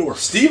 Steven Dorff.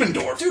 Steven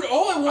Dorff. Dude,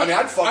 all I want... I mean,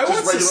 I'd fuck I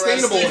just want regular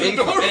ass sustainable Steven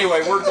income. Dorff. Anyway,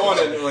 we're going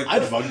to... Like,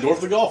 I'd fuck Dorff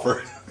the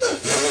golfer.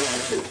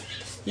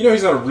 you know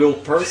he's not a real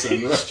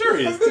person. Right? Sure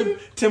he is.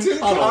 Tim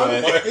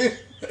Conway.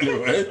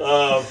 Anyway.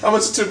 How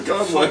much is Tim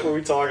What Conway? were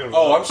we talking about?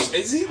 Oh, I'm just...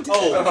 Is he...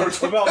 Oh,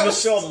 what about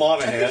Michelle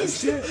Monaghan?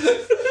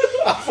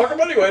 Fuck him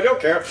anyway, I don't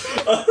care.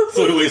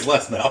 So he weighs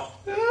less now.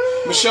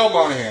 Michelle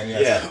Monaghan,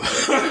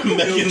 yes. Yeah. No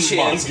Megan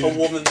chance a Monaghan.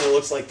 woman that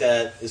looks like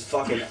that is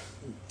fucking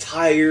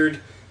tired,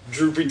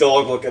 droopy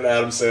dog looking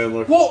Adam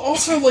Sandler. Well,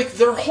 also, like,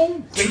 their whole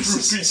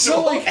basis...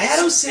 So, like...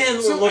 Adam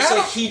Sandler So looks Adam-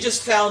 like he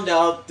just found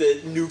out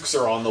that nukes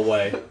are on the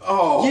way.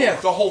 Oh. Yeah,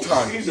 the whole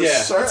time. He's a Yeah.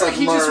 sad It's like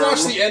he just man.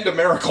 watched the end of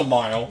Miracle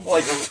Mile.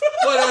 Like,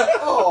 but,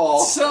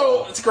 Oh.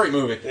 so, it's a great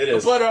movie. It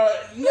is. But,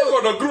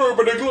 You're gonna globe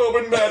and a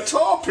globe in that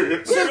tar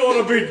pit. They're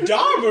gonna be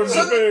diamonds,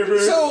 baby.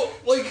 So,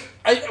 like,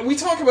 we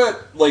talk about,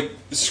 like,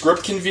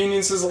 script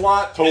conveniences a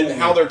lot and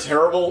how they're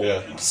terrible.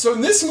 Yeah. So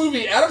in this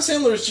movie, Adam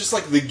Sandler is just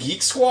like the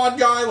Geek Squad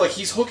guy. Like,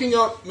 he's hooking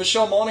up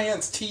Michelle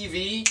Monaghan's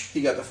TV.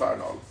 He got the fire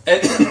dog.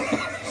 And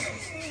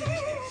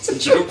it's a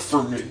joke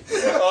for me.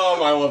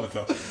 I love it,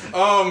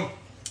 though.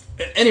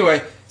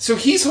 Anyway, so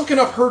he's hooking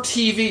up her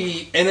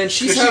TV, and then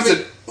she's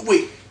having...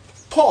 Wait,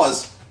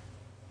 pause.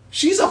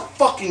 She's a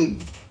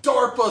fucking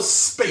DARPA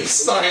space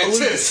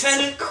scientist.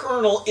 Lieutenant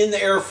Colonel in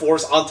the Air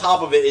Force on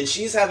top of it, and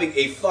she's having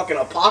a fucking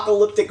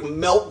apocalyptic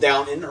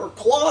meltdown in her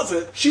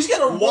closet. She's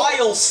got a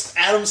whilst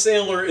Adam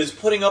Sandler is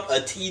putting up a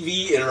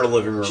TV in her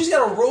living room. She's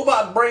got a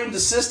robot brained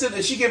assistant,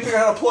 and she can't figure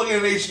out how to plug in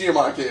an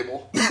HDMI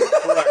cable.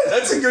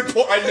 That's a good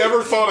point. I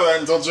never thought of that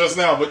until just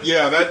now, but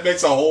yeah, that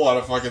makes a whole lot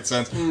of fucking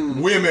sense.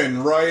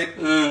 Women, right?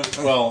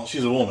 Well,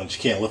 she's a woman. She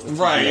can't lift the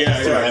Right, TV. yeah,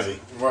 It's too yeah. heavy.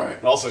 Right.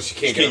 And also, she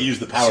can't, use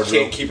the power She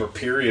drill. can't keep her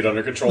period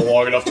under control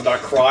long enough to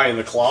not cry in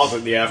the closet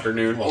in the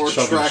afternoon. Well,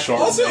 chugging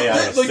Chardonnay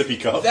out of a sippy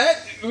cup.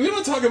 That we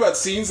don't talk about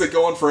scenes that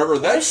go on forever. Why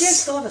That's does she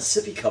still have a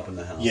sippy cup in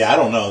the house? Yeah, I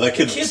don't know. That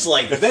kid's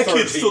like if that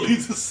 13. kid still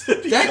needs a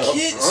sippy that cup.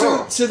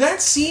 kid. So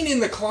that scene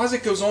in the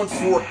closet goes on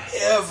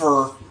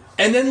forever,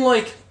 and then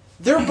like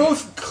they're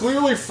both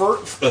clearly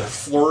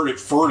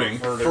flirting.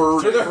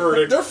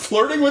 They're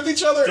flirting with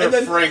each other, They're and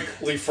then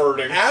frankly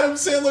flirting. Adam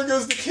Sandler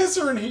goes to kiss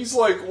her, and he's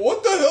like,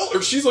 "What the hell?"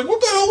 Or she's like,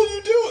 "What the hell are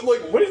you doing?"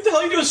 Like, What the hell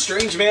are you doing,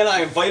 strange man?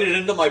 I invited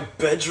into my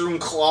bedroom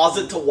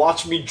closet to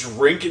watch me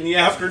drink in the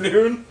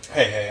afternoon.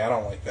 hey, I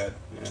don't like that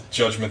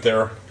judgment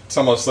there. It's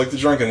almost like the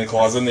drunk in the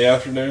closet in the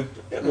afternoon.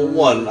 Yeah, well,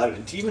 one,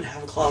 do you even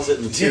have a closet?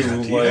 And two,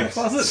 do you have a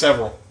closet?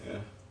 Several.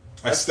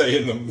 I stay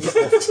in them.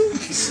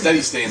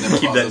 Steady stay in them.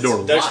 Keep that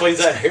door that locked. explains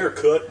that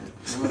haircut.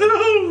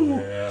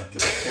 Yeah.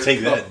 Take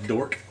that,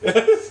 dork.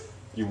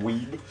 You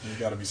weeb. You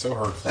gotta be so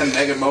hurtful. And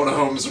Megan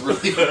Motorhome is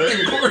really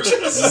fucking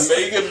gorgeous.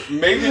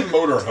 Megan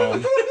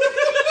Motorhome.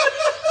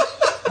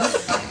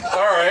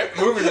 Alright,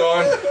 moving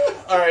on.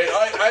 Alright,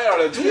 I don't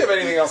know. Do we have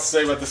anything else to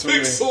say about this movie?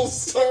 Pixel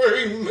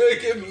starring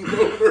Megan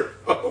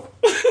Motorhome.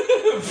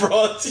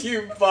 Brought to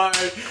you by...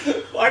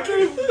 I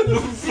can't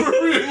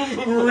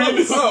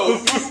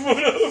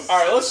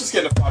Alright, let's just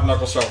get into Five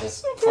Knuckle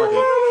Shuffles. Fuck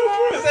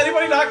it. Is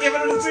anybody not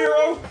giving it a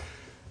 0?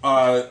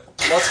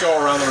 Let's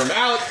go around the room.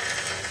 Alec!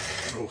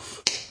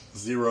 Oof.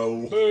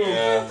 0.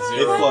 Yeah,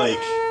 0. It's like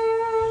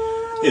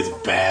it's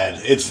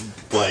bad. It's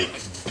like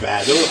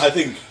bad. I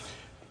think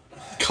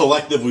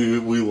collectively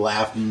we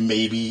laughed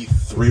maybe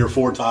 3 or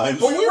 4 times.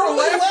 But we were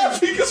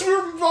laughing because we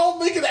were all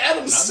making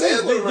Adam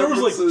Sandler There was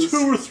like references. 2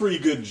 or 3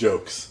 good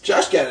jokes.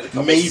 Josh Gad a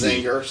couple Maybe.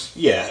 zingers.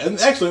 Yeah, and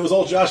actually it was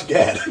all Josh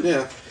Gad.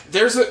 Yeah.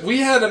 We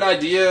had an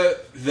idea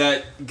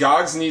that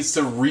Gogs needs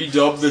to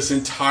redub this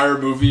entire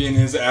movie in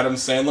his Adam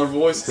Sandler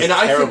voice, and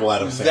I think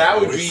Adam Sandler that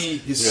would voice. be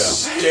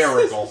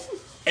hysterical.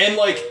 And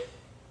like,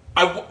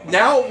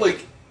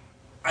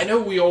 I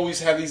know we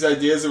always have these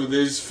ideas that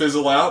they just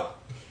fizzle out.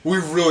 We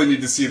really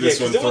need to see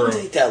this one it wouldn't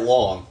through. take that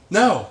long.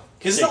 No,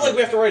 Because it's not like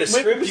we have to write a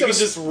script, you can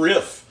just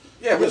riff.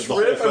 Yeah, but the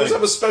whole I just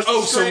have a special.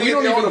 Oh, so we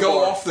don't even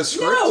go off the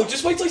script? No,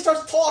 just wait till he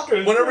starts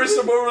talking. Whenever he's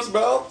over his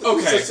mouth.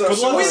 Okay.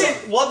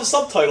 We'll have the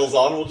subtitles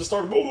on, and we'll just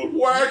start...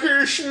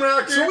 Wacky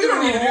schmacky. So we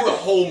don't need to do the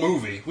whole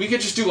movie. We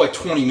could just do like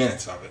 20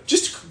 minutes of it.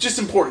 Just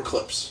important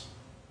clips.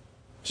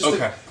 Just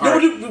Okay, No,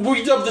 alright.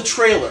 we dub the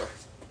trailer.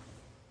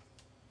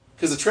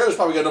 Because the trailer's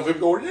probably got enough people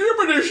going, yeah,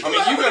 but I mean,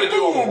 you got to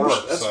do all the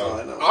work. That's so.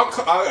 fine. No.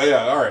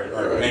 All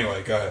right.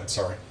 Anyway, go ahead.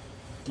 Sorry.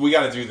 We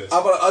got to do this.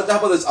 How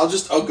about this?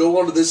 I'll go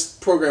onto this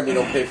program we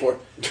don't pay for,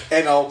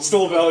 and I'll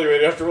still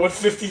evaluate after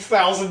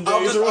 50,000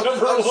 days or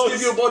whatever. I'll just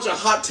give you a bunch of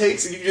hot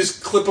takes, and you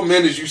just clip them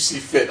in as you see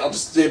fit. I'll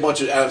just say a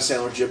bunch of Adam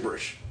Sandler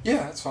gibberish.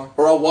 Yeah, that's fine.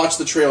 Or I'll watch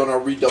the trailer and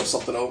I'll redub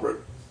something over it.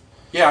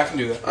 Yeah, I can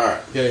do that. All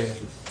right. Yeah.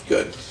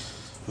 Good.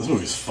 This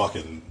movie's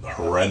fucking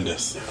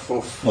horrendous.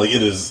 Like,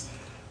 it is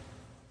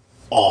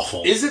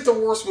awful. Is it the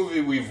worst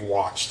movie we've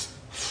watched?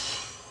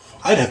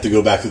 I'd have to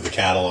go back through the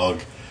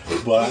catalog,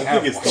 but I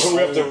think it's we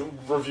have to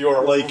review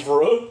our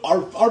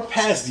our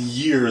past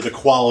year. The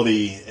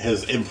quality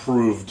has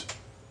improved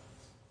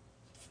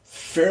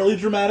fairly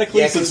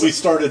dramatically since we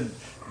started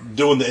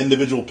doing the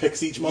individual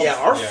picks each month. Yeah,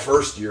 our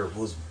first year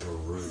was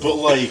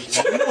brutal. But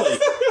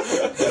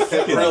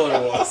it really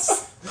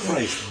was.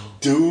 Christ,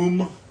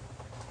 Doom,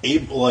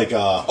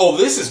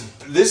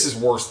 this is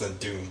worse than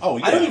Doom. Oh,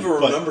 yeah, I don't even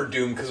remember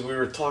Doom because we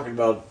were talking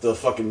about the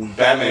fucking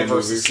Batman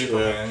versus movies.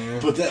 Superman. Yeah.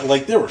 But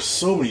that, there were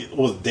so many.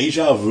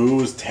 Deja Vu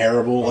was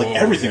terrible.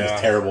 Everything was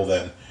terrible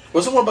then.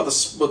 Was it one about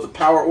the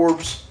power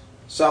orbs?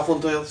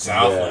 Southland Tales?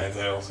 Southland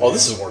Tales. Oh,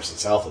 this is worse than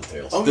Southland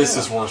Tales. Oh, this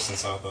is worse than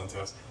Southland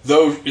Tales.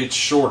 Though it's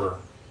shorter.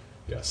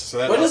 Yes. So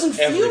that but it doesn't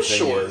feel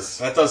short.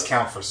 That does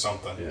count for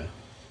something. Yeah.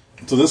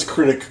 So this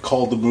critic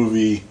called the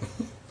movie...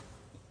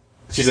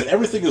 She said,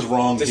 everything is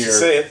wrong Did here. she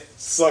say it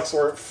sucks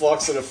where it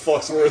fucks and it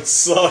fucks where it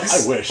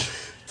sucks? I wish.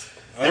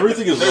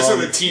 Everything is Those wrong.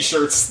 are the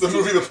t-shirts. The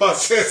movie, the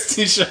podcast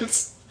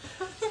t-shirts.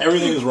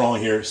 Everything is wrong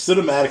here.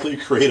 Cinematically,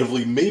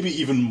 creatively, maybe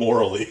even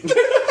morally.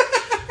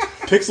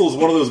 Pixel is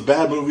one of those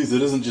bad movies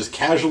that isn't just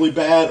casually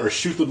bad, or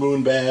shoot the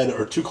moon bad,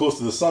 or too close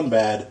to the sun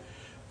bad,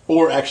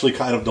 or actually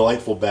kind of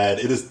delightful bad.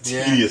 It is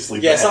tediously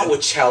bad. Yeah, it's not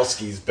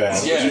Wachowski's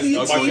bad. Yeah,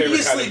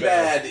 tediously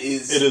bad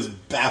is... It is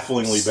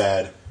bafflingly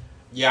bad.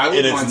 Yeah, I It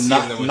wouldn't mind is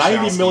seeing the $90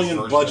 Wachowskis million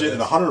version budget of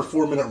and this.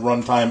 104-minute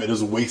runtime. It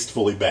is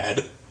wastefully bad.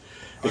 Its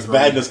Agreed.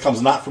 badness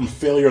comes not from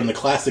failure in the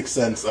classic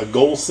sense, a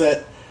goal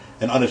set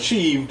and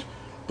unachieved,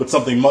 but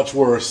something much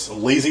worse: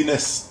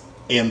 laziness,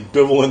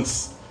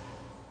 ambivalence,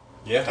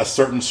 a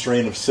certain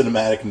strain of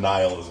cinematic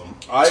nihilism.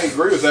 I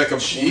agree with that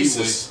completely.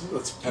 Jesus.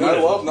 And I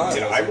love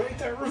nihilism. Did I write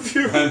that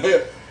review?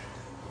 And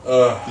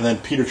then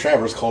Peter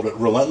Travers called it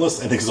relentless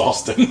and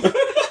exhausting.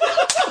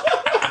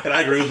 And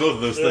I agree with both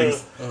of those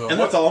things. And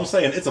that's all I'm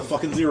saying. It's a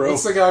fucking 0.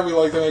 What's the guy we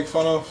like to make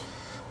fun of?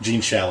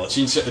 Gene Shalit. Is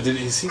he still,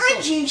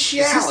 Gene is he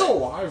Shalit. still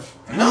alive?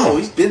 No,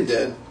 he's been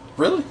dead.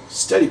 Really?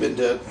 Steady been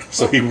dead.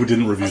 So he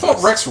didn't review I thought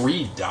this. Rex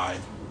Reed died.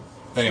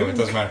 Anyway, it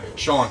doesn't matter.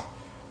 Sean.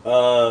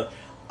 If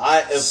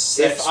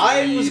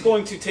I was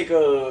going to take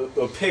a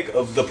pick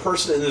of the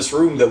person in this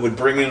room that would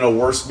bring in a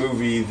worse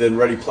movie than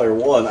Ready Player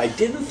One, I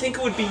didn't think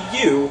it would be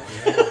you.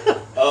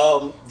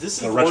 This is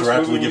the worst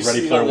retroactively movie give we've Ready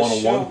seen Player on the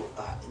 101? show.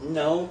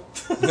 No.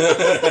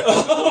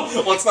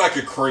 Let's not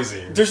get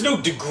crazy. There's no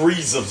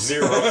degrees of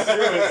 0. 0 is an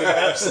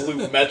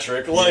absolute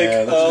metric. Like,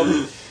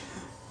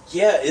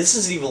 this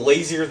is even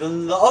lazier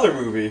than the other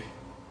movie.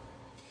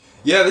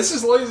 Yeah, this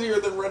is lazier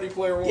than Ready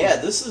Player One. Yeah,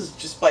 this is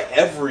just by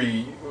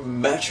every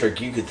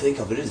metric you could think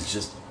of. It is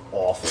just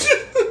awful.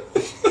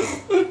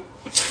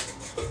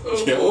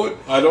 Yeah,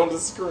 I don't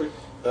disagree.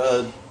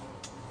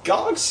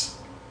 Gogs?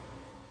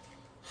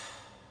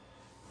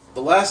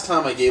 The last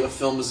time I gave a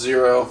film a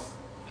 0...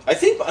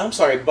 I'm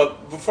sorry,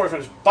 but before I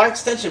finish, by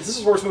extension, if this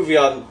is the worst movie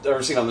I've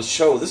ever seen on the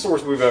show, this is the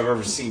worst movie I've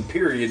ever seen,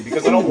 period,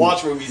 because I don't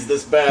watch movies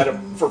this bad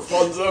for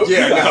funzo.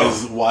 Yeah, you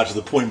guys watch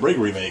the Point Break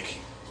remake.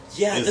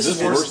 Yeah, Is this is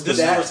this worse. worse This than is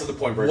that? worse than the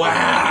Point Break. Wow.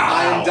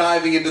 I am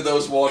diving into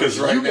those waters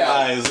 'Cause right you now.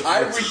 guys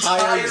I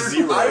retired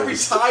zeros. I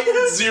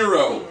retired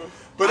 0.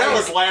 But that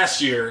was last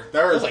year.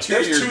 That was like 2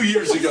 years. 2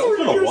 years ago. It's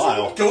been a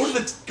while. Go to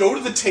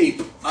the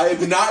tape. I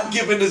have not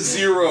given a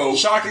 0.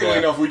 Shockingly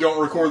enough, we don't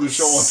record the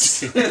show on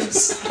tape.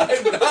 I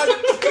have not.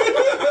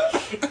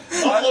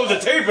 Upload the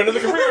tape into the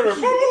computer.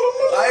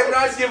 I have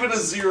not given a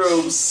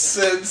 0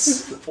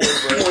 since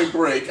Point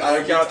Break.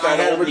 I got that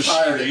had old machine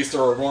retired that it. used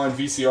to rewind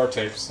VCR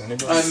tapes.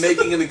 Anybody? I'm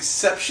making an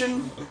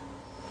exception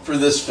for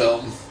this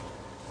film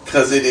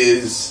because it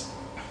is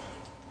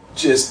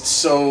just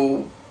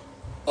so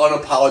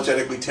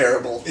unapologetically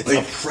terrible. It's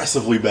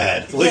oppressively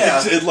bad.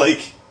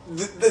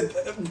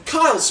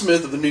 Kyle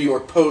Smith of the New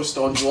York Post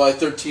on July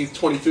 13th,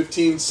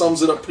 2015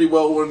 sums it up pretty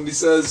well when he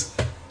says,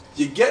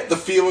 "You get the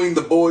feeling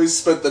the boys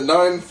spent the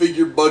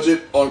 9-figure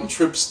budget on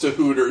trips to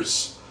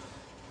Hooters."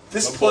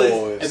 This place,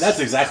 And that's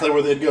exactly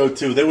where they'd go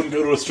to. They wouldn't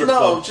go to a strip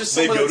club. just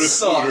they'd somewhere go to that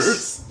sucks.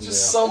 Hooters.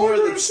 Just somewhere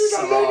that sucks.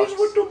 I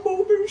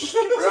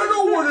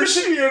don't want to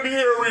see any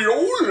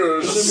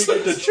areolas. Let me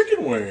get the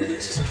chicken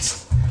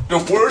wings. The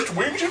worst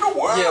wings in the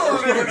world.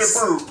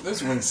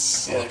 Those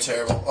wings Yeah, they're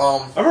terrible.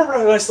 I remember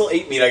when I still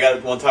ate meat. I got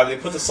it one time. They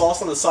put the sauce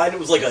on the side. It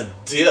was like a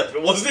dip.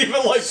 It wasn't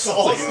even like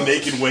sauce. Like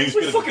naked wings.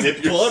 Like You're fucking gonna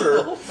dip butter.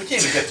 yourself. I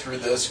can't even get through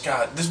this.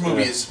 God, this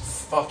movie is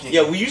fucking...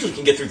 Yeah, we usually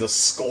can get through the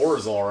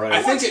scores all right.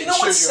 I think You it know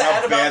what's shows you how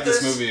sad bad about this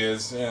this? movie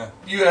is. Yeah.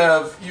 You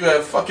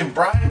have fucking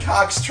Brian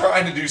Cox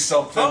trying to do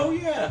something. Oh,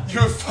 yeah. You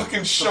have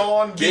fucking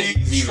Sean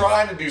Bean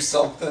trying to do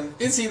something.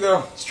 Is he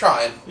though? He's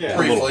trying, Yeah, a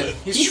little briefly.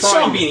 bit. He's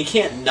Sean Bean. He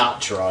can't not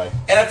try.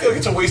 And I feel like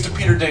it's a waste of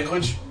Peter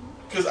Dinklage.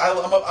 because I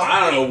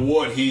don't know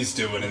what he's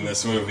doing in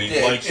this movie.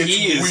 Yeah, like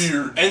he is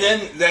weird. And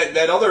then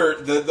that other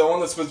the one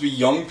that's supposed to be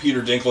young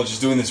Peter Dinklage is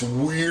doing this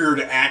weird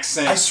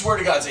accent. I swear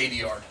to God, it's 80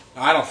 Yard.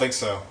 I don't think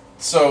so.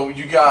 So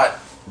you got.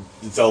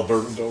 It's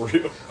Alberto Del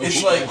Rio.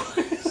 It's like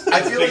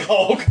I feel like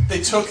Hulk.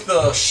 They took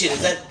the shit.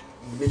 Is that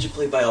midget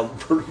played by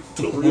Alberto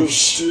Del Rio?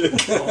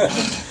 Shit.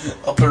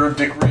 Alberto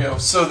Dick Rio.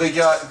 So they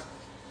got.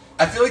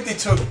 I feel like they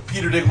took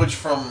Peter Dinklage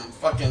from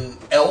fucking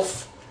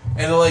Elf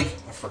and they're like,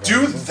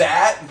 do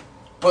that,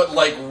 but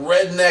like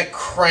redneck,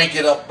 crank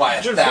it up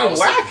by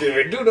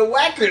 1,000. Do the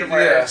wacky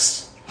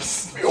Yes.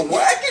 Be a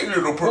wacky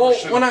little person.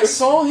 Well, when I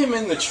saw him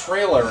in the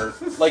trailer,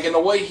 like in the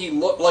way he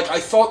looked, like I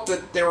thought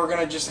that they were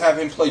gonna just have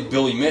him play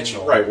Billy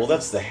Mitchell. Right. Well,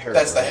 that's the hair.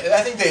 That's the.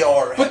 I think they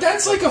are. But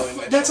that's like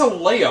that's a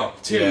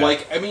layup too. Yeah.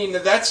 Like I mean,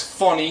 that's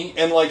funny,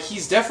 and like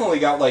he's definitely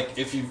got like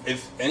if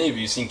any of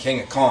you seen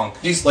King of Kong,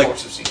 these like have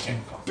seen King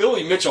of Kong.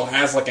 Billy Mitchell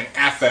has like an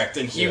affect,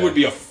 and he would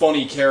be a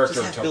funny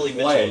character to Billy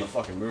Mitchell play. in the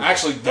fucking movie.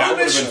 Actually, that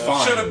would have been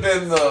fine. Should have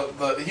been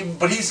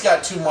but he's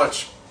got too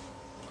much.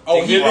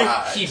 Oh, he'd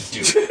he'd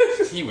do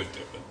it. He would do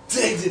it.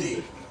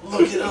 Dignity.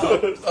 Look it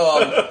up.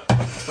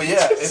 But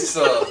yeah, it's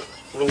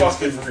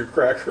fucking from your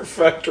Cracker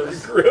Factory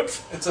grip.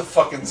 It's a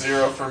fucking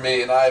 0 for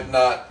me, and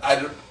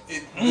the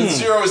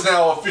 0 is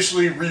now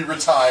officially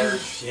re-retired.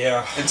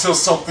 Yeah. Until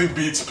something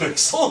beats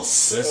Pixels.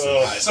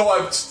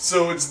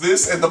 So it's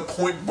this and the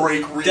Point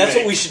Break remake. That's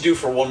what we should do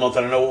for 1 month.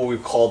 I don't know what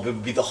we've called. It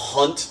would be the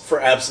hunt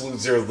for Absolute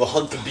Zero, the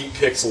hunt to beat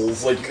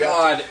Pixels. Like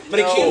God, but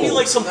it can't be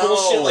like some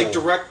bullshit like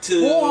direct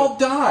to. We'll all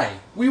die.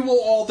 We will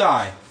all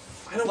die.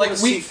 I don't like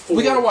wanna we see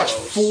we gotta watch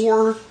those.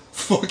 4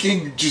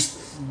 fucking just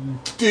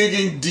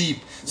digging deep.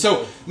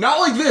 So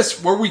not like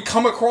this where we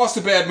come across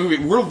a bad movie.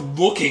 We're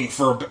looking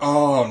for.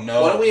 Oh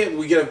no! Why don't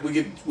we could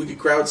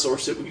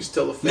crowdsource it? We could just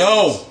tell the fans.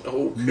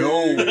 No.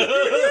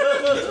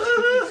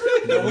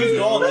 No, we've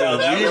gone down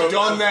that. We've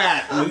done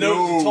that.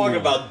 No, talking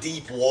about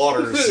deep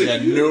waters. Yeah,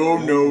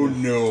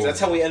 no.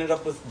 That's how we ended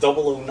up with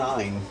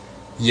 009.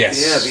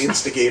 Yes. Yeah, the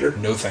instigator.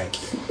 No, thank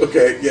you.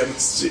 Okay, yeah.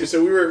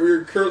 So we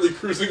were currently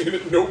cruising in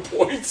at no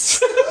points.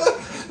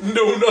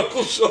 No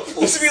knuckle shuffles.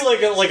 This would be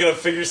like in a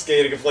figure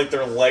skating if like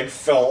their leg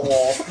fell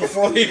off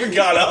before they even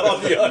got out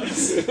on the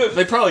ice.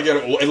 They probably get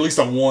at least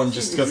a 1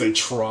 just because they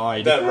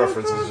tried. That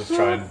reference was just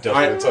trying to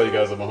definitely tell you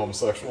guys I'm a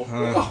homosexual.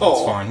 That's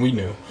fine. We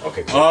knew.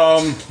 Okay.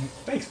 Cool.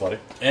 Thanks, buddy.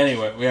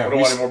 Anyway, yeah. I don't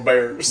want any more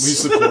bears. We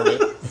support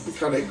it. We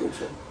kind of go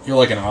for it. You're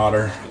like an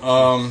otter.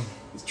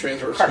 It's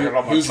transverse.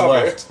 Who's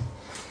left?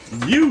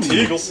 You.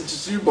 Eagles. It's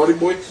just you, buddy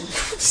boy.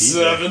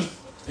 7.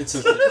 It's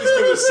a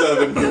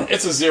 7.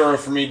 It's a 0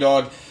 for me,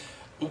 dog.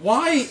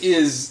 Why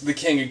is the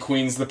King of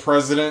Queens the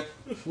president?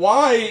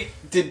 Why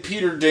did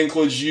Peter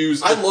Dinklage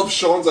use... I love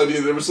Sean's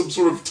idea that there was some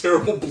sort of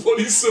terrible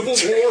bloody civil war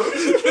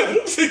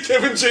that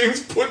Kevin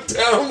James put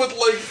down with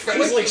like... It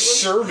was like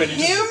Sherman.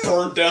 He just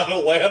burned down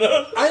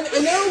Atlanta.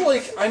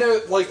 I know,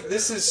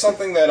 this is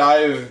something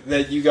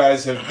that you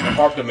guys have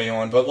harped on me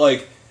on, but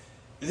like,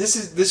 this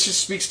just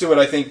speaks to it,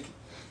 I think,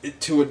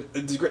 to a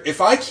degree.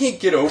 If I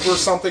can't get over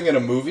something in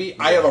a movie,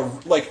 I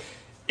have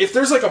if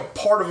there's like a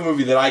part of a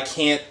movie that I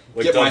can't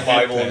Like get the my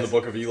head Bible in past- the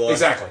Book of Eli.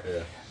 Exactly.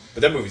 Yeah.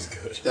 But that movie's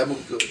good. That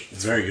movie's good.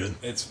 It's very good.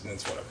 It's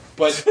whatever.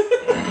 But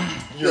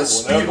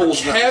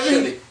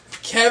Kevin.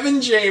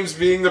 Kevin James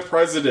being the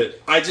president,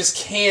 I just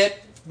can't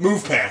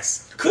move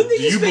past. Couldn't they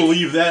Do you just make...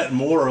 believe that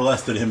more or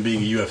less than him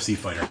being a UFC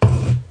fighter?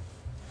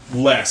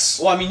 Less.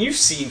 Well, I mean, you've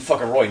seen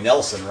fucking Roy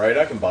Nelson, right?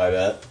 I can buy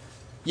that.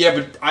 Yeah,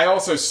 but I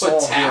also saw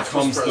Taft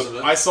was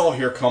president.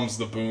 Here Comes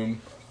the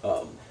Boom.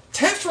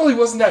 Taft really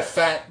wasn't that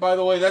fat, by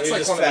the way. That's He like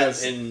was one just of fat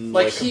those in,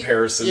 like like,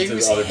 comparison he to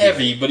was other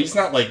heavy, but he's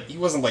not like he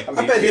wasn't like.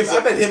 I bet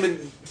him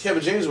and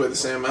Kevin James weigh the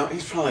same amount.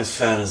 He's probably as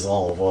fat as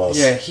all of us.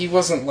 Yeah, he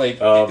wasn't like.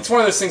 It's one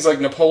of those things like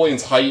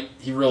Napoleon's height.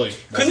 He really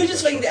Couldn't they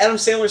just make Adam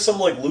Sandler some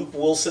like Luke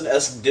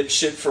Wilson-esque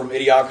dipshit from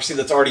Idiocracy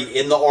that's already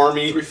in the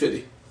army?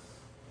 350.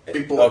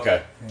 Big boy.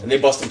 Okay, and they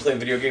bust him playing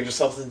video games or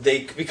something.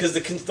 Because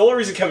the only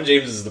reason Kevin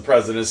James is the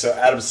president is so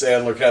Adam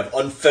Sandler can have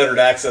unfettered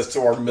access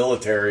to our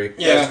military.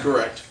 Yeah, that's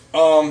correct.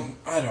 I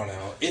don't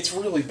know. It's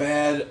really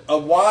bad.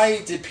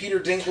 Why did Peter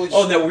Dinklage...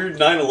 Oh, and that weird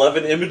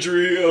 9/11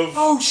 imagery of...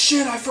 Oh,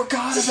 shit, I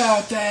forgot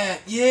about that.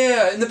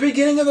 Yeah, in the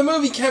beginning of the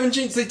movie, Kevin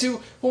James, they do...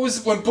 What was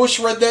it, when Bush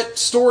read that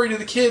story to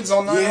the kids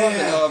on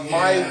 9/11?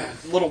 My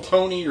Little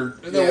Pony, or...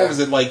 What was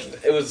it,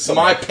 like... It was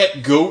My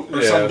Pet Goat,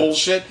 or some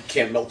bullshit.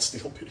 Can't melt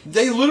steel beams.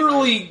 They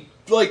literally,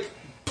 like...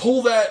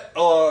 pull that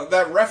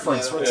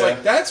reference where it's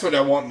like, that's what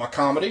I want in my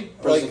comedy.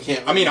 Like,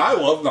 I mean, I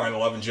love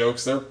 9/11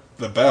 jokes. They're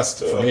the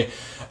best for me.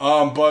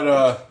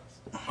 But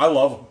I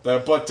love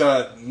them.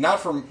 But not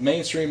for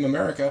mainstream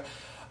America.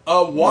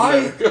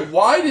 Why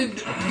did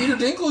Peter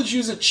Dinklage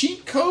use a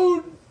cheat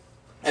code?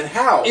 And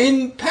how?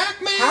 In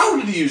Pac-Man? How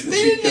did he use the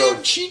they cheat didn't code?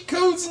 have cheat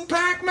codes in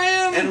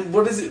Pac-Man? And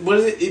what is it? What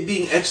is it? It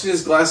being etched in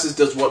his glasses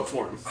does what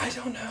for him? I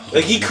don't know.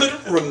 Like, he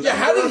couldn't remember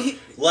how did he...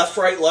 left,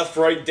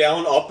 right,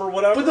 down, up, or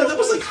whatever? But that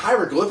was like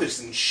hieroglyphics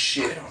and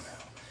shit. I don't know.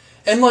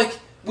 And, like,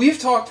 we've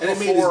talked And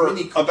before it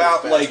made his Mini Cooper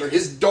about, like... faster.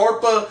 His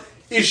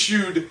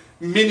DARPA-issued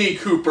Mini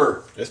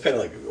Cooper. It's kind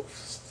of like Google.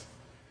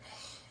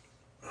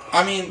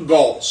 I mean,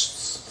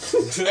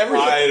 ghosts.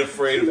 I ain't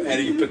afraid of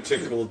any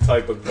particular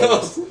type of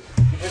ghost.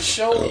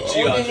 Michelle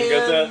Gian, you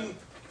get that?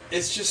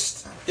 It's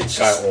just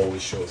Guy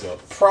always shows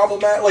up.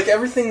 problematic. Like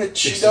everything that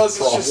she does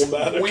is just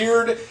problematic.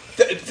 weird.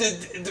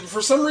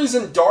 For some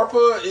reason,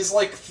 DARPA is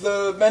like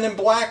the Men in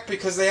Black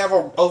because they have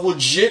a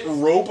legit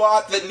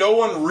robot that no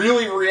one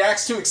really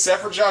reacts to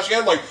except for Josh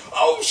Gad. Like,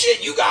 oh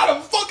shit, you got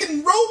a fucking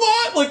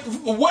robot? Like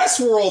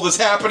Westworld is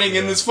happening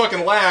in this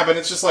fucking lab, and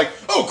it's just like,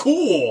 oh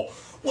cool.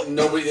 What?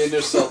 Nobody didn't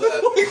just sell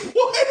that. Like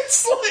what?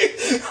 It's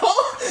like,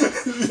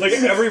 huh? Like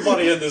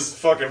everybody in this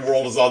fucking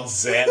world is on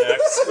Xanax.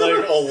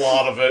 Like a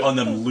lot of it. On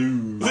them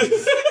lose. And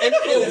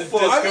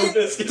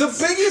the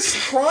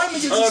biggest crime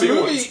against this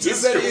movie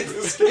is that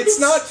it's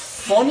not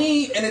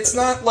funny and it's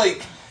not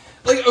like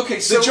okay,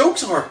 so the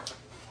jokes are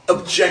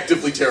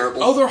objectively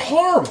terrible. Oh, they're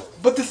horrible.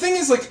 But the thing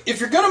is, like, if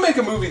you're gonna make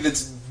a movie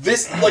that's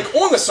this, like,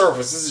 on the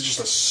surface, this is just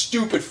a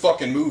stupid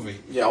fucking movie.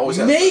 Yeah, always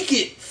make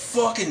it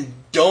fucking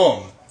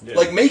dumb. Yeah.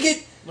 Like, make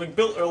it. Like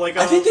Bill, or like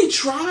I think they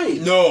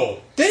tried.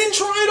 No, they didn't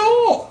try at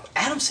all.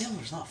 Adam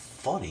Sandler's not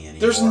funny anymore.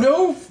 There's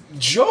no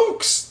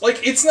jokes. Like,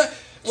 it's not.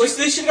 Like,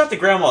 they should have got the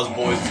Grandma's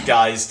Boys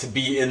guys to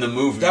be in the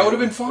movie. That would have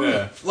been fun.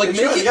 Yeah. Like,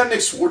 They tried. You got Nick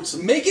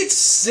Swartzen. Make it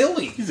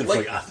silly. He's in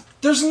Like, like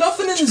there's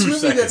nothing in this 2 movie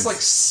that's seconds. like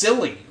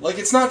silly. Like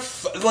it's not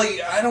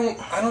like I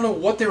don't know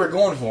what they were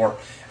going for.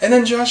 And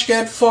then Josh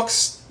Gad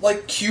fucks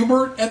like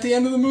Qbert at the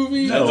end of the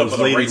movie. No, Ends up it's with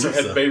a Lady Razorhead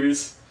Lisa.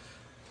 babies.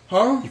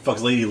 Huh? He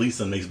fucks Lady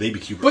Lisa and makes baby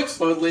Cubert.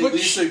 But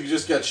Lisa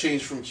just got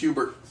changed from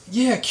Qbert.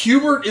 Yeah,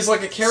 Qbert is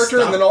like a character,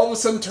 and then all of a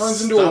sudden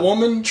turns into a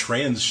woman.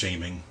 Trans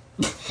shaming.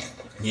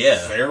 Yeah,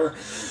 fair.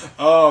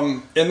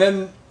 And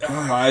then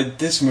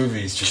this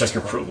movie is just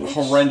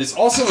horrendous.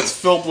 Also, it's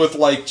filled with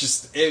like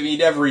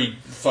every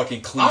fucking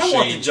cliche. I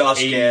want the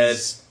Josh Gad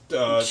 80s,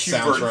 Qbert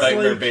soundtrack.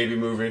 Nightmare Baby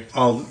movie.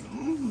 Oh,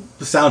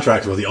 the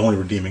soundtracks were the only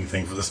redeeming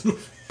thing for this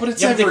movie. But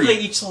it's They play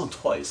each song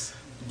twice.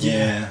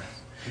 Yeah.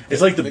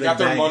 It's like the They Big got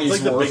their Bang. money's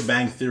It's like the worth. Big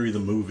Bang Theory, the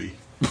movie.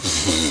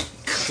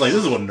 It's like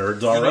this is what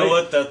nerds are, You know right?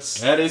 what?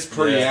 That is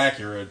pretty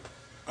accurate.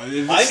 I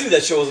knew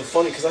that show wasn't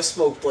funny because I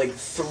smoked like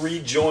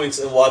 3 joints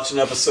and watched an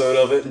episode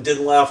of it and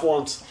didn't laugh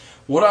once.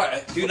 Dude,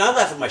 I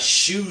laugh at my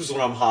shoes when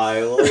I'm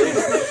high.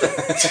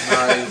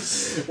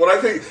 Nice. What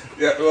I think,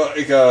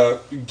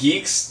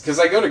 geeks, because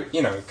I go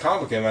to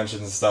comic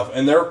conventions and stuff,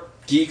 and they're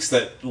geeks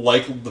that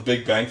like the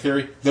Big Bang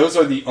Theory. Those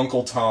are the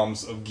Uncle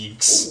Toms of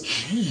geeks.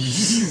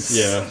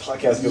 Yeah.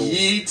 Podcast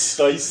goes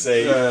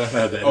dicey.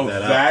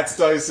 That's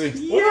dicey.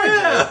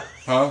 Yeah.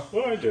 Huh?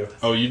 What do I do?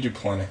 Oh, you do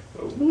plenty.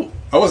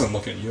 I wasn't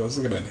looking at you. I was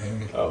looking at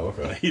him. Oh,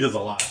 okay. He does a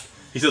lot.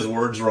 He says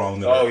words wrong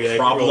that Oh, are yeah,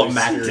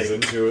 problematic. Really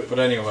into it. But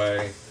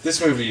anyway,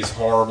 this movie is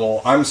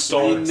horrible. I'm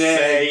sorry. Don't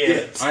say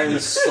it. I'm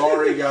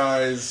sorry,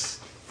 guys.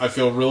 I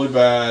feel really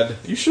bad.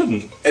 You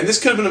shouldn't. And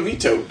this could have been a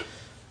veto.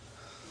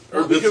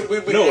 Or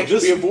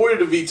we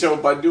avoided a veto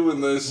by doing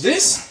this.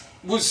 This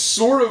was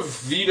sort of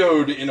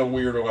vetoed in a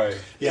weird way.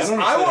 Yeah,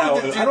 I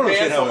wanted to do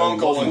Man how from it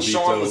Uncle, and wasn't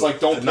Sean vetoed, was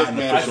like, "Don't but not pick an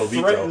Man." official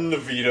veto. Threatened the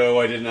veto.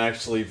 I didn't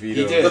actually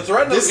veto. He did. The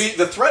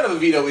threat of a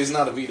veto is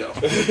not a veto.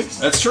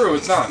 That's true.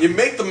 It's not. You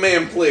make the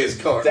man play his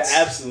cards. The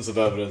absence of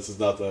evidence is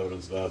not the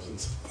evidence of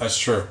absence. That's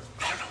true.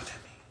 I don't know what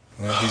that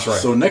means. Yeah, he's right.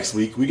 So next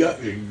week we got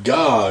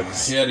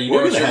Gogs. Yeah, do you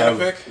know what you're gonna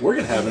pick? We're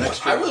gonna have an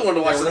extra. I really want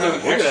to watch we're gonna the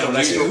have an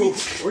extra week.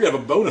 We're gonna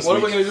have a bonus. What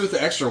week. are we gonna do with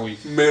the extra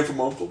week? Man from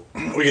Uncle.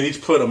 We can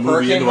each put a movie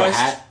Hurricane into a Heist?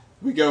 hat.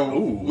 We go. Ooh,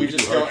 we we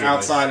just do go Hurricane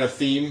outside of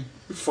theme.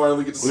 We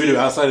finally get to We see do it.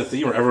 outside of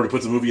theme, or everybody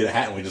puts a movie in a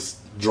hat, and we just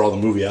draw the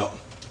movie out.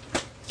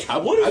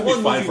 I'd be One fine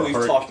movie for we've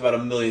Hurricane. talked about a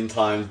million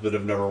times but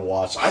have never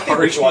watched. I think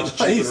we should watch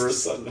Hurricane Jupiter Heist.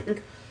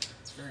 Ascending.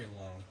 It's very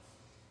long.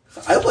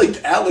 I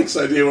liked Alex's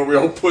idea where we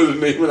all put a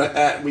name in a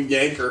hat and we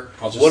yank her.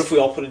 What if we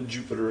all put in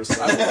Jupiter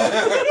Ascending?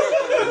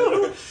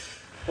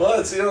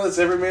 Well, it's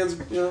every man's,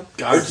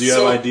 Guys, do you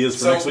have ideas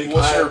for next week?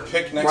 What's your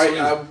pick next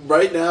week?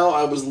 Right now,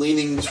 I was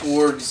leaning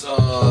towards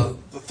the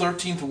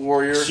 13th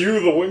Warrior. Cue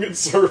the Winged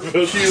Serpent.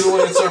 Cue the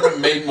Winged Serpent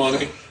made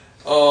money.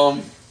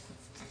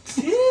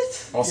 Did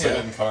it? Also, Yeah.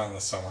 didn't come out in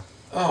the summer.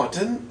 Oh, it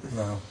didn't?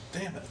 No.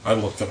 Damn it. I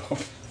looked it up.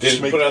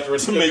 Didn't put out the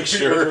to make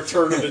sure.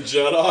 Return of the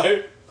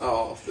Jedi.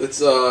 Oh,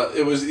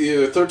 it was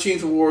either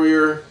 13th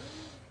Warrior,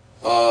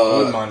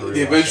 wouldn't mind The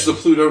rewatching. Adventures of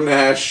Pluto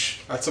Nash,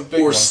 That's a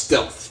big or one.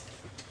 Stealth.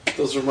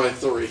 Those are my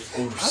 3.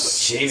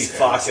 Jamie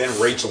Foxx and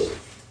Rachel.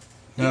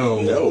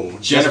 No,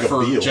 Jessica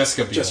Biel.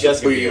 Jessica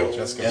Biel.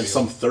 and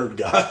some third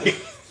guy.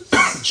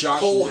 Josh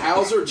Cole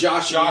Hauser,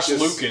 Josh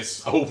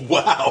Lucas. Oh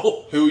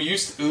wow! Who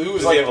was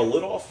Does like he have a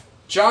lid off?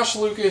 Josh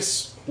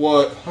Lucas?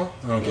 What? Huh?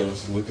 I don't get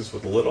it. Lucas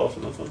with the lid off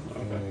and nothing?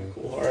 Okay,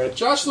 cool. Alright.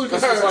 Josh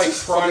Lucas was like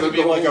trying to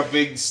be like a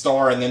big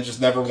star and then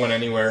just never went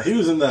anywhere. He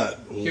was in that.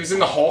 He was in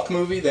the Hulk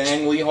movie, the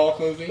Ang Lee Hulk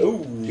movie.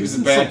 Ooh, He was a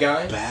bad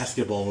guy.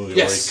 Basketball movie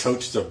Yes. where he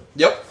coached a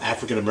Yep.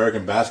 African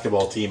American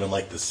basketball team in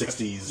like the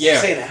 60s.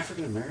 Yeah. Say an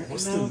African American.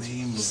 What's the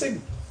name? Just say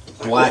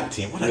Black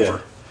team,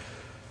 whatever.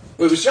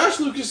 Wait, was Josh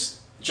Lucas?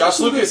 Josh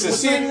Lucas was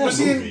is he in that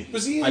movie?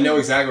 Was he in? I know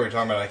exactly what you're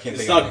talking about. I can't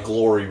it's think of not it.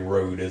 Glory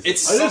Road, is it?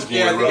 It's It is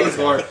yeah, I Glory think it's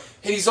Road. Glory.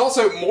 And he's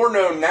also more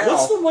known now.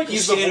 What's the Michael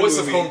he's the Shannon voice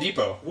movie? of Home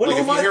Depot. What Like,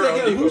 am if you I hear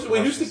thinking? Home Depot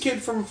Who's the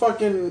kid from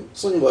fucking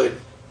Sling Blade?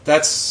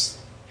 That's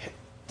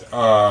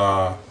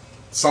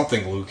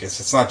something Lucas.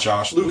 It's not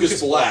Josh.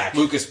 Lucas Black.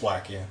 Lucas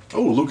Black, yeah.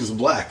 Oh, Lucas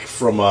Black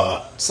from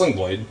Sling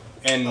Blade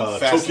and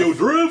Tokyo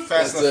Drift.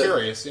 Fast and the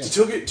Furious. Yeah.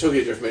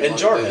 Tokyo Drift made And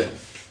Jarhead.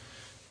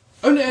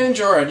 Oh, and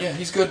Jarhead, yeah,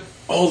 he's good.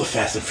 Oh, the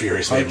Fast and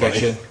Furious I made pick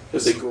money. it.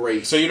 It's a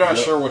great. So you're not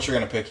sure what you're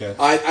going to pick yet?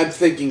 I'm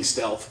thinking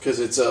Stealth because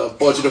it's a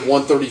budget of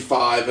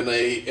 135 and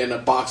a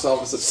box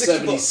office of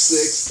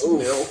 76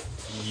 mil.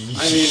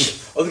 I mean,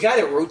 the guy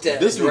that wrote that,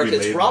 This movie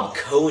it's made Rob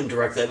Cohen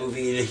directed that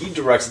movie, and he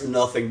directs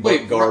nothing but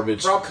Wait,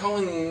 garbage. Rob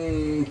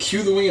Cohen,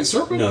 Cue the Winged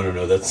Serpent?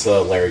 No, that's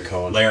Larry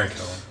Cohen. Larry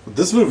Cohen.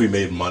 This movie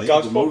made money.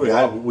 God's The movie,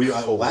 Rob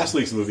last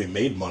week's movie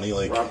made money.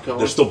 Like, Rob Cohen.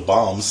 there's still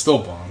bombs. Still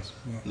bombs.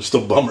 There's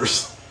still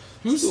bummers.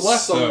 Who's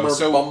left though? Summer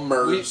So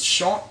bummers.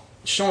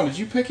 Sean, did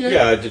you pick yet?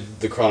 Yeah, I did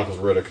the Chronicles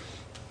of Riddick.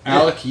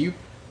 Alec, you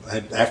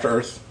After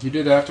Earth. you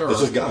did After This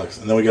Earth. is Gogs.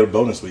 And then we got a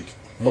bonus week.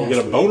 We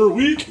got a boner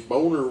week.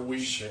 Boner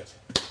week. Shit.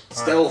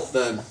 Stealth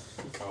then.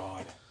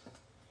 God.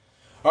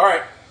 All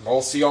right.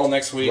 We'll see y'all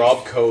next week.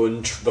 Rob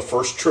Cohen, the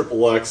first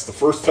Triple X, the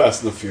first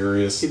Fast and the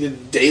Furious, He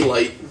did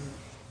Daylight.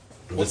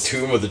 The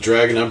Tomb of the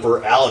Dragon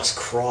Emperor, Alex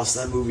Cross.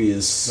 That movie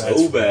is so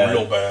That's bad.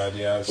 real bad.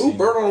 Yeah. I've Ooh, seen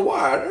Bird on a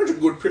Wire. There's a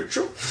good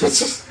picture.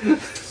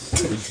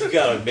 We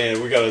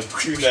gotta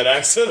tune that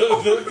accent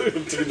up,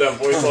 tune that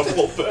voice up a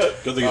little bit.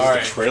 Good thing All it's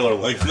right. the trailer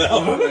length now.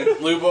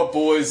 Lube Up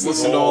Boys.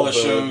 Listen to all the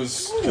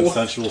shows.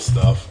 Consensual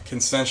stuff.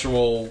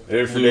 Consensual.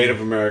 Hey, for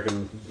Native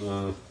American.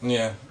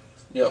 Yeah.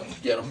 Yep,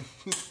 get him.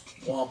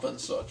 Wampa and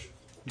such.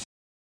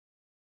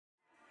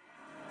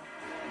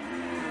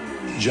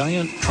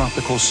 Giant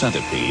tropical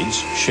centipedes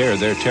share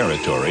their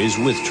territories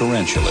with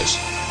tarantulas.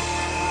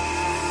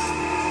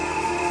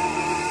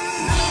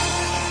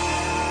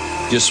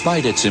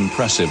 Despite its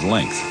impressive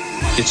length,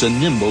 it's a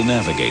nimble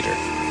navigator,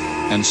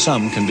 and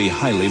some can be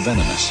highly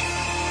venomous.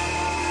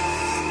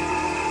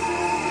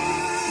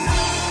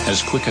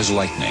 As quick as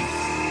lightning,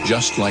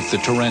 just like the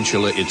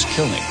tarantula it's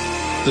killing,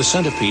 the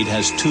centipede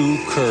has two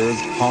curved,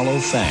 hollow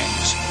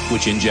fangs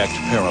which inject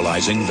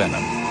paralyzing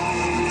venom.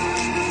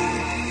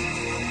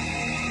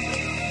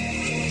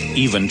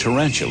 Even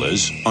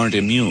tarantulas aren't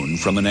immune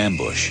from an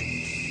ambush.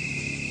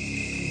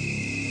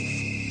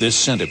 This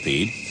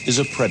centipede is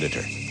a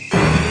predator.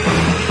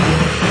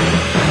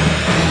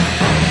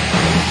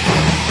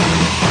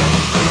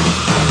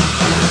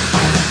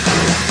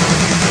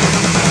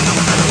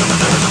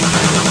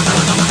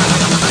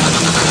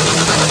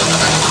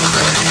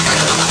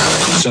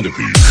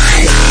 Centipede.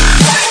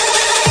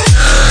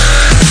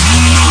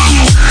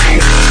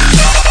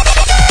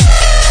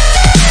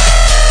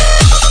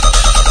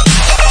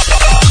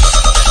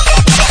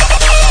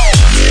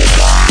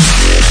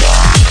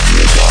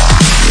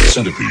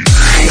 Centipede.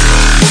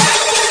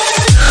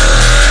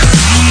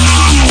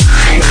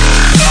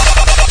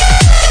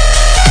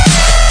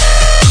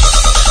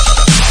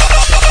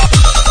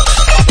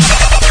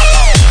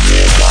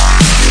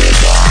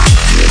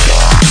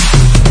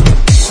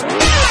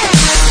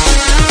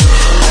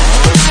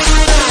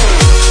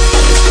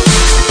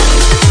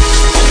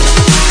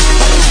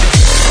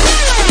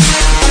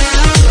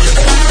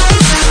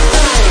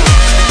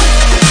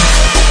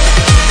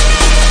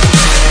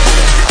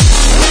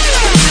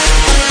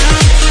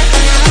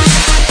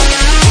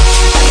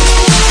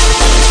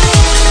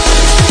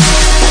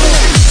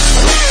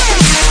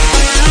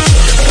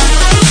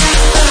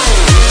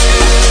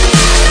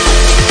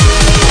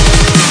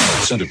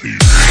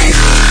 Centipede.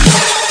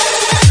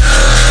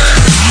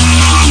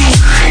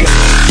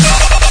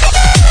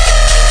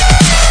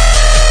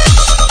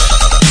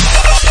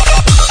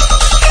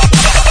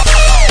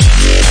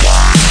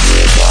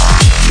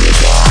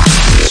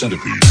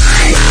 Centipede.